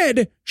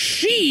 instead,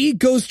 she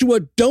goes to a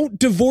don't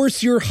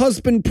divorce your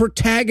husband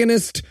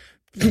protagonist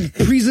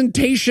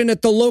presentation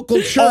at the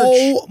local church.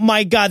 Oh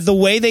my God, the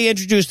way they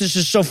introduced this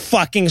is so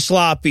fucking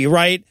sloppy,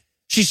 right?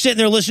 She's sitting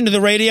there listening to the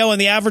radio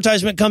and the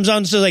advertisement comes on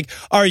and says like,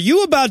 are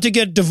you about to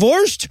get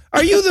divorced?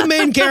 Are you the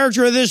main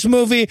character of this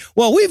movie?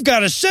 Well, we've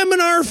got a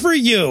seminar for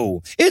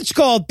you. It's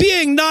called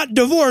Being Not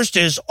Divorced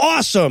is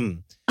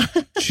Awesome.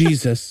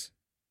 Jesus.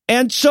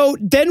 And so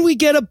then we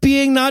get a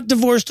Being Not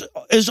Divorced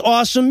is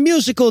Awesome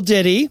musical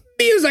ditty.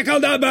 Musical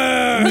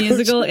number!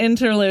 Musical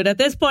interlude. At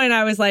this point,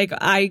 I was like,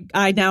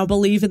 I now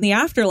believe in the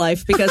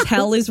afterlife because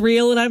hell is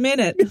real and I'm in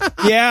it.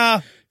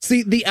 Yeah.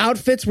 See, the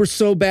outfits were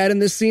so bad in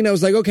this scene. I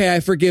was like, okay,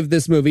 I forgive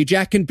this movie.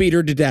 Jack can beat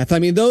her to death. I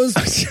mean, those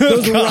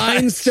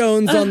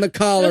rhinestones on the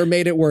collar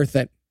made it worth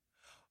it.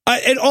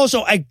 And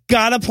also, I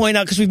gotta point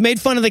out, because we've made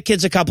fun of the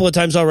kids a couple of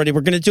times already.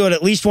 We're going to do it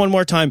at least one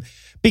more time.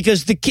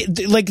 Because the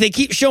kid, like, they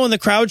keep showing the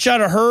crowd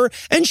shot of her,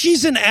 and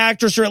she's an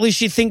actress, or at least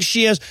she thinks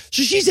she is.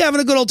 So she's having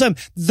a good old time.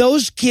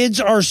 Those kids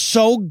are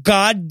so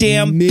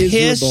goddamn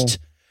pissed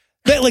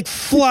that, like,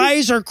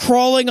 flies are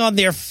crawling on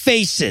their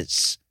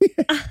faces.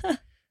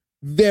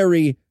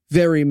 Very,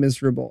 very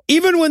miserable.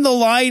 Even when the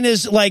line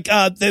is like,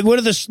 one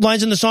of the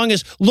lines in the song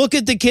is, look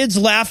at the kids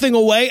laughing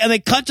away, and they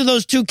cut to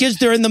those two kids.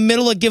 They're in the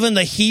middle of giving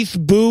the Heath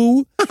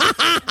boo.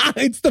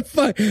 It's the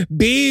fun.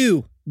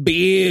 Boo.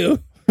 Boo.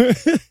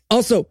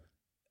 Also,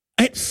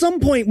 at some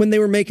point when they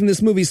were making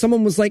this movie,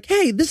 someone was like,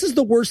 hey, this is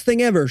the worst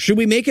thing ever. Should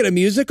we make it a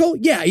musical?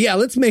 Yeah,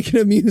 let's make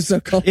it a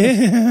musical.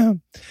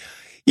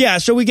 Yeah,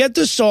 so we get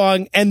the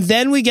song, and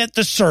then we get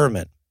the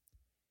sermon.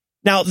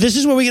 Now, this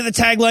is where we get the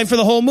tagline for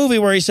the whole movie,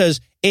 where he says,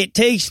 it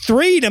takes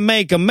 3 to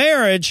make a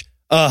marriage,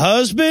 a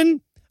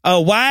husband, a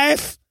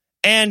wife,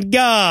 and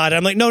God.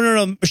 I'm like,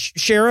 no,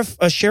 sheriff,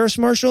 a sheriff's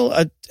marshal,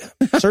 a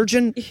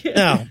surgeon?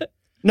 No,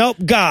 nope,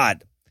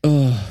 God.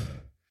 And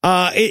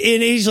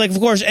he's like, of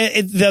course,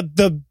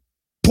 the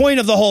point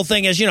of the whole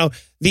thing is,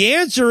 the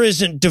answer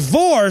isn't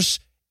divorce,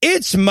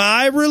 it's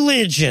my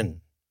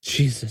religion.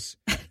 Jesus.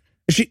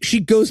 She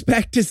goes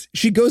backstage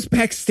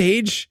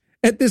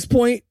at this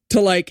point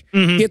to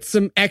get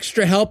some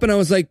extra help, and I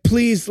was like,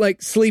 please,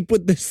 sleep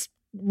with this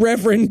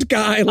reverend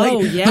guy.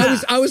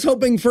 I was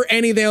hoping for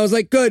anything. I was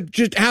like, good,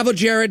 just have a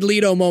Jared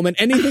Leto moment.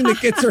 Anything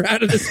that gets her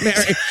out of this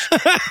marriage.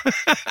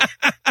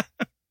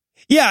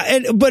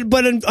 Yeah,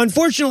 but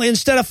unfortunately,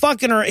 instead of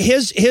fucking her,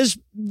 his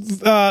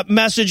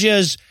message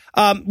is,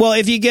 well,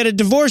 if you get a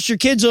divorce, your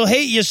kids will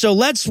hate you. So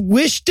let's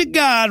wish to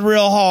God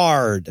real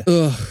hard.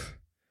 Ugh.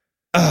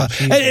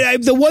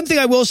 And the one thing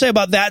I will say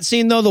about that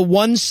scene, though, the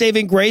one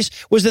saving grace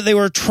was that they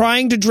were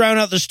trying to drown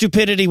out the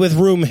stupidity with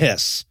room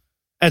hiss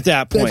at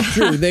that point. That's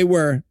true. They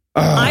were.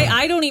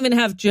 I don't even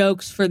have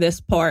jokes for this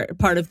part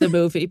of the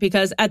movie,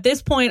 because at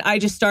this point I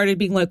just started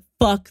being like,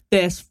 fuck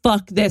this,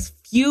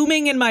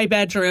 fuming in my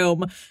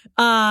bedroom.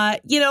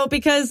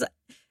 Because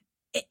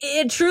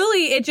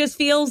it just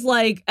feels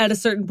like at a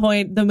certain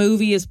point the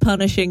movie is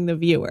punishing the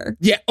viewer.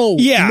 Yeah. Oh,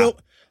 yeah.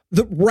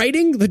 The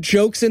writing the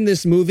jokes in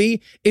this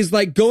movie is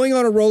like going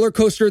on a roller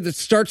coaster that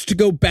starts to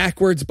go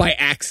backwards by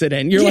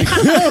accident. You're like,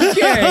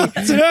 okay,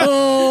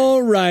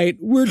 all right,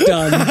 we're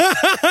done.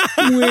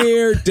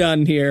 We're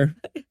done here.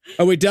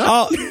 Are we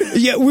done?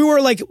 Yeah, we were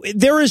like,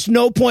 there is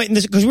no point in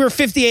this, because we were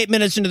 58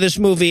 minutes into this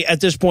movie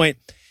at this point.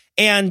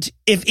 And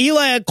if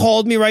Eli had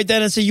called me right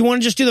then and said, you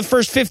want to just do the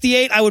first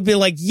 58? I would be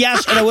like,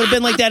 yes. And I would have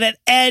been like that at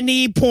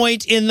any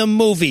point in the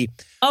movie.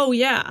 Oh,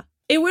 yeah.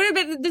 It would have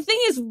been. The thing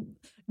is,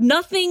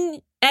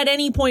 nothing at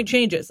any point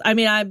changes. I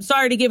mean, I'm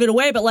sorry to give it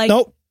away, but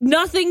nope.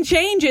 Nothing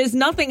changes.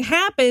 Nothing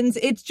happens.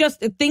 It's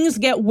just things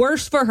get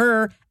worse for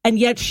her, and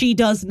yet she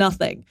does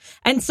nothing.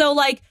 And so,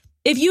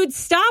 if you'd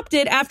stopped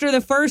it after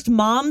the first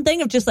mom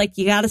thing of just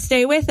you got to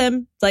stay with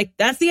him, it's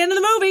that's the end of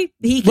the movie.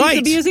 He keeps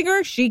abusing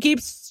her. She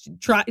keeps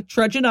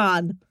trudging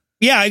on.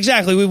 Yeah,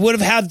 exactly. We would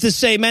have had the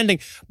same ending.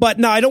 But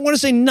no, I don't want to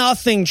say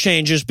nothing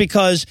changes,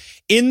 because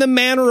in the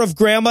manner of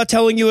grandma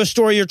telling you a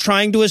story you're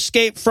trying to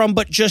escape from,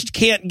 but just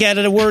can't get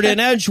a word in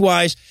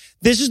edgewise,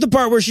 this is the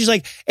part where she's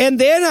like, and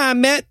then I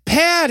met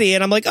Patty.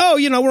 And I'm like, oh,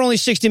 we're only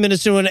 60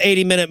 minutes into an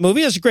 80-minute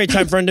movie. That's a great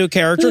time for a new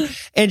character.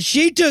 And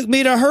she took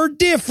me to her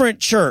different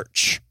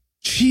church.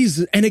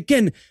 Jesus. And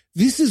again,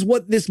 this is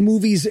what this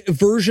movie's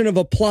version of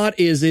a plot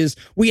is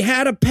we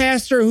had a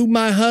pastor who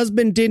my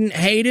husband didn't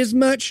hate as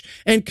much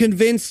and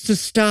convinced to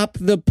stop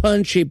the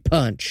punchy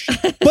punch.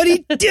 But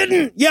he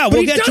didn't. Yeah,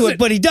 we'll get to it.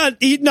 But he does.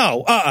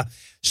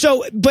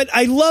 So, but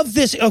I love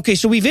this. Okay,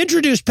 so we've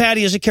introduced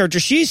Patty as a character.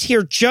 She's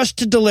here just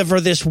to deliver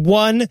this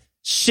one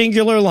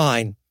singular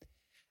line.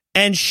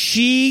 And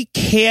she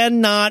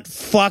cannot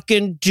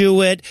fucking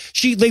do it.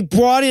 They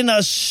brought in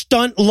a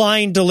stunt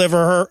line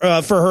deliverer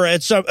for her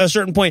at a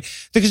certain point,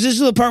 because this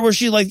is the part where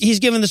he's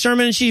giving the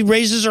sermon and she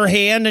raises her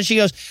hand and she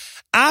goes,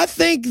 I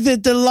think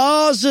that the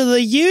laws of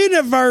the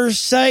universe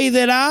say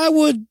that I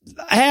would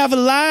have a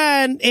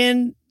line,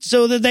 and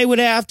so that they would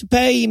have to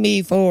pay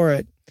me for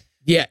it.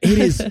 Yeah, it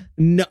is.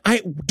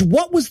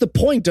 What was the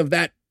point of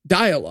that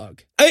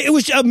dialogue? It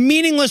was a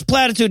meaningless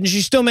platitude, and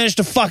she still managed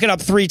to fuck it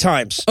up 3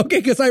 times. Okay,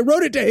 because I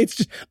wrote it down. It's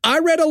just, I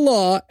read a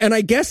law, and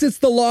I guess it's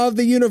the law of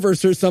the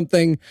universe or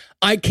something.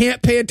 I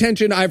can't pay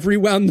attention. I've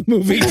rewound the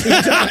movie 2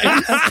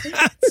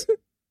 times.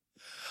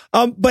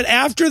 But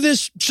after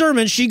this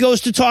sermon, she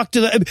goes to talk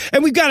to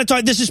and we've got to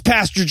talk. This is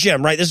Pastor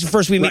Jim, right? This is the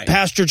first we meet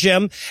Pastor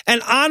Jim.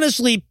 And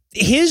honestly,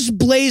 his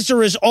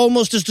blazer is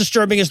almost as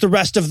disturbing as the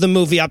rest of the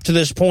movie up to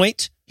this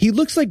point. He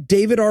looks like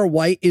David R.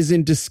 White is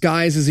in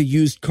disguise as a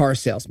used car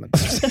salesman.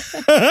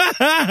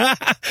 I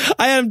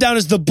had him down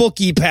as the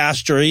bookie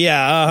pastor.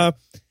 Yeah.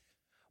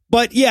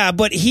 But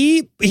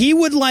he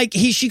would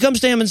she comes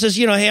to him and says,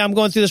 hey, I'm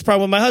going through this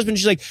problem with my husband.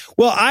 She's like,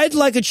 well, I'd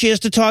like a chance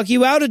to talk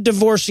you out of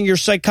divorcing your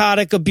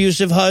psychotic,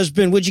 abusive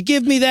husband. Would you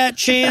give me that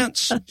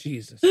chance?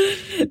 Jesus.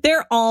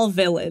 They're all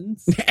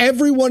villains.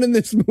 Everyone in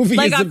this movie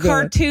is a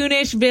villain.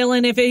 Cartoonish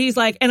villain. If he's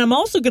like, and I'm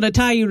also going to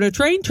tie you to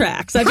train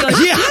tracks. I'd be like,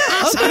 yeah,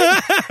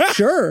 okay.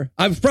 Sure.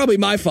 It's probably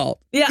my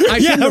fault. Yeah. I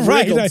shouldn't have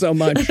wriggled so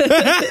much.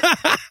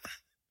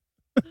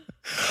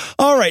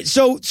 All right,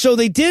 so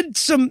they did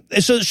some.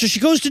 So she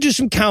goes to do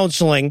some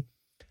counseling,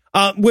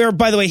 where,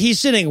 by the way,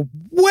 he's sitting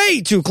way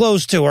too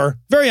close to her,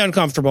 very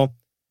uncomfortable.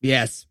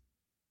 Yes,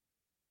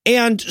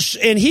 and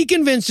he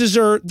convinces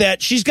her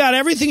that she's got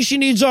everything she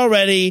needs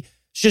already.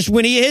 It's just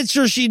when he hits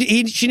her, she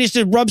needs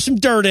to rub some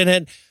dirt in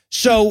it.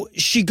 So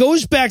she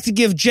goes back to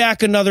give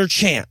Jack another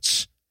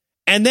chance.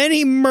 And then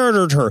he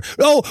murdered her.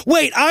 Oh,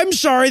 wait, I'm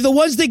sorry. The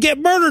ones that get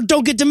murdered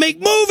don't get to make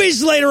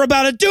movies later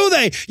about it, do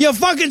they? You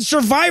fucking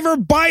survivor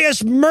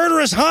bias,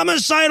 murderous,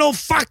 homicidal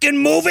fucking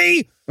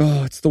movie.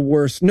 Oh, it's the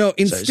worst. No,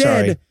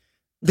 instead,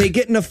 they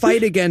get in a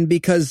fight again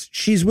because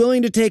she's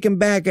willing to take him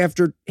back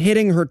after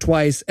hitting her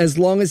twice as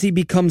long as he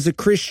becomes a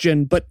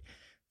Christian. But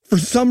for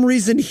some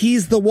reason,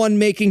 he's the one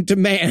making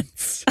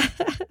demands.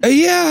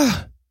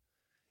 Yeah.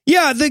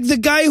 Yeah, the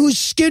guy whose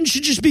skin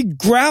should just be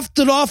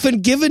grafted off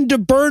and given to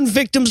burn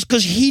victims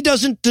because he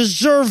doesn't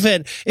deserve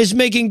it is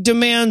making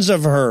demands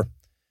of her.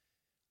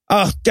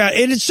 Oh, God.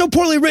 And it's so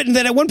poorly written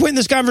that at one point in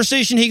this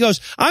conversation, he goes,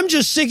 I'm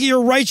just sick of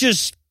your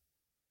righteous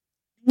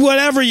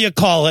whatever you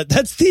call it.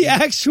 That's the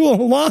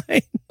actual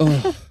line.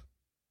 Oh,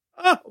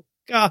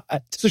 God.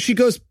 So she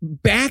goes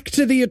back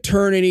to the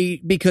attorney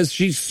because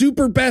she's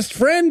super best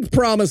friend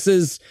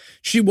promises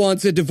she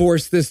wants a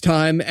divorce this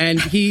time.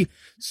 And he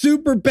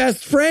super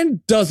best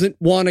friend doesn't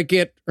want to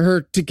get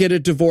her to get a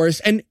divorce.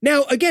 And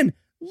now, again,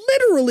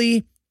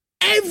 literally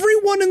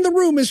everyone in the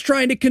room is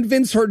trying to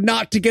convince her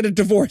not to get a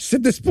divorce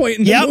at this point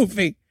in the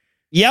movie.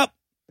 Yep.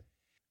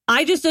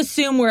 I just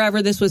assume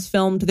wherever this was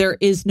filmed, there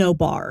is no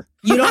bar.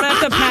 You don't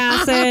have to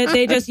pass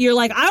it. You're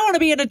like, I want to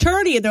be an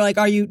attorney. And they're like,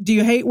 do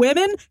you hate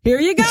women? Here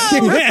you go.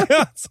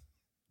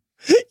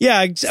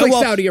 Yeah. It's like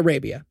Saudi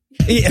Arabia.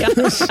 Yeah.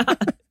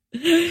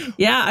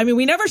 Yeah. I mean,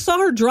 we never saw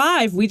her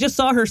drive. We just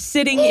saw her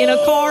sitting in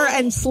a car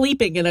and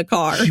sleeping in a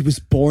car. She was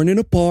born in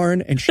a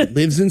barn and she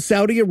lives in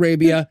Saudi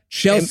Arabia.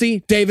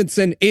 Chelsea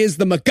Davidson is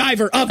the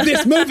MacGyver of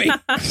this movie.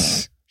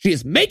 She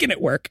is making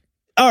it work.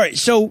 All right.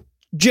 So,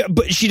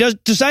 but she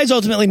decides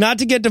ultimately not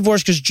to get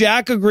divorced because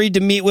Jack agreed to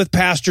meet with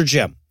Pastor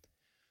Jim.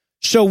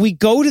 So we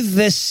go to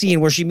this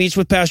scene where she meets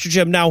with Pastor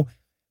Jim. Now,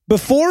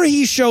 before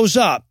he shows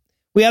up,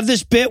 we have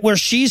this bit where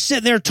she's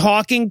sitting there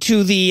talking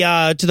to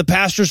the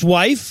pastor's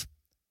wife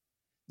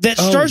that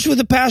starts with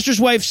the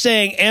pastor's wife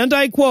saying, and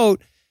I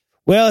quote,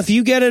 well, if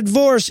you get a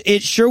divorce,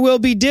 it sure will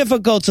be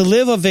difficult to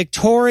live a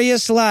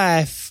victorious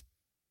life.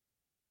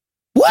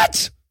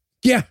 What?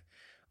 Yeah.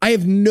 I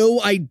have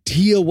no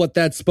idea what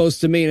that's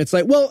supposed to mean. It's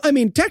like, well, I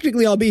mean,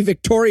 technically I'll be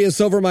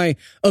victorious over my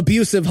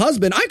abusive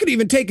husband. I could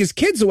even take his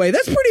kids away.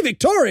 That's pretty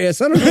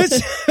victorious. I don't know.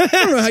 I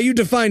don't know how you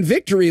define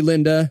victory,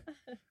 Linda.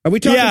 Are we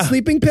talking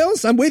sleeping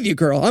pills? I'm with you,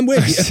 girl. I'm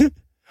with you.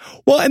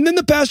 Well, and then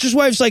the pastor's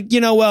wife's like,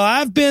 well,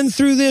 I've been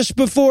through this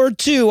before,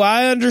 too.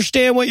 I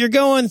understand what you're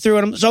going through.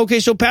 And I'm okay,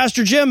 so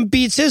Pastor Jim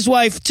beats his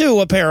wife, too,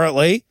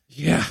 apparently.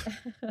 Yeah.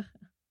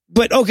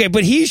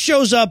 But he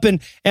shows up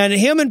and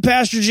him and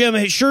Pastor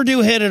Jim sure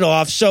do hit it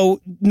off.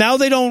 So now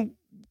they don't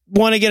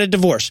want to get a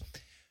divorce.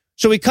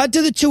 So we cut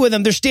to the two of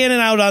them. They're standing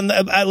out on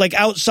the,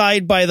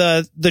 outside by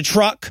the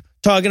truck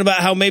talking about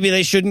how maybe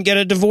they shouldn't get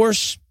a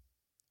divorce.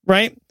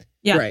 Right?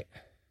 Yeah. Right.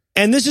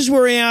 And this is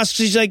where he asks,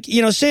 he's like,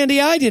 Sandy,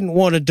 I didn't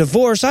want a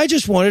divorce. I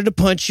just wanted to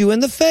punch you in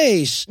the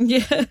face.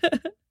 Yeah.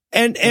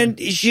 And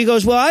she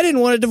goes, well, I didn't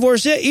want to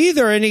divorce it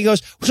either. And he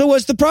goes, so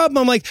what's the problem?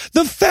 I'm like,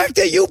 the fact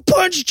that you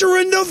punched her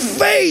in the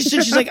face.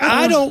 And she's like,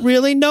 I don't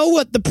really know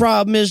what the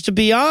problem is, to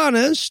be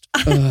honest.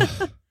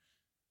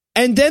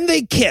 And then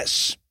they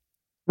kiss,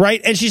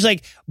 right? And she's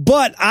like,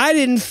 but I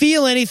didn't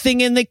feel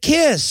anything in the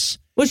kiss.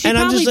 Well, she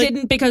probably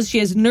didn't because she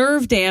has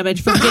nerve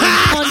damage from getting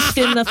punched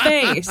in the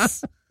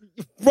face.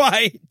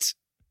 Right.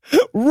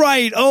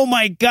 Oh,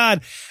 my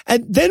God.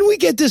 And then we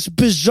get this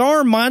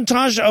bizarre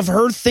montage of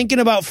her thinking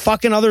about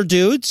fucking other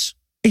dudes.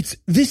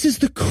 This is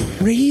the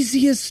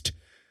craziest,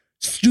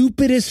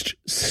 stupidest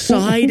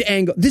side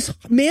angle. This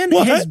man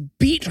has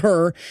beat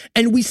her,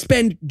 and we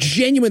spend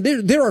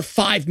there are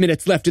 5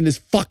 minutes left in this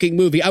fucking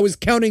movie. I was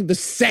counting the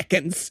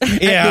seconds at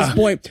this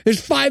point.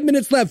 There's 5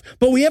 minutes left,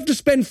 but we have to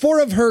spend 4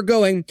 of her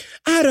going,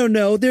 I don't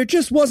know, there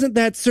just wasn't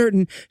that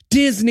certain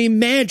Disney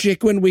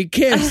magic when we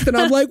kissed. And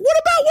I'm like,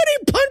 what about when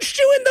he punched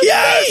you in the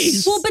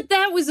face? Well,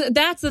 but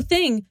that's the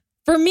thing.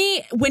 For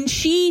me, when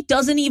she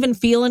doesn't even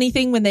feel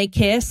anything when they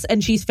kiss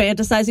and she's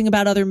fantasizing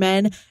about other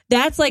men,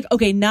 that's like,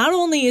 okay, not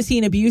only is he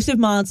an abusive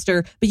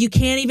monster, but you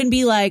can't even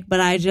be like,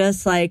 but I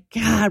just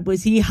God,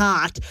 was he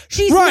hot?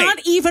 She's not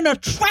even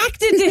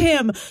attracted to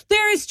him.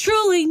 There is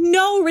truly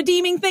no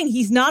redeeming thing.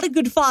 He's not a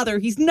good father.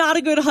 He's not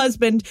a good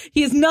husband.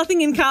 He has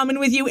nothing in common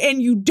with you,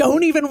 and you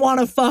don't even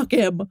want to fuck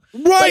him.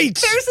 Right.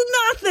 There's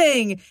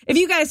nothing. If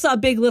you guys saw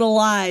Big Little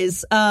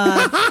Lies,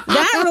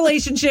 that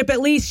relationship,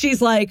 at least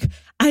she's like,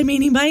 I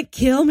mean, he might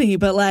kill me,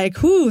 but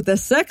the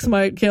sex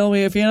might kill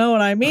me, if you know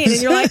what I mean.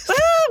 And you're like, well,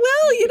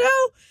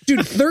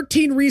 Dude,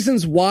 13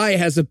 Reasons Why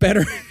has a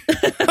better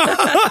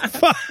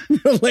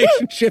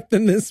relationship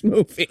than this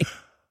movie.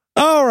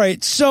 All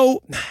right.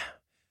 So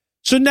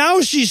now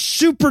she's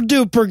super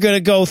duper going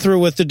to go through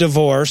with the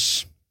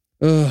divorce.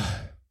 Ugh.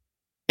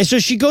 And so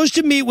she goes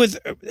to meet with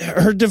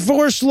her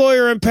divorce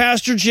lawyer and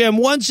Pastor Jim,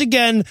 once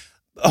again,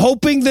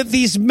 hoping that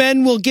these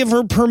men will give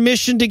her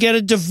permission to get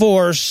a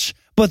divorce.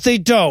 But they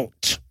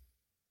don't,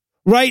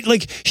 right?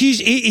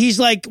 He's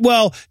like,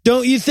 well,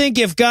 don't you think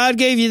if God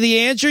gave you the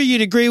answer,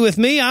 you'd agree with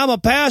me? I'm a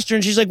pastor.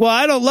 And she's like, well,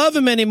 I don't love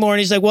him anymore. And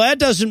he's like, well, that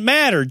doesn't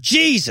matter.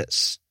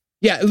 Jesus.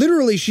 Yeah,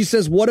 literally, she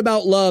says, what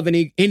about love? And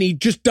he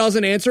just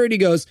doesn't answer it. He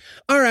goes,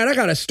 all right, I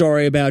got a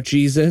story about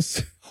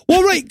Jesus.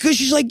 Well, right, because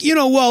she's like,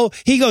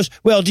 he goes,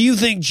 well, do you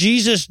think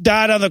Jesus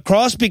died on the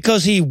cross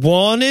because he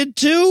wanted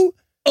to?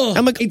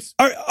 I'm like,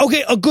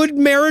 okay, a good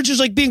marriage is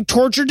like being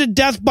tortured to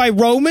death by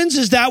Romans?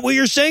 Is that what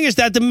you're saying? Is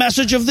that the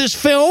message of this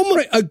film?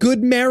 Right, a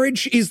good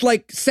marriage is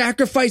like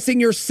sacrificing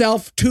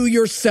yourself to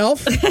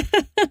yourself.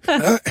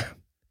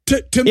 To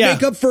to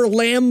make up for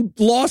lamb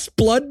lost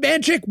blood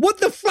magic. What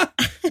the fuck?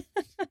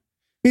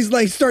 He's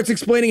like, starts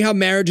explaining how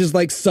marriage is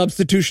like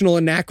substitutional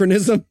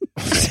anachronism.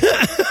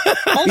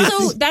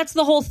 Also, that's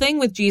the whole thing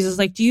with Jesus.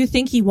 Like, do you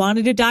think he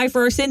wanted to die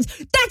for our sins?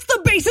 That's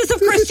the basis of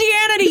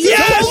Christianity. You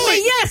told me,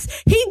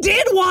 yes, he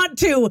did want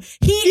to.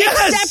 He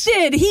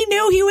accepted. He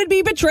knew he would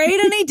be betrayed,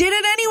 and he did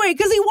it anyway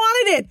because he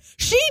wanted it.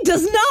 She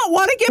does not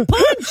want to get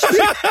punched.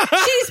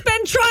 She's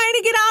been trying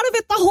to get out of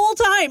it the whole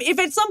time. If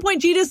at some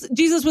point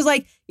Jesus was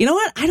like, you know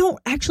what? I don't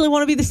actually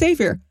want to be the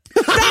savior.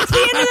 That's the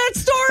end of that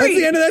story. That's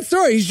the end of that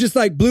story. He's just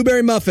like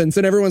blueberry muffins,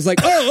 and everyone's like,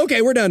 oh,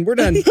 okay, we're done. We're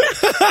done.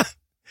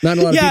 Not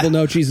a lot of people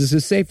know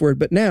Jesus' safe word,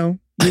 but now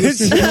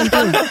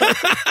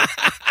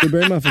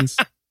blueberry muffins.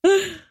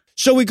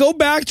 So we go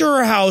back to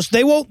her house.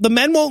 The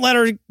men won't let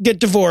her get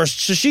divorced.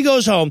 So she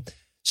goes home.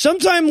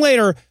 Sometime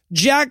later,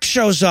 Jack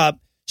shows up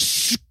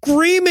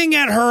screaming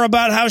at her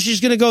about how she's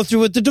going to go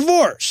through with the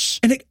divorce.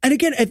 And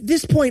again, at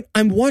this point,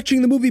 I'm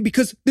watching the movie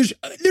because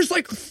there's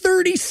like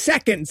 30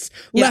 seconds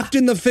left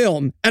in the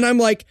film. And I'm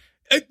like,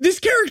 this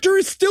character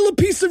is still a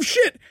piece of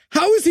shit.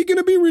 How is he going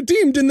to be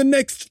redeemed in the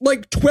next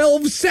like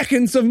 12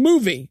 seconds of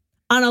movie?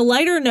 On a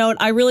lighter note,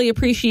 I really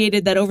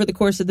appreciated that over the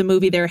course of the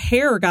movie, their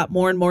hair got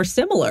more and more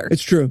similar.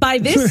 It's true. By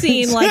this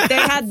scene, like they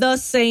had the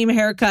same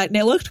haircut, and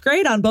it looked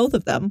great on both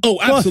of them. Oh,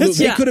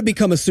 absolutely. They could have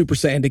become a Super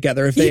Saiyan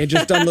together if they had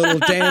just done a little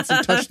dance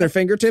and touched their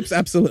fingertips.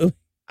 Absolutely.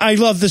 I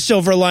love the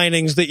silver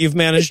linings that you've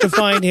managed to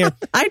find here.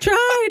 I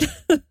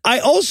tried. I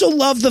also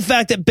love the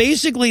fact that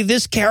basically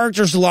this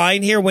character's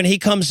line here when he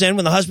comes in,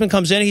 when the husband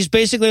comes in, he's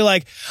basically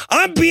like,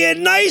 I'm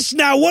being nice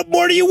now. What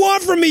more do you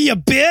want from me, you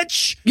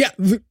bitch? Yeah,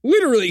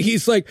 literally.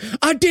 He's like,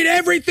 I did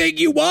everything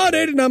you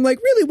wanted. And I'm like,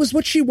 really? Was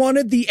what she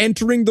wanted the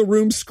entering the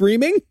room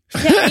screaming?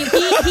 Yeah,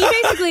 he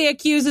basically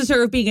accuses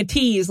her of being a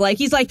tease. Like,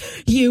 he's like,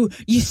 you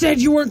said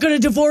you weren't going to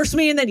divorce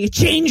me and then you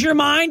changed your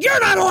mind.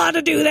 You're not allowed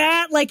to do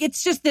that. Like,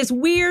 it's just this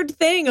weird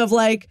thing of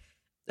like,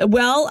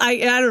 well, I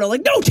don't know,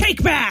 like no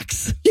take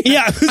backs.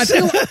 Yeah.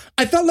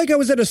 I felt like I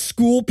was at a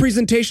school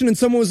presentation and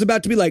someone was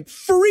about to be like,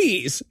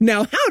 freeze.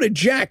 Now, how did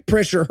Jack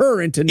pressure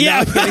her into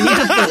not getting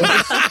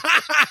divorced?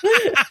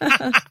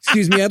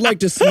 Excuse me, I'd like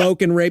to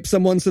smoke and rape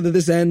someone so that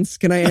this ends.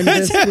 Can I end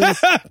this,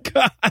 please?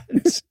 God.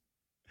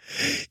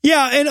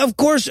 Yeah, and of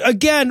course,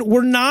 again,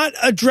 we're not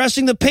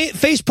addressing the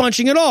face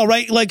punching at all,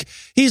 right? Like,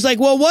 he's like,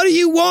 well, what do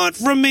you want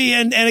from me?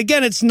 And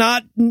again, it's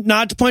not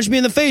to punch me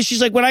in the face.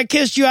 She's like, when I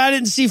kissed you, I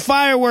didn't see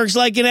fireworks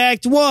like in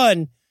Act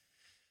 1.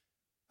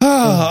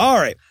 Oh, all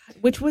right.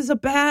 Which was a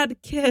bad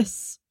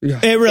kiss.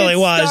 Yeah. It really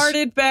was. It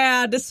started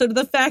bad, so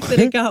the fact that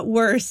it got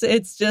worse,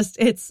 it's just,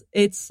 it's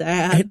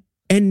sad.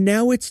 And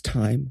now it's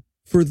time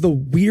for the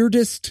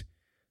weirdest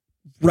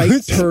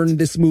right turn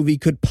this movie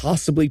could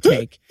possibly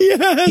take.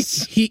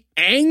 Yes. He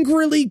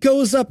angrily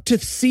goes up to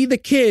see the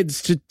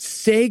kids to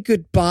say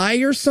goodbye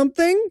or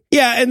something.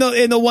 Yeah, and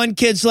the one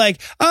kid's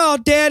like, oh,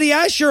 Daddy,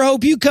 I sure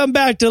hope you come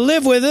back to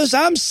live with us.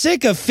 I'm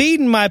sick of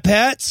feeding my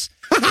pets.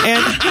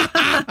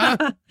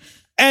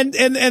 And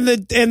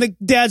the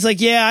dad's like,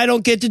 yeah, I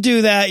don't get to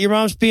do that. Your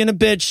mom's being a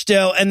bitch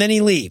still. And then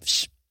he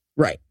leaves.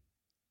 Right.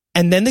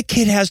 And then the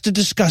kid has to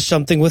discuss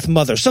something with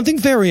mother, something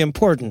very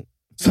important.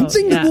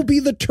 Something that will be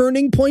the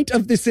turning point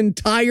of this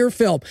entire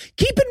film.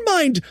 Keep in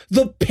mind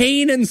the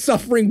pain and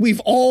suffering we've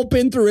all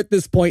been through at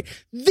this point.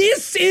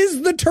 This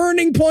is the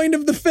turning point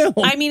of the film.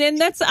 I mean, and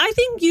that's, I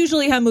think,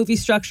 usually how movie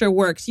structure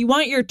works. You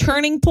want your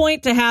turning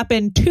point to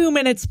happen 2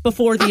 minutes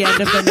before the end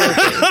of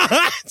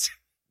the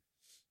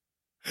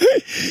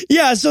movie.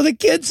 Yeah, so the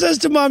kid says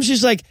to mom,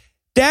 she's like,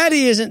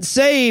 Daddy isn't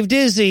saved,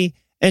 is he?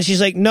 And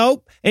she's like,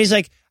 nope. And he's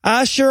like,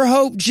 I sure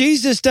hope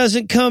Jesus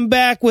doesn't come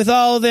back with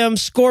all of them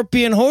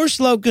scorpion horse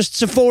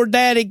locusts before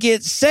Daddy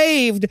gets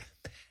saved.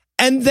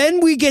 And then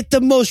we get the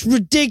most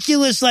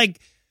ridiculous, like,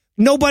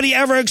 nobody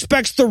ever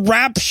expects the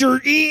rapture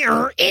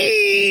that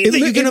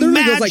you can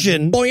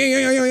imagine. Like,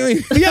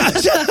 yeah.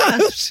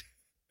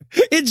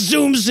 It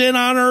zooms in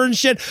on her and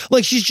shit.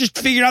 Like she's just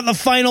figured out the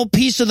final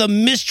piece of the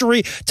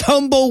mystery.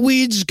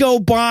 Tumbleweeds go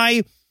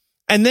by.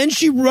 And then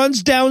she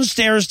runs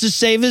downstairs to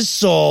save his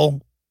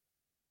soul.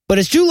 But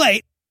it's too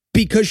late.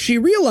 Because she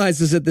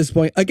realizes at this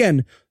point,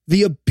 again,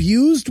 the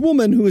abused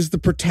woman who is the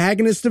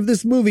protagonist of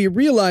this movie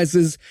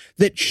realizes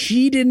that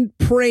she didn't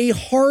pray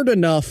hard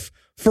enough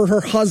for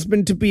her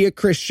husband to be a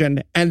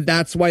Christian. And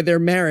that's why their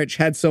marriage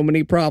had so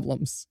many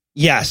problems.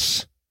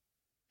 Yes.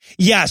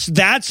 Yes,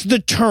 that's the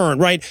turn,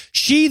 right?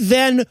 She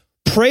then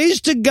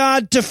prays to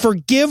God to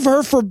forgive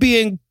her for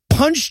being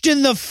punched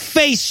in the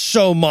face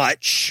so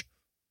much.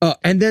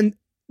 And then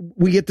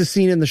we get the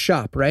scene in the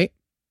shop, right?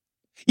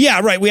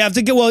 Yeah, right. We have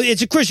to get, well,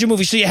 it's a Christian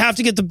movie, so you have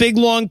to get the big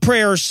long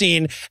prayer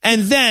scene.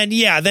 And then,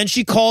 then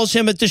she calls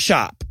him at the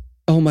shop.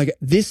 Oh my God.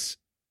 This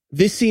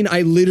scene,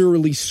 I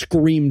literally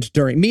screamed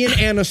during. Me and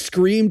Anna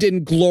screamed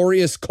in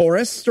glorious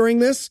chorus during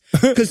this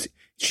because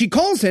she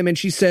calls him and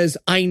she says,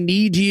 I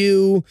need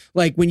you.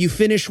 Like, when you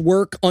finish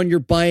work on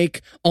your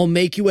bike, I'll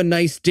make you a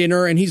nice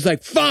dinner. And he's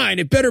like, fine,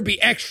 it better be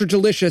extra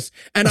delicious.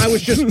 And I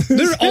was just,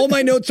 all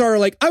my notes are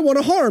like, I want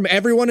to harm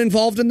everyone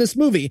involved in this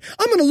movie.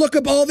 I'm going to look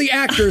up all the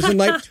actors and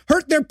like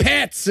hurt their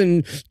pets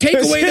and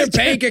take away their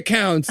bank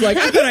accounts. Like,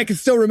 I bet I can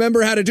still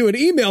remember how to do an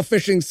email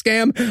phishing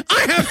scam.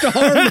 I have to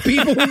harm the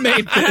people who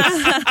made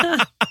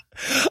this.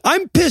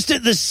 I'm pissed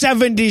at the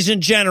 70s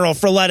in general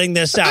for letting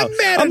this out.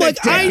 I'm like,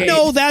 I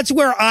know that's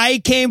where I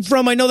came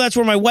from. I know that's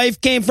where my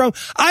wife came from.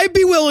 I'd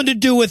be willing to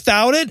do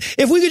without it.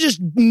 If we could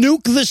just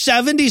nuke the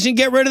 70s and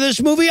get rid of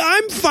this movie,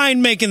 I'm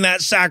fine making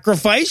that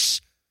sacrifice.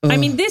 I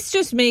mean, this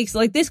just makes,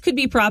 like, this could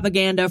be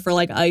propaganda for,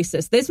 like,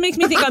 ISIS. This makes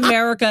me think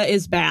America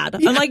is bad.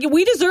 I'm like,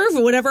 we deserve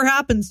whatever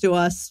happens to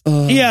us.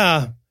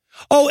 Yeah.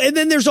 Oh, and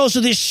then there's also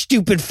this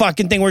stupid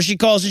fucking thing where she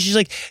calls and she's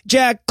like,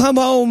 Jack, come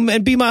home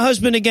and be my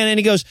husband again. And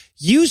he goes,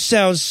 you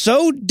sound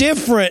so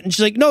different. And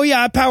she's like, no,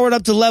 yeah, I powered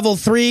up to level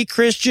 3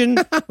 Christian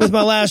with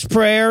my last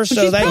prayer.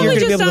 So she's that probably you're going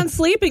to be just able on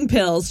sleeping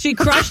pills. She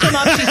crushed them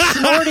up. She's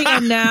snorting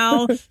them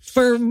now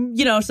for,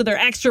 you know, so they're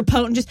extra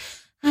potent. Just,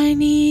 I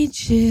need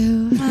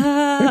you.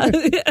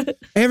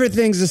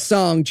 Everything's a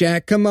song,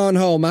 Jack. Come on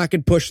home. I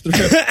can push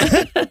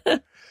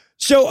through.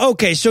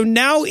 So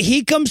now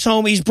he comes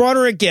home. He's brought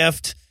her a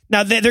gift.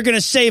 Now, they're going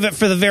to save it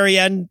for the very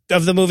end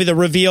of the movie, the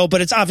reveal,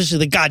 but it's obviously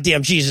the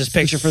goddamn Jesus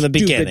picture from the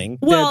beginning.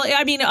 Well,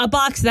 I mean, a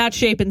box that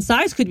shape and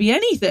size could be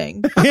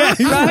anything. Yeah,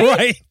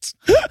 right.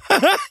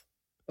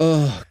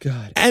 Oh,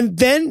 God. And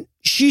then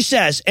she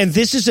says, and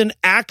this is an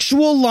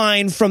actual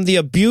line from the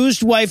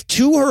abused wife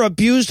to her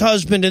abused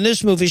husband in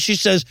this movie. She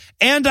says,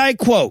 and I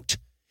quote,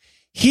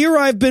 here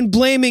I've been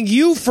blaming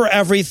you for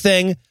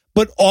everything,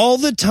 but all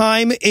the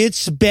time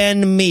it's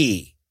been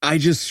me. I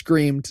just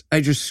screamed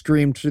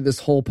through this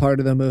whole part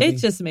of the movie. It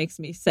just makes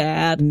me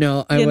sad.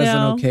 No, I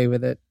wasn't okay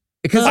with it.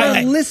 Because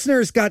our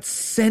listeners got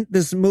sent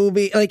this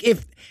movie. Like,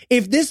 if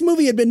this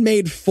movie had been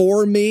made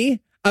for me,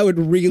 I would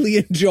really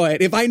enjoy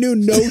it. If I knew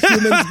no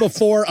humans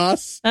before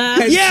us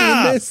had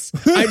seen this,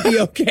 I'd be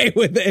okay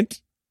with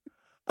it.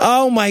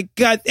 Oh, my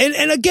God.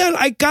 And again,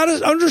 I got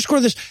to underscore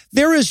this.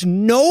 There is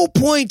no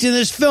point in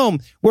this film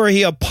where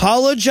he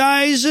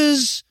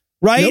apologizes.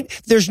 Right? Nope.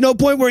 There's no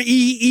point where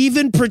he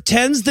even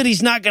pretends that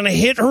he's not going to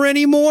hit her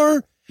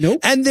anymore. Nope.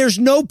 And there's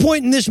no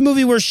point in this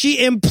movie where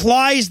she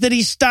implies that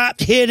he stopped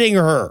hitting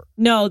her.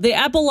 No, the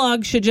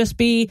epilogue should just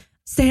be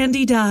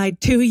Sandy died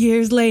 2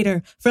 years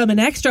later from an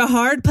extra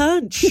hard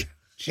punch.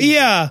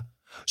 Yeah.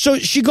 So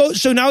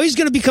now he's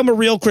going to become a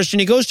real Christian.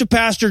 He goes to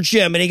Pastor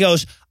Jim and he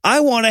goes,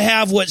 I want to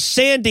have what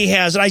Sandy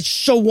has. And I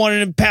so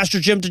wanted Pastor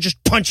Jim to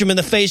just punch him in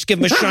the face, give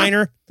him a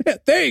shiner.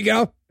 There you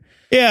go.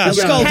 Yeah,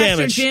 skull Pastor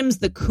damage. Jim's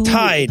the cool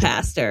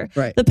pastor.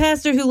 Right. The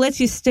pastor who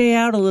lets you stay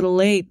out a little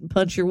late and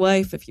punch your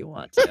wife if you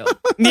want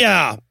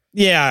to.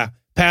 Yeah,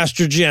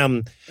 Pastor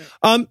Jim.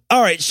 All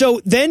right, so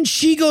then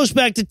she goes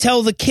back to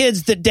tell the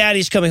kids that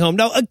daddy's coming home.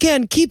 Now,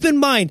 again, keep in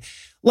mind,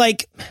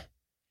 like,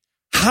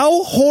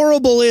 how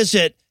horrible is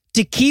it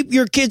to keep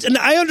your kids, and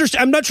I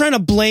understand, I'm not trying to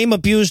blame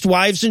abused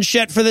wives and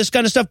shit for this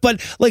kind of stuff, but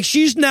like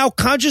she's now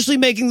consciously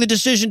making the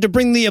decision to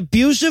bring the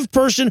abusive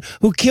person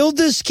who killed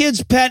this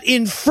kid's pet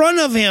in front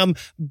of him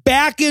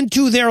back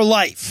into their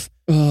life.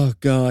 Oh,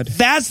 God.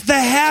 That's the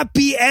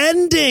happy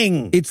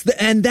ending.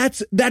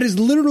 That is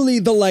literally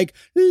the like,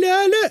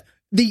 la, la.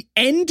 The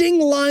ending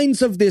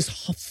lines of this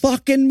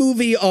fucking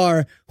movie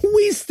are,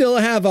 we still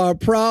have our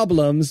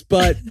problems,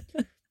 but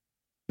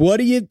what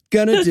are you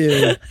gonna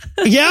do?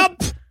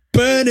 Yep.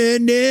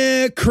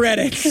 Burning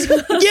credits.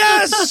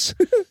 Yes.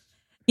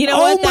 You know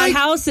what? That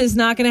house is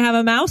not going to have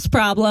a mouse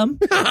problem.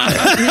 He's going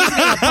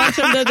to punch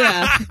him to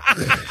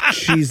death.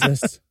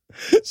 Jesus.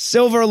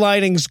 Silver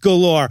linings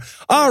galore.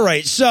 All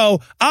right.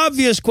 So,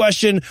 obvious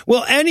question.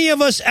 Will any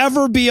of us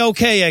ever be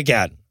okay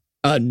again?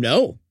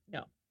 No.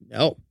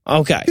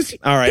 Okay.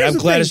 All right. I'm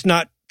glad it's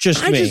not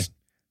just me.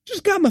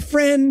 Just got my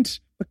friend,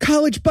 my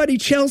college buddy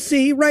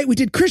Chelsea, right? We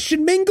did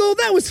Christian Mingle.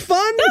 That was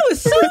fun. That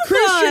was so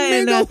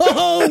Christian Mingle.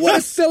 Oh, what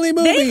a silly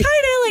movie. They kind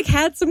of like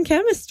had some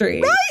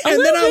chemistry. Right.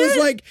 And then I was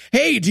like,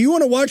 hey, do you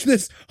want to watch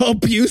this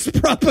abuse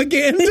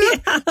propaganda?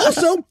 Yeah.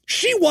 Also,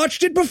 she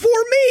watched it before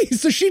me.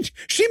 So she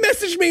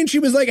messaged me and she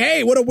was like,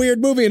 hey, what a weird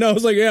movie. And I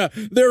was like, yeah,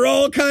 they're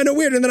all kind of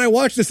weird. And then I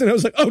watched this and I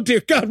was like, oh,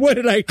 dear God, what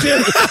did I do?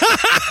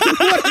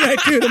 What did I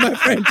do to my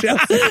friend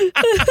Chelsea?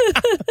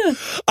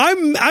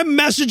 I'm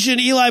messaging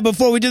Eli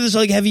before we did this.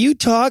 Like, have you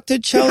talked to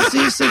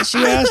Chelsea since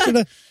you asked her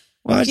to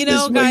watch this?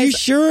 Guys, are you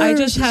sure? I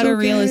just had a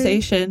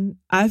realization.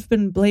 I've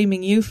been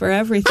blaming you for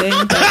everything,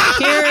 but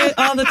here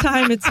all the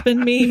time it's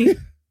been me.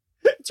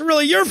 It's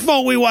really your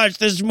fault we watched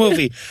this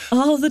movie.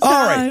 All the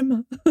time.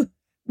 All right.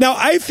 Now,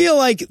 I feel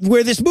like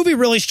where this movie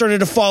really started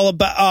to fall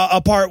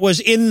apart was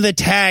in the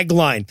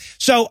tagline.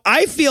 So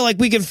I feel like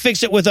we can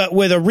fix it with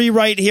a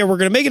rewrite here. We're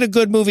going to make it a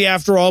good movie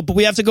after all, but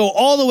we have to go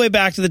all the way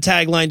back to the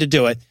tagline to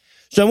do it.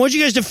 So I want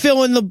you guys to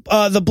fill in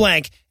the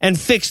blank and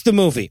fix the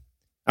movie.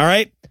 All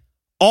right?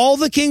 All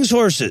the king's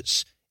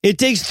horses. It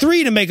takes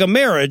 3 to make a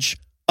marriage,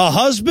 a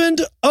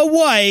husband, a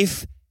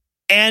wife,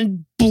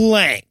 and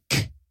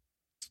blank.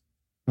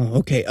 Oh,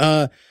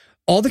 okay.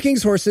 All the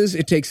King's Horses,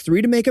 it takes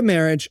 3 to make a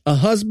marriage, a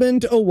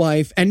husband, a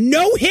wife, and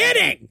no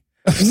hitting.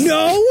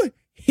 No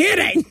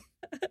hitting.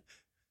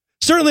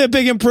 Certainly a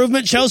big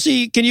improvement.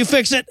 Chelsea, can you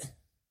fix it?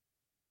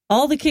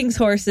 All the King's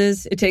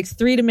Horses, it takes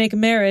 3 to make a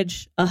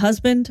marriage, a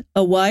husband,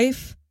 a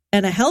wife,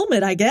 and a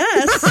helmet, I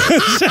guess.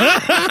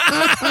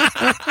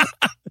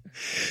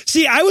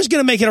 See, I was going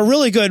to make it a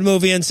really good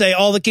movie and say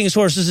all the King's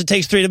Horses, it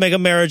takes 3 to make a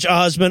marriage, a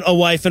husband, a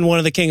wife, and one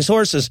of the King's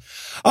Horses.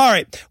 All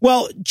right.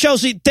 Well,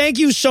 Chelsea, thank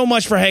you so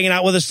much for hanging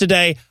out with us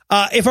today.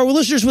 If our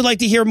listeners would like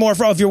to hear more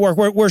of your work,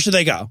 where should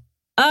they go?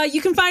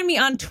 You can find me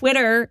on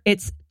Twitter.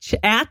 It's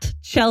at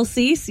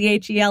Chelsea,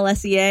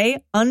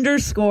 CHELSEA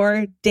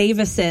 _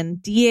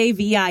 Davison,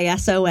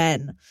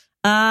 DAVISON.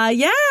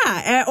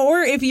 Yeah.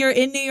 Or if you're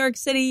in New York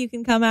City, you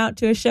can come out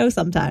to a show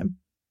sometime.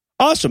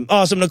 Awesome.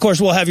 And of course,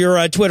 we'll have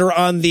your Twitter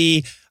on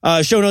the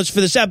show notes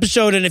for this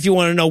episode. And if you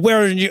want to know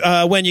where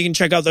and when you can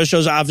check out those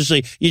shows,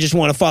 obviously, you just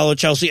want to follow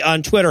Chelsea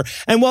on Twitter.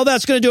 And while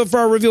that's going to do it for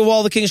our review of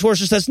All the King's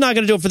Horses, that's not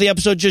going to do it for the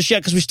episode just yet,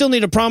 because we still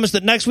need to promise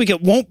that next week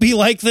it won't be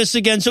like this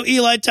again. So,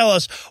 Eli, tell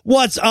us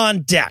what's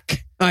on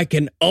deck. I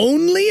can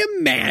only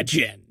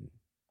imagine.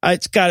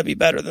 It's got to be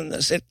better than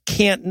this. It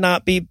can't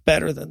not be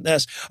better than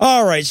this.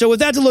 All right. So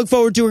with that to look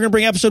forward to, we're going to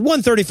bring episode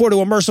 134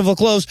 to a merciful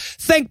close.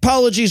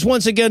 Apologies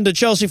once again to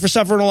Chelsea for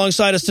suffering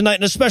alongside us tonight.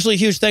 And especially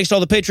huge thanks to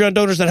all the Patreon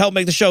donors that help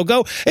make the show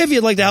go. If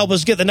you'd like to help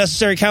us get the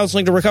necessary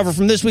counseling to recover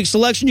from this week's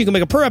selection, you can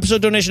make a per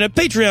episode donation at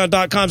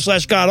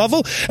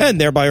patreon.com/godawful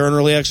and thereby earn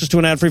early access to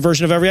an ad-free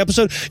version of every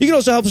episode. You can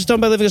also help us by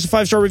leaving us a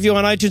 5-star review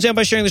on iTunes and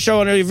by sharing the show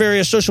on your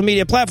various social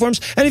media platforms.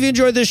 And if you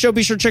enjoyed this show,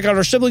 be sure to check out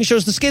our sibling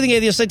shows, The Scathing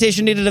Atheist,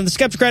 Citation Needed, and The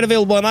Skeptocrat,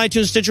 available on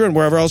iTunes, Stitcher, and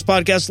wherever else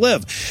podcasts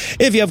live.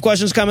 If you have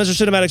questions, comments,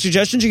 or cinematic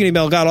suggestions, you can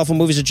email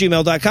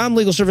godawfulmovies@gmail.com.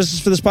 Legal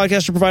services for this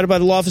podcast are provided by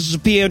the law offices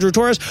of P. Andrew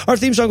Torres. Our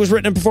theme song was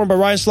written and performed by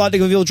Ryan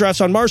Slotnick of Evil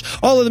Drafts on Mars.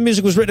 All of the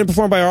music was written and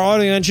performed by our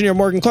audio engineer,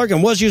 Morgan Clark,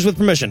 and was used with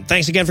permission.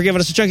 Thanks again for giving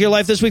us a chunk of your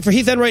life this week. For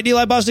Heath Enright,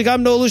 Eli Bosnick,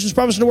 I'm Noah Lucians,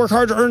 promising to work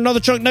hard to earn another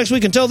chunk next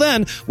week. Until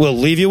then, we'll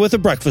leave you with a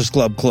Breakfast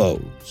Club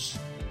close.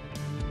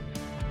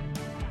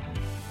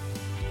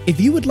 If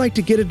you would like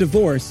to get a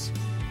divorce,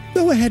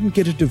 go ahead and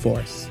get a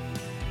divorce.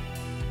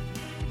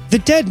 The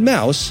dead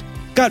mouse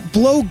got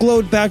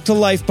glowed back to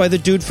life by the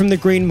dude from the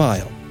Green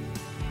Mile.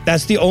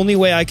 That's the only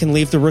way I can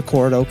leave the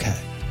record okay.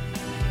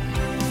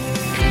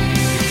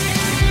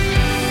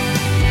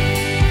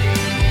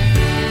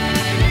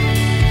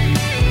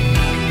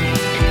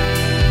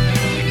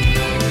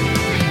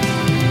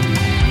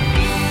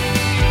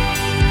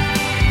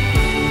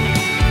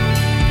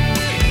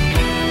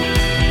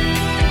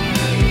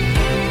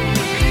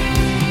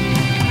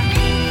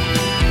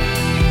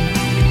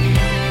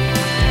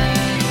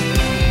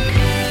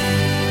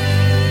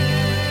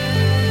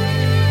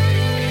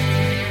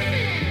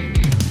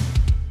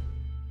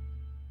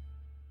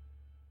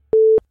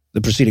 The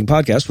preceding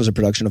podcast was a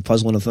production of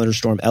Puzzle and a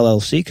Thunderstorm,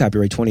 LLC,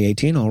 copyright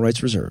 2018, all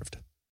rights reserved.